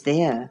expenses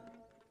there,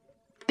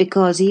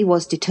 because he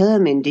was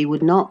determined he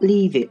would not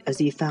leave it as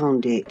he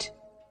found it.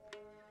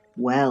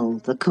 Well,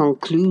 the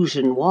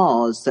conclusion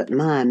was that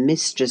my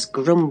mistress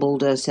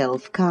grumbled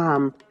herself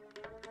calm,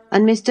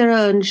 and Mr.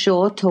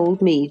 Earnshaw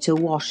told me to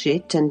wash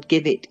it and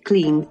give it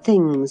clean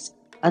things,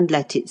 and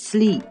let it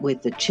sleep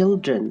with the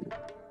children.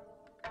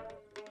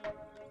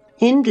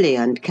 Hindley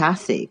and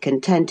Cathy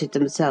contented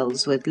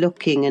themselves with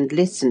looking and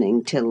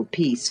listening till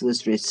peace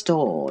was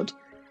restored.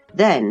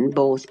 Then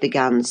both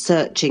began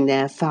searching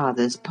their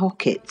father's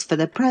pockets for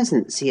the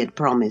presents he had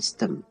promised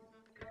them.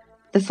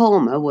 The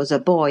former was a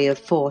boy of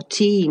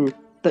 14,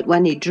 but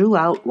when he drew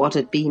out what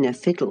had been a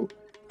fiddle,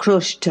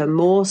 crushed to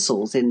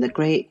morsels in the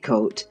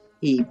greatcoat,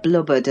 he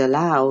blubbered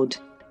aloud.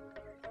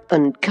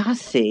 And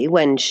Cathy,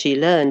 when she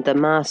learned the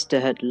master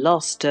had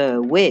lost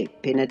her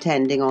whip in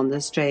attending on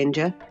the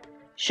stranger,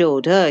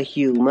 showed her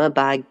humour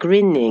by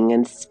grinning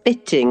and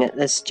spitting at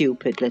the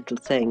stupid little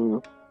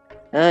thing,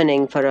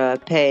 earning for her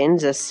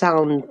pains a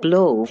sound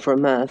blow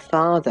from her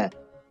father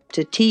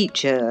to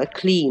teach her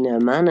cleaner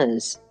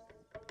manners.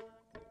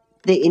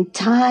 They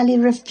entirely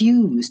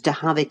refused to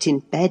have it in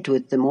bed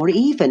with them, or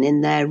even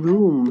in their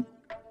room,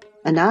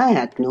 and I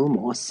had no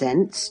more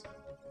sense,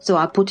 so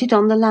I put it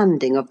on the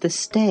landing of the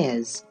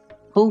stairs,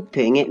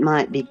 hoping it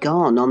might be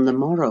gone on the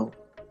morrow.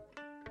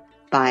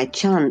 By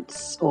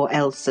chance, or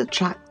else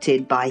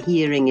attracted by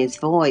hearing his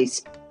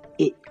voice,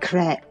 it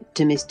crept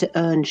to Mr.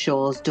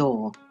 Earnshaw's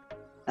door,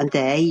 and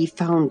there he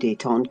found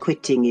it on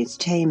quitting his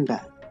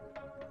chamber.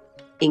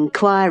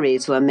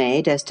 Inquiries were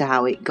made as to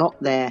how it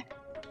got there.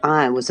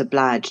 I was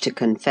obliged to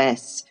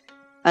confess,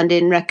 and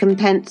in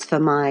recompense for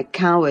my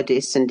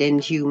cowardice and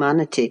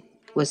inhumanity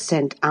was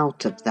sent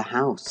out of the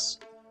house.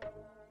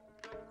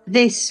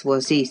 This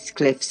was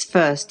Heathcliff's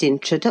first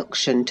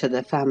introduction to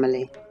the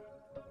family.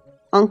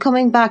 On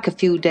coming back a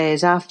few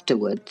days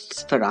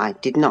afterwards, for I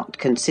did not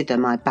consider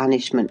my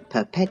banishment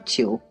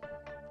perpetual,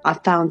 I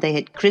found they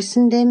had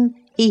christened him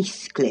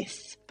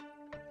Heathcliff.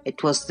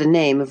 It was the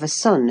name of a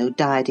son who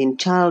died in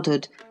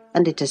childhood,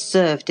 and it has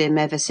served him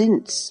ever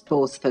since,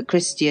 both for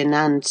Christian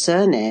and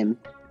surname.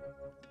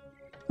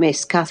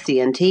 Miss Cathy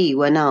and he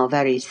were now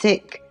very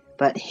thick,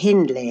 but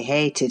Hindley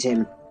hated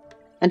him,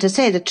 and to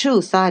say the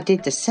truth, I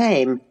did the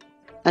same,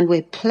 and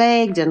we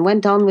plagued and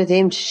went on with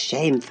him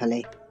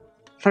shamefully,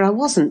 for I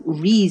wasn't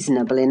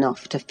reasonable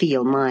enough to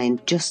feel my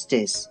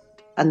injustice,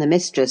 and the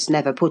mistress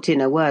never put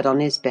in a word on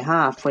his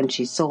behalf when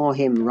she saw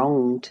him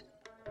wronged.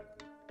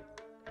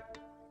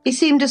 He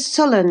seemed a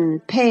sullen,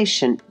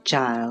 patient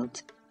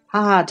child,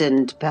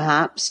 hardened,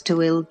 perhaps,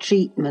 to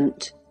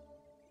ill-treatment.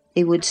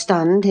 He would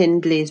stand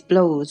Hindley's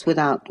blows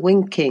without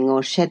winking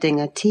or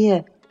shedding a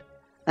tear,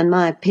 and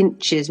my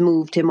pinches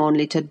moved him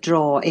only to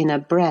draw in a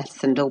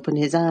breath and open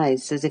his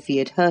eyes as if he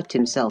had hurt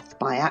himself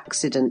by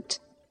accident,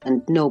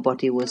 and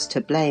nobody was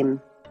to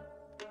blame.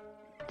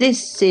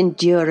 This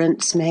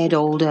endurance made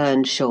old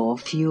Earnshaw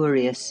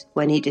furious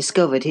when he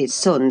discovered his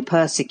son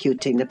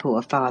persecuting the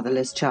poor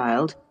fatherless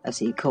child, as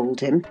he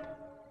called him.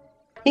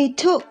 He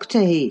took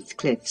to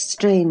Heathcliff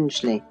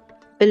strangely,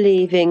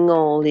 believing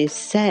all he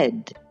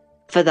said.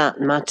 For that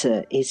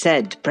matter, he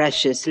said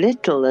precious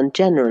little and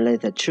generally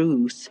the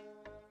truth,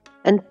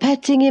 and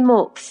petting him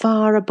up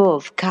far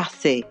above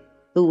Cathy,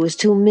 who was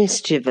too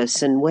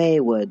mischievous and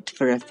wayward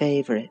for a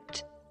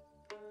favourite.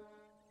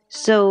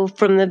 So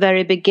from the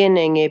very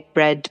beginning it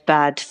bred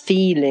bad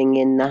feeling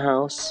in the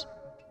house,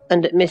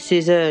 and at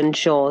Mrs.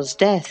 Earnshaw's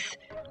death,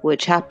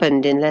 which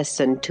happened in less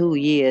than 2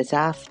 years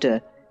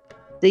after,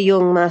 the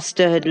young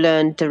master had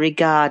learned to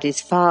regard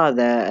his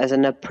father as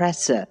an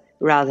oppressor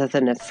rather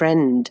than a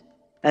friend,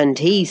 and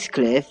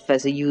Heathcliff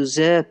as a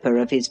usurper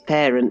of his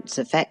parents'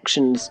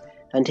 affections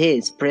and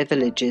his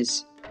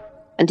privileges,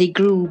 and he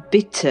grew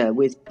bitter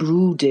with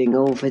brooding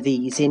over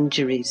these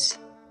injuries.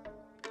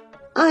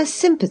 I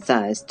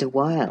sympathised a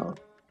while,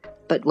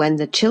 but when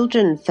the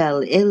children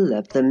fell ill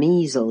of the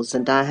measles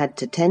and I had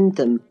to tend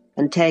them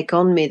and take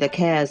on me the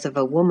cares of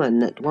a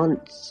woman at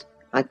once,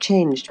 I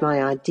changed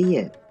my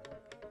idea.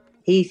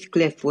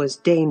 Heathcliff was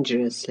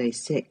dangerously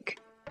sick,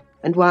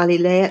 and while he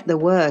lay at the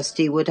worst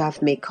he would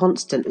have me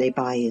constantly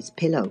by his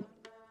pillow.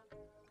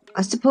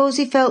 I suppose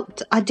he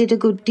felt I did a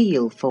good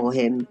deal for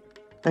him,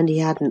 and he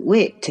hadn't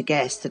wit to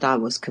guess that I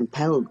was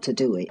compelled to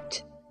do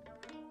it.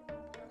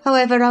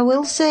 However, I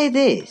will say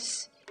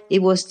this, he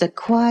was the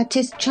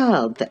quietest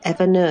child that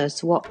ever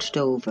nurse watched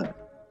over.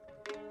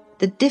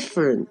 The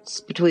difference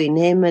between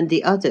him and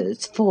the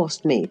others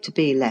forced me to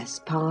be less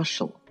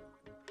partial.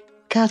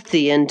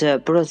 Cathy and her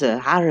brother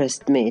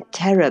harassed me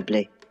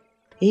terribly.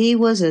 He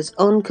was as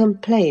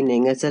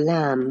uncomplaining as a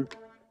lamb,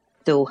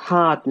 though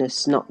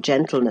hardness, not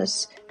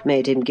gentleness,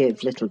 made him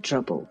give little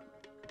trouble.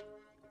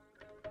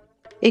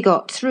 He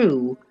got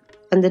through,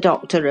 and the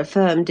doctor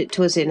affirmed it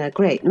was in a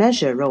great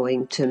measure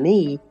owing to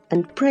me,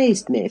 and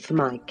praised me for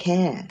my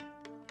care.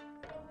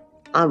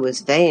 I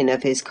was vain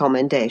of his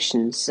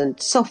commendations, and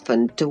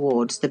softened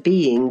towards the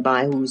being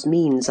by whose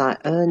means I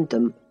earned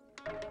them,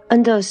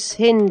 and thus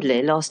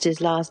Hindley lost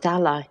his last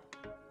ally.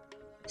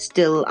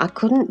 Still, I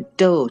couldn't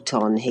dote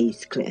on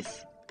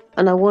Heathcliff,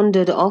 and I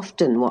wondered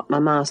often what my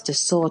master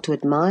saw to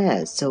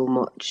admire so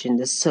much in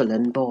the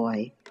sullen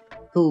boy,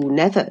 who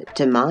never,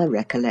 to my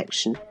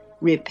recollection,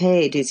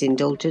 repaid his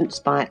indulgence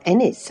by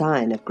any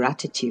sign of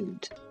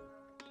gratitude.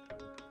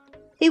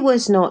 He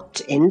was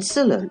not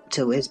insolent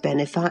to his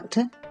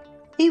benefactor.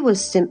 He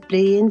was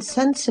simply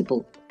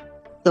insensible,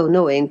 though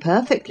knowing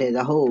perfectly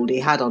the hold he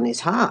had on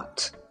his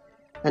heart,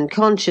 and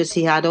conscious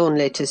he had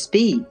only to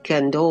speak,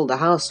 and all the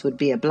house would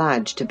be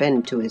obliged to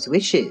bend to his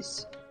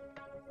wishes.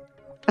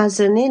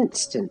 As an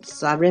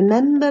instance, I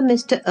remember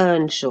Mr.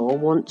 Earnshaw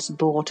once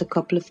bought a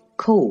couple of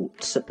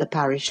coats at the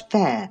parish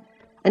fair,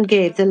 and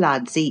gave the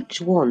lads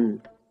each one.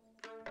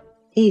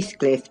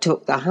 Heathcliff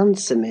took the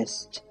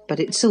handsomest, but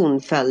it soon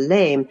fell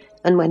lame,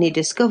 and when he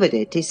discovered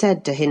it, he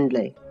said to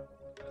Hindley,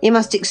 "You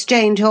must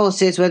exchange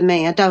horses with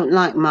me, I don't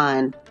like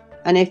mine.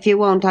 And if you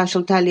won't, I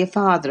shall tell your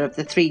father of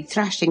the 3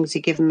 thrashings he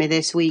given me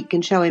this week,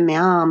 and show him my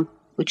arm,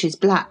 which is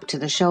black to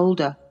the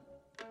shoulder."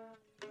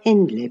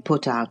 Hindley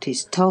put out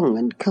his tongue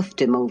and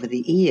cuffed him over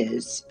the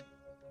ears.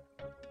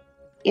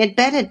 "You'd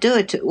better do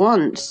it at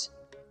once,"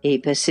 he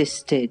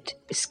persisted,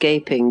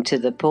 escaping to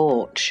the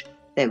porch.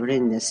 They were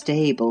in the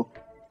stable.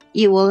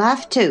 "You will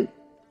have to,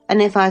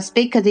 and if I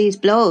speak of these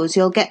blows,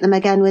 you'll get them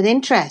again with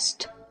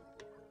interest."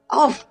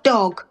 "Off,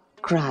 dog!"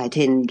 cried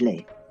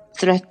Hindley,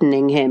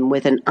 threatening him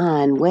with an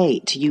iron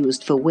weight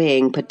used for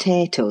weighing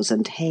potatoes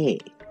and hay.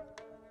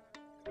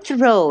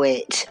 "Throw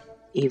it,"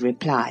 he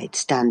replied,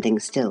 standing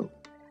still,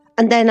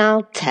 "and then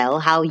I'll tell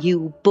how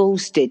you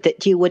boasted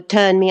that you would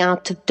turn me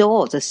out of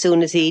doors as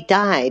soon as he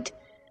died,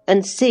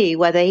 and see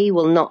whether he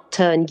will not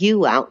turn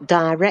you out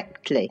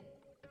directly."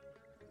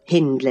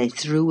 Hindley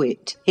threw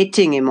it,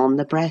 hitting him on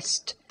the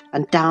breast,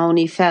 and down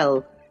he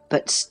fell,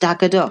 but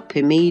staggered up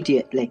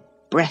immediately,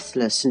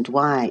 breathless and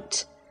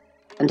white.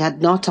 And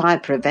had not I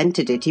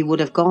prevented it, he would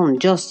have gone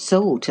just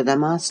so to the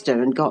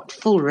master, and got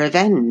full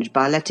revenge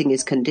by letting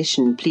his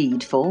condition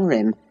plead for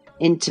him,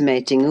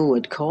 intimating who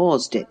had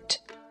caused it.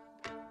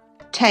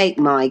 "Take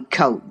my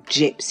coat,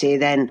 gipsy,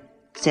 then,"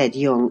 said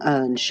young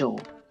Earnshaw,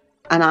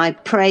 "and I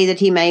pray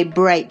that he may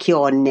break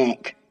your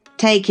neck.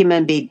 Take him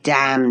and be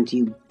damned,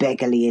 you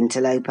beggarly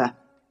interloper.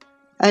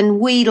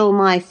 And wheedle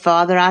my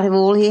father out of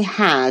all he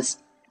has,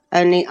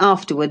 only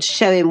afterwards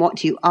show him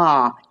what you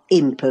are,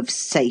 imp of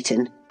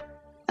Satan.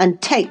 And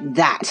take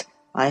that,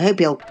 I hope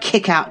he'll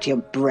kick out your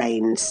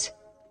brains."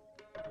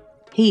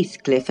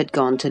 Heathcliff had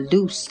gone to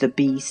loose the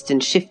beast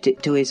and shift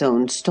it to his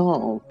own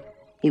stall.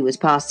 He was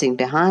passing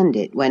behind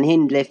it when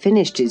Hindley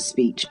finished his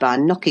speech by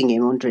knocking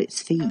him under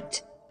its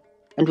feet,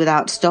 and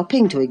without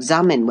stopping to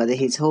examine whether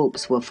his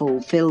hopes were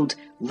fulfilled,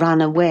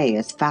 ran away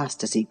as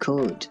fast as he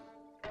could.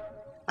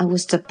 I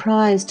was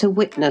surprised to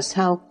witness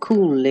how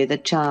coolly the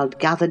child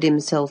gathered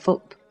himself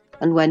up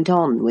and went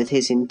on with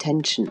his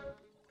intention,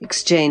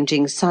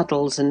 exchanging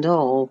saddles and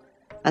all,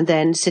 and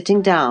then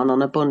sitting down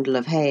on a bundle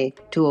of hay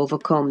to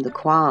overcome the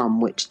qualm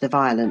which the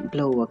violent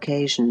blow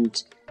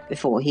occasioned,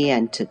 before he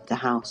entered the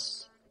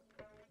house.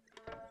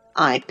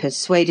 I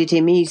persuaded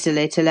him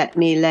easily to let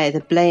me lay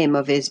the blame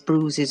of his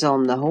bruises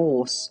on the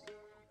horse.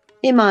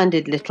 He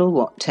minded little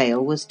what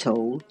tale was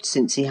told,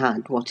 since he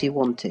had what he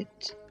wanted.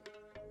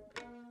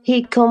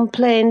 He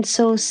complained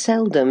so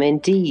seldom,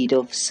 indeed,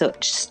 of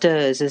such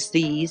stirs as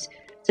these,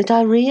 that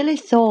I really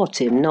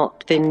thought him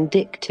not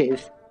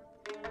vindictive.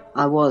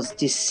 I was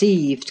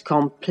deceived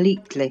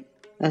completely,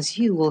 as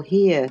you will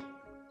hear.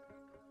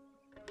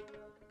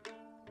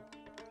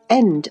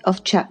 End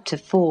of chapter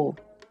 4.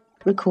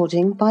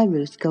 Recording by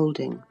Ruth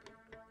Golding.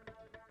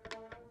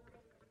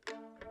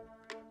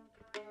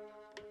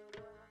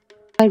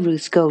 By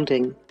Ruth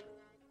Golding.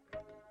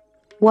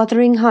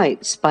 Wuthering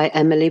Heights by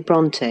Emily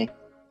Bronte.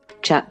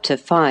 Chapter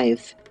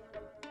 5.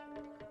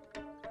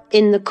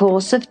 In the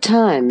course of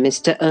time,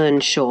 Mr.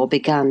 Earnshaw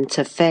began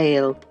to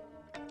fail.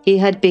 He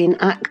had been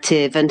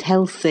active and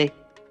healthy,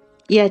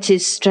 yet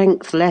his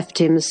strength left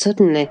him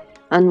suddenly,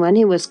 and when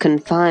he was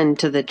confined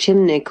to the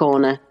chimney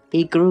corner,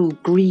 he grew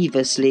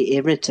grievously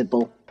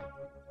irritable.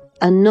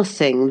 And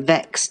nothing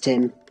vexed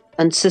him,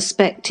 and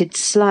suspected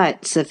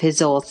slights of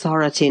his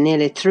authority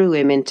nearly threw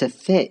him into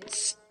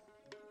fits.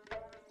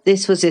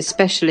 This was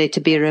especially to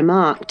be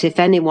remarked if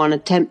anyone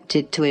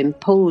attempted to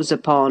impose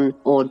upon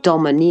or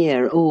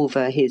domineer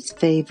over his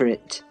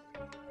favourite.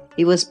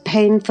 He was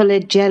painfully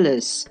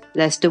jealous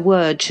lest a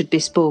word should be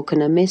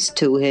spoken amiss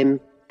to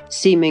him,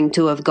 seeming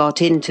to have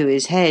got into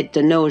his head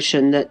the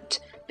notion that,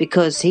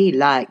 because he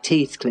liked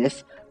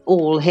Heathcliff,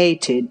 all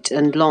hated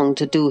and longed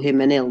to do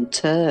him an ill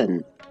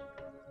turn.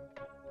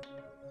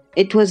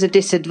 It was a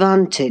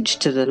disadvantage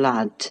to the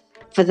lad,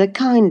 for the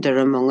kinder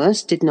among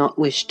us did not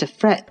wish to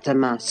fret the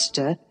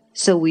master,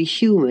 so we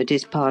humoured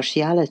his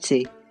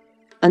partiality,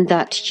 and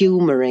that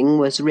humouring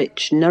was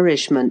rich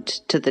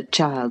nourishment to the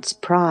child's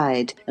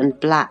pride and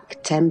black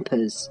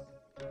tempers.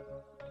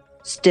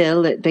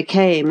 Still it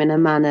became in a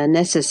manner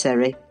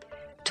necessary.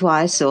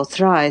 Twice or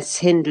thrice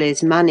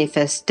Hindley's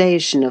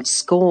manifestation of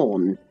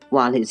scorn,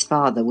 while his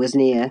father was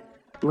near,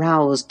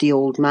 roused the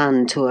old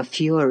man to a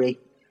fury.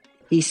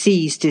 He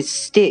seized his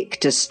stick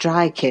to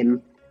strike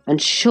him,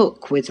 and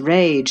shook with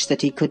rage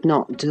that he could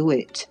not do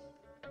it.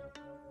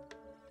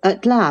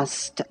 At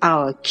last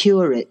our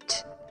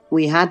curate,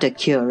 we had a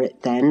curate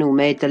then who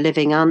made the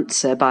living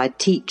answer by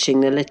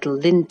teaching the little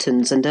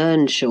Lintons and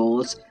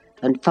Earnshaws,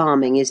 and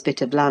farming his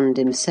bit of land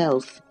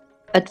himself,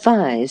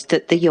 advised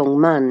that the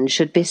young man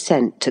should be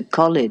sent to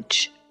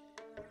college.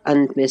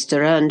 And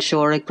Mr.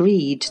 Earnshaw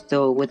agreed,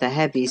 though with a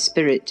heavy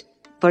spirit,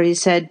 for he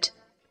said,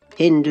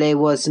 Hindley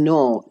was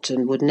naught,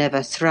 and would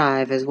never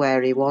thrive as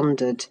where he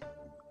wandered.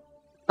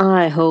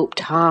 I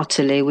hoped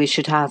heartily we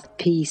should have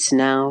peace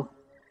now.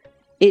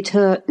 It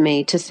hurt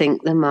me to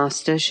think the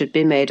master should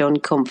be made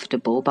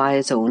uncomfortable by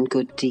his own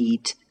good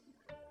deed.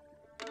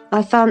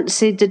 I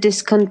fancied the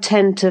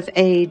discontent of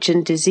age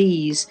and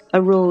disease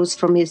arose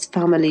from his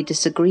family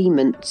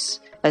disagreements,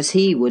 as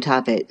he would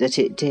have it that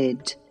it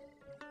did.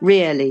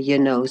 Really, you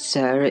know,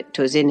 sir, it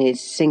was in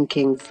his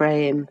sinking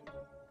frame.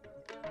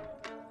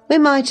 We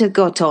might have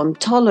got on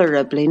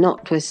tolerably,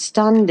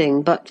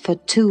 notwithstanding, but for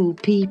two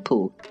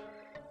people,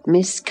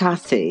 Miss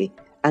Cathy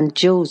and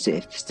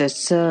Joseph the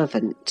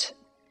servant.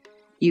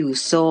 You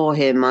saw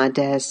him, I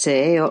dare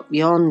say, up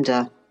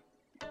yonder.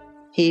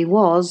 He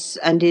was,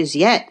 and is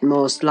yet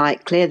most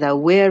likely, the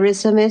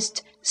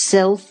wearisomest,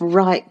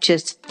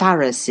 self-righteous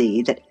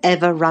Pharisee that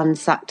ever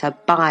ransacked a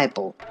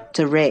Bible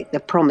to rake the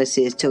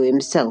promises to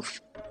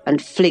himself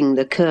and fling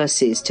the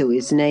curses to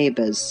his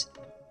neighbours.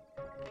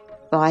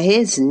 By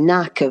his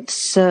knack of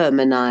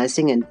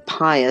sermonising and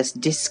pious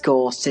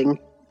discoursing,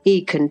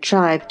 he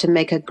contrived to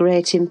make a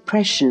great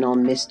impression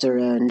on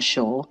Mr.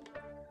 Earnshaw.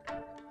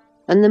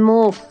 And the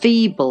more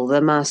feeble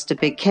the master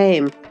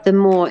became, the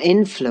more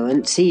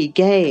influence he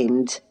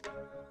gained.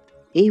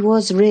 He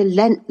was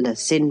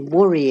relentless in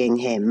worrying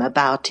him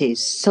about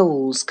his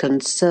soul's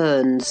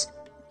concerns,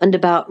 and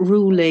about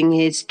ruling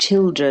his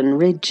children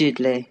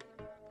rigidly.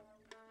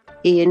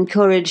 He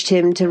encouraged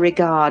him to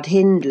regard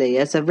Hindley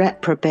as a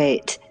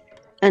reprobate,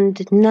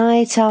 and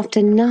night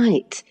after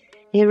night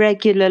he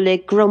regularly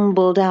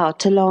grumbled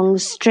out a long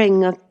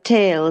string of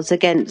tales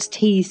against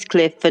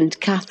Heathcliff and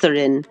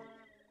Catherine,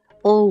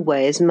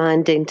 always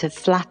minding to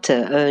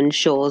flatter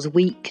Earnshaw's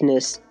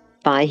weakness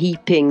by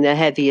heaping the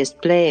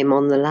heaviest blame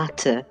on the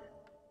latter.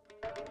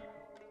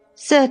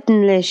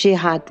 Certainly she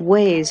had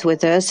ways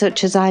with her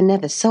such as I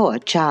never saw a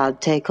child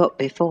take up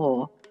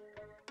before,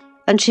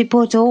 and she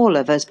put all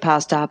of us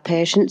past our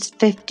patience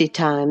 50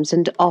 times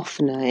and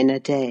oftener in a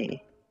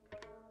day.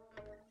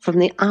 From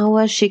the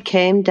hour she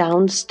came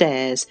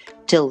downstairs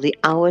till the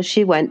hour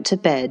she went to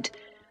bed,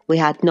 we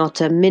had not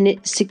a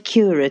minute's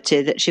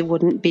security that she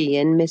wouldn't be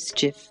in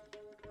mischief.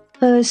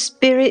 Her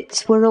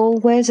spirits were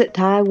always at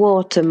high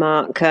water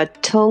mark, her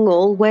tongue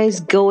always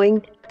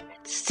going,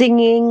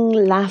 singing,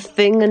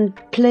 laughing, and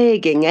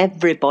plaguing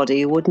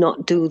everybody who would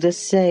not do the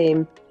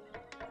same.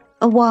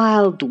 A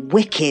wild,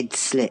 wicked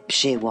slip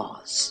she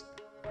was,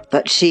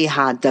 but she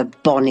had the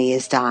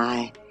bonniest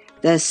eye,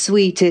 the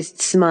sweetest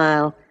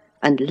smile,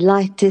 and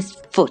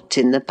lightest foot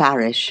in the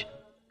parish.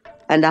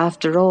 And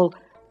after all,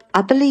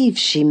 I believe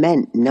she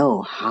meant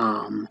no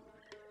harm.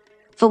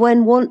 For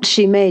when once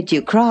she made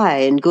you cry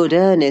in good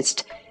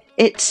earnest,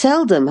 it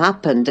seldom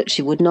happened that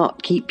she would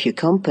not keep you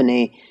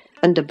company,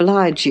 and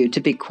oblige you to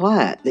be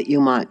quiet that you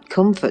might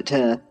comfort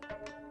her.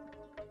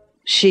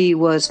 She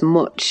was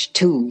much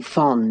too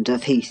fond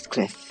of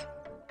Heathcliff.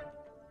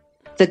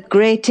 The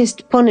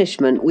greatest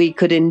punishment we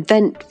could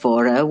invent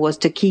for her was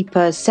to keep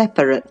her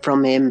separate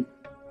from him.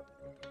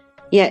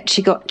 Yet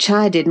she got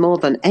chided more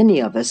than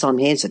any of us on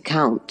his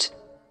account.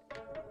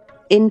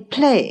 In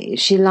play,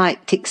 she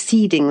liked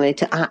exceedingly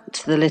to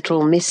act the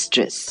little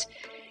mistress,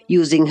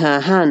 using her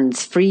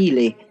hands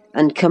freely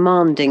and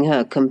commanding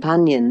her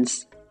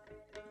companions.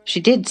 She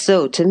did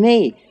so to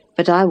me,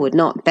 but I would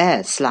not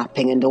bear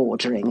slapping and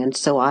ordering, and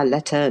so I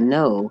let her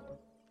know.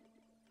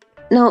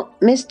 Now,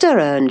 Mr.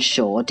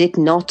 Earnshaw did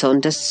not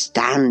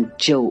understand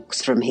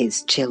jokes from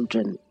his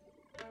children.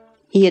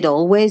 He had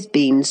always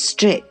been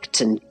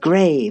strict and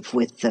grave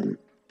with them,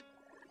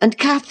 and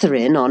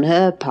Catherine, on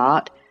her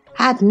part,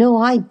 had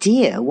no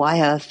idea why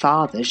her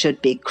father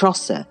should be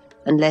crosser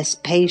and less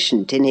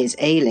patient in his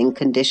ailing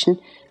condition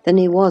than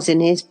he was in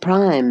his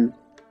prime.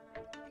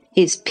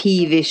 His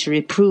peevish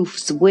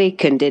reproofs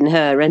wakened in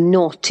her a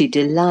naughty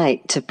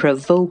delight to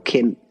provoke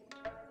him.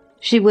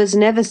 She was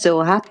never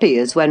so happy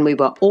as when we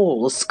were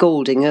all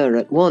scolding her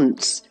at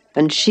once,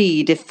 and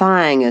she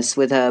defying us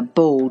with her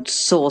bold,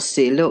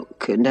 saucy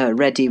look and her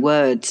ready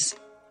words,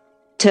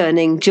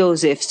 turning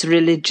Joseph's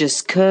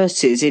religious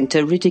curses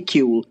into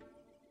ridicule,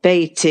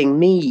 baiting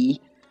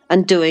me,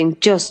 and doing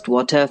just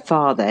what her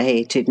father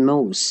hated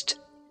most,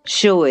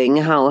 showing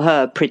how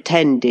her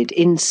pretended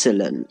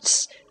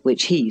insolence,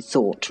 which he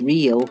thought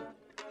real,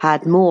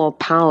 had more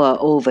power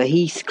over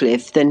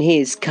Heathcliff than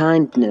his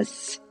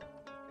kindness,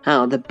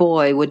 how the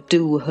boy would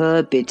do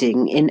her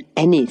bidding in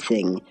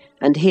anything,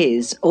 and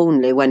his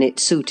only when it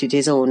suited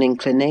his own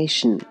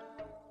inclination.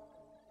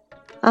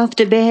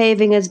 After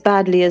behaving as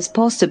badly as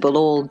possible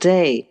all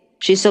day,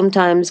 she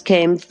sometimes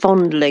came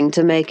fondling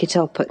to make it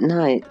up at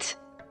night.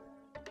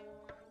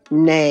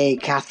 "Nay,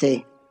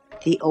 Cathy,"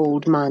 the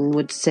old man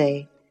would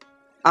say,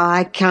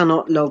 "I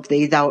cannot love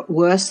thee, thou'rt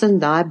worse than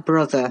thy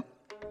brother.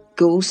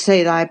 Go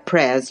say thy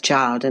prayers,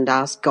 child, and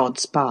ask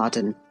God's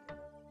pardon.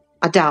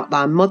 I doubt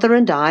thy mother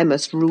and I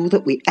must rue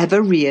that we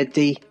ever reared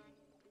thee."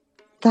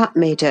 That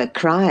made her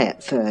cry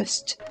at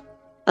first,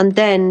 and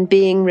then,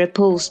 being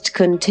repulsed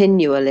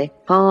continually,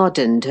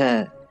 hardened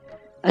her,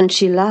 and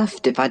she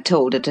laughed if I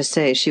told her to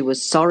say she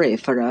was sorry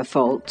for her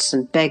faults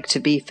and begged to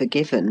be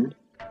forgiven.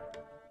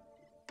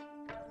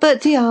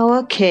 But the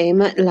hour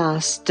came at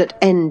last that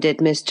ended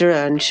Mr.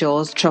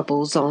 Earnshaw's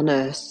troubles on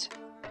earth.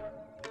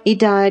 He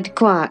died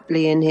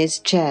quietly in his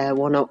chair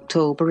one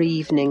October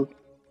evening,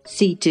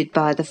 seated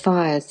by the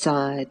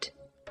fireside.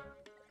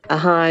 A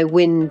high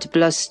wind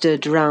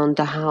blustered round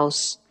the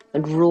house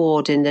and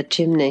roared in the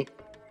chimney.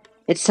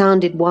 It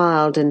sounded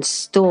wild and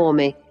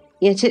stormy,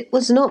 yet it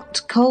was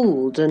not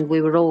cold, and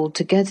we were all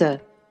together,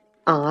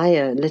 I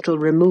a little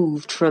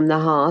removed from the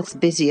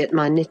hearth, busy at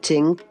my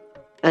knitting,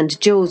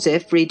 and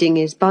Joseph reading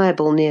his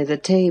Bible near the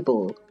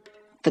table,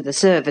 for the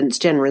servants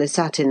generally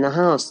sat in the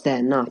house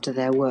then after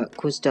their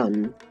work was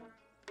done.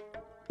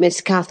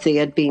 Miss Cathy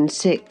had been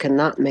sick, and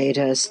that made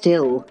her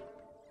still.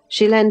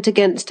 She leant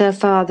against her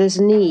father's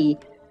knee,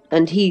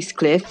 and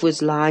Heathcliff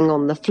was lying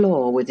on the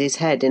floor with his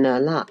head in her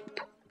lap.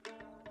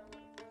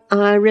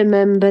 I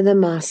remember the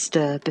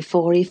master,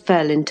 before he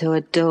fell into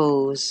a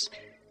doze,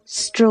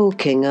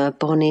 stroking her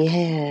bonny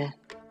hair.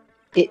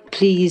 It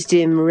pleased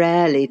him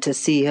rarely to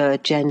see her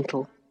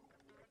gentle,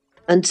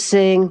 and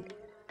saying,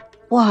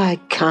 "Why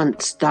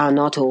canst thou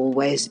not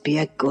always be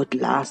a good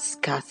lass,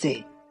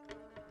 Cathy?"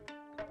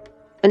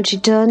 And she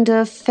turned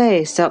her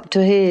face up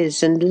to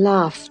his and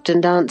laughed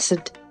and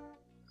answered,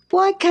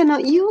 "Why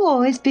cannot you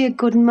always be a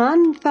good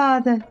man,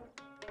 father?"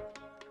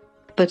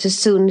 But as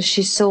soon as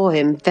she saw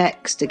him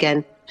vexed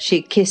again,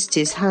 she kissed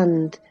his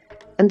hand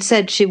and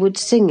said she would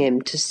sing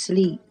him to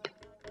sleep.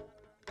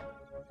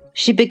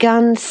 She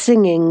began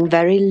singing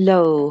very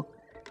low,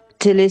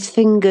 till his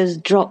fingers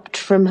dropped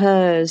from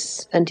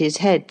hers and his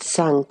head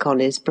sank on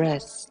his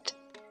breast.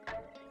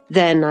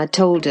 Then I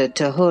told her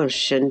to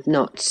hush and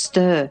not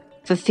stir,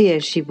 for fear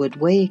she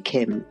would wake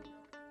him.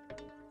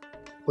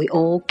 We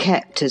all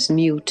kept as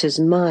mute as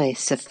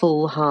mice a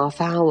full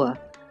half-hour,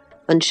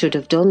 and should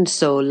have done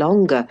so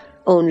longer,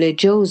 only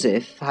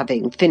Joseph,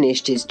 having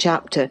finished his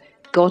chapter,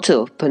 got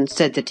up and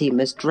said that he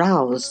must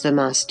rouse the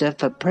master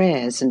for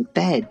prayers and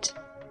bed.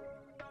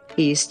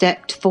 He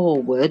stepped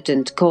forward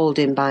and called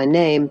him by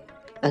name,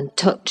 and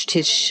touched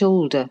his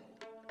shoulder,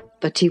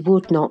 but he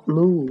would not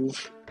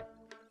move.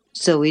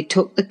 So he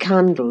took the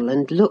candle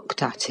and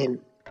looked at him.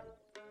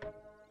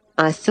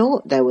 I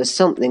thought there was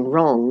something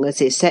wrong as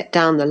he set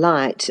down the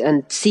light,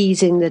 and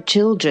seizing the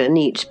children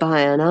each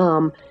by an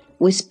arm,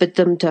 whispered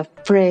them to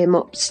frame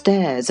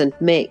upstairs and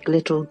make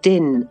little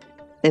din.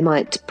 They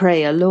might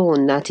pray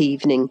alone that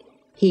evening.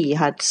 He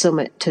had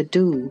somewhat to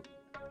do.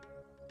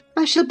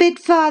 "I shall bid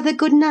father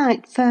good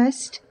night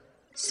first,"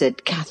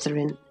 said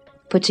Catherine,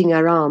 putting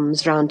her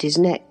arms round his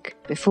neck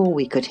before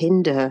we could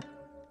hinder her.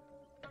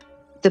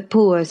 The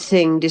poor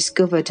thing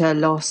discovered her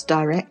loss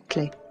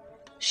directly.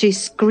 She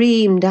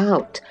screamed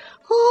out,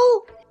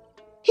 "Oh,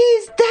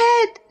 he's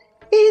dead!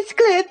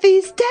 Heathcliff,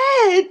 he's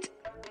dead!"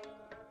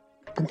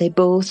 and they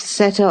both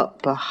set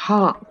up a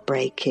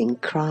heartbreaking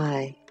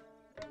cry.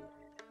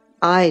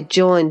 I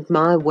joined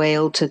my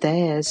wail to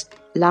theirs,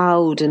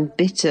 loud and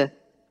bitter,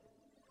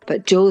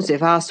 but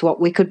Joseph asked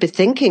what we could be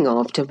thinking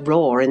of to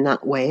roar in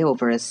that way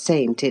over a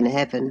saint in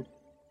heaven.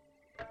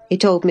 He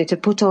told me to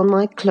put on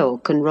my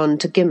cloak and run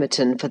to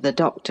Gimmerton for the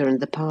doctor and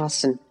the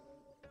parson.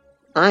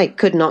 I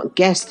could not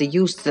guess the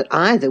use that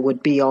either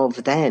would be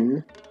of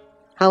then.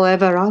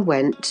 However, I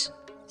went,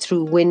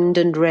 through wind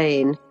and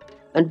rain,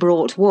 and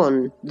brought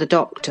one, the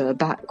doctor,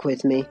 back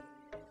with me.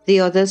 The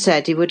other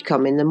said he would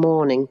come in the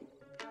morning.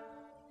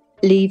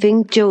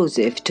 Leaving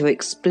Joseph to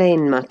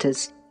explain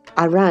matters,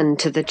 I ran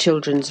to the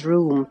children's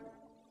room.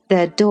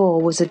 Their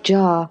door was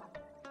ajar.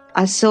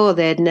 I saw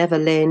they had never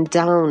lain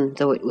down,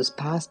 though it was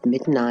past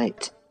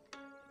midnight.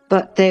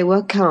 But they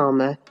were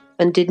calmer,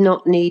 and did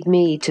not need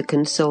me to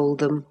console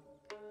them.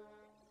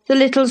 The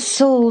little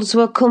souls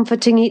were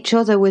comforting each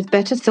other with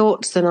better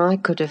thoughts than I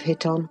could have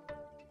hit on.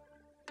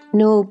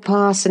 No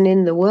parson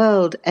in the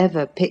world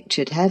ever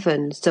pictured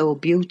heaven so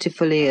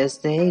beautifully as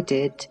they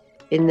did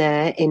in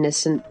their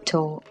innocent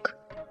talk.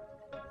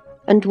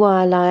 And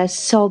while I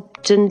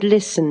sobbed and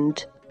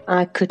listened,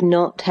 I could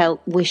not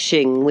help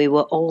wishing we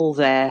were all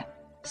there,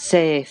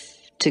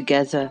 safe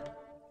together.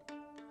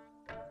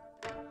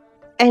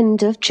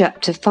 End of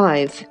chapter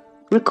 5.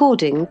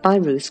 Recording by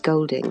Ruth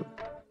Golding.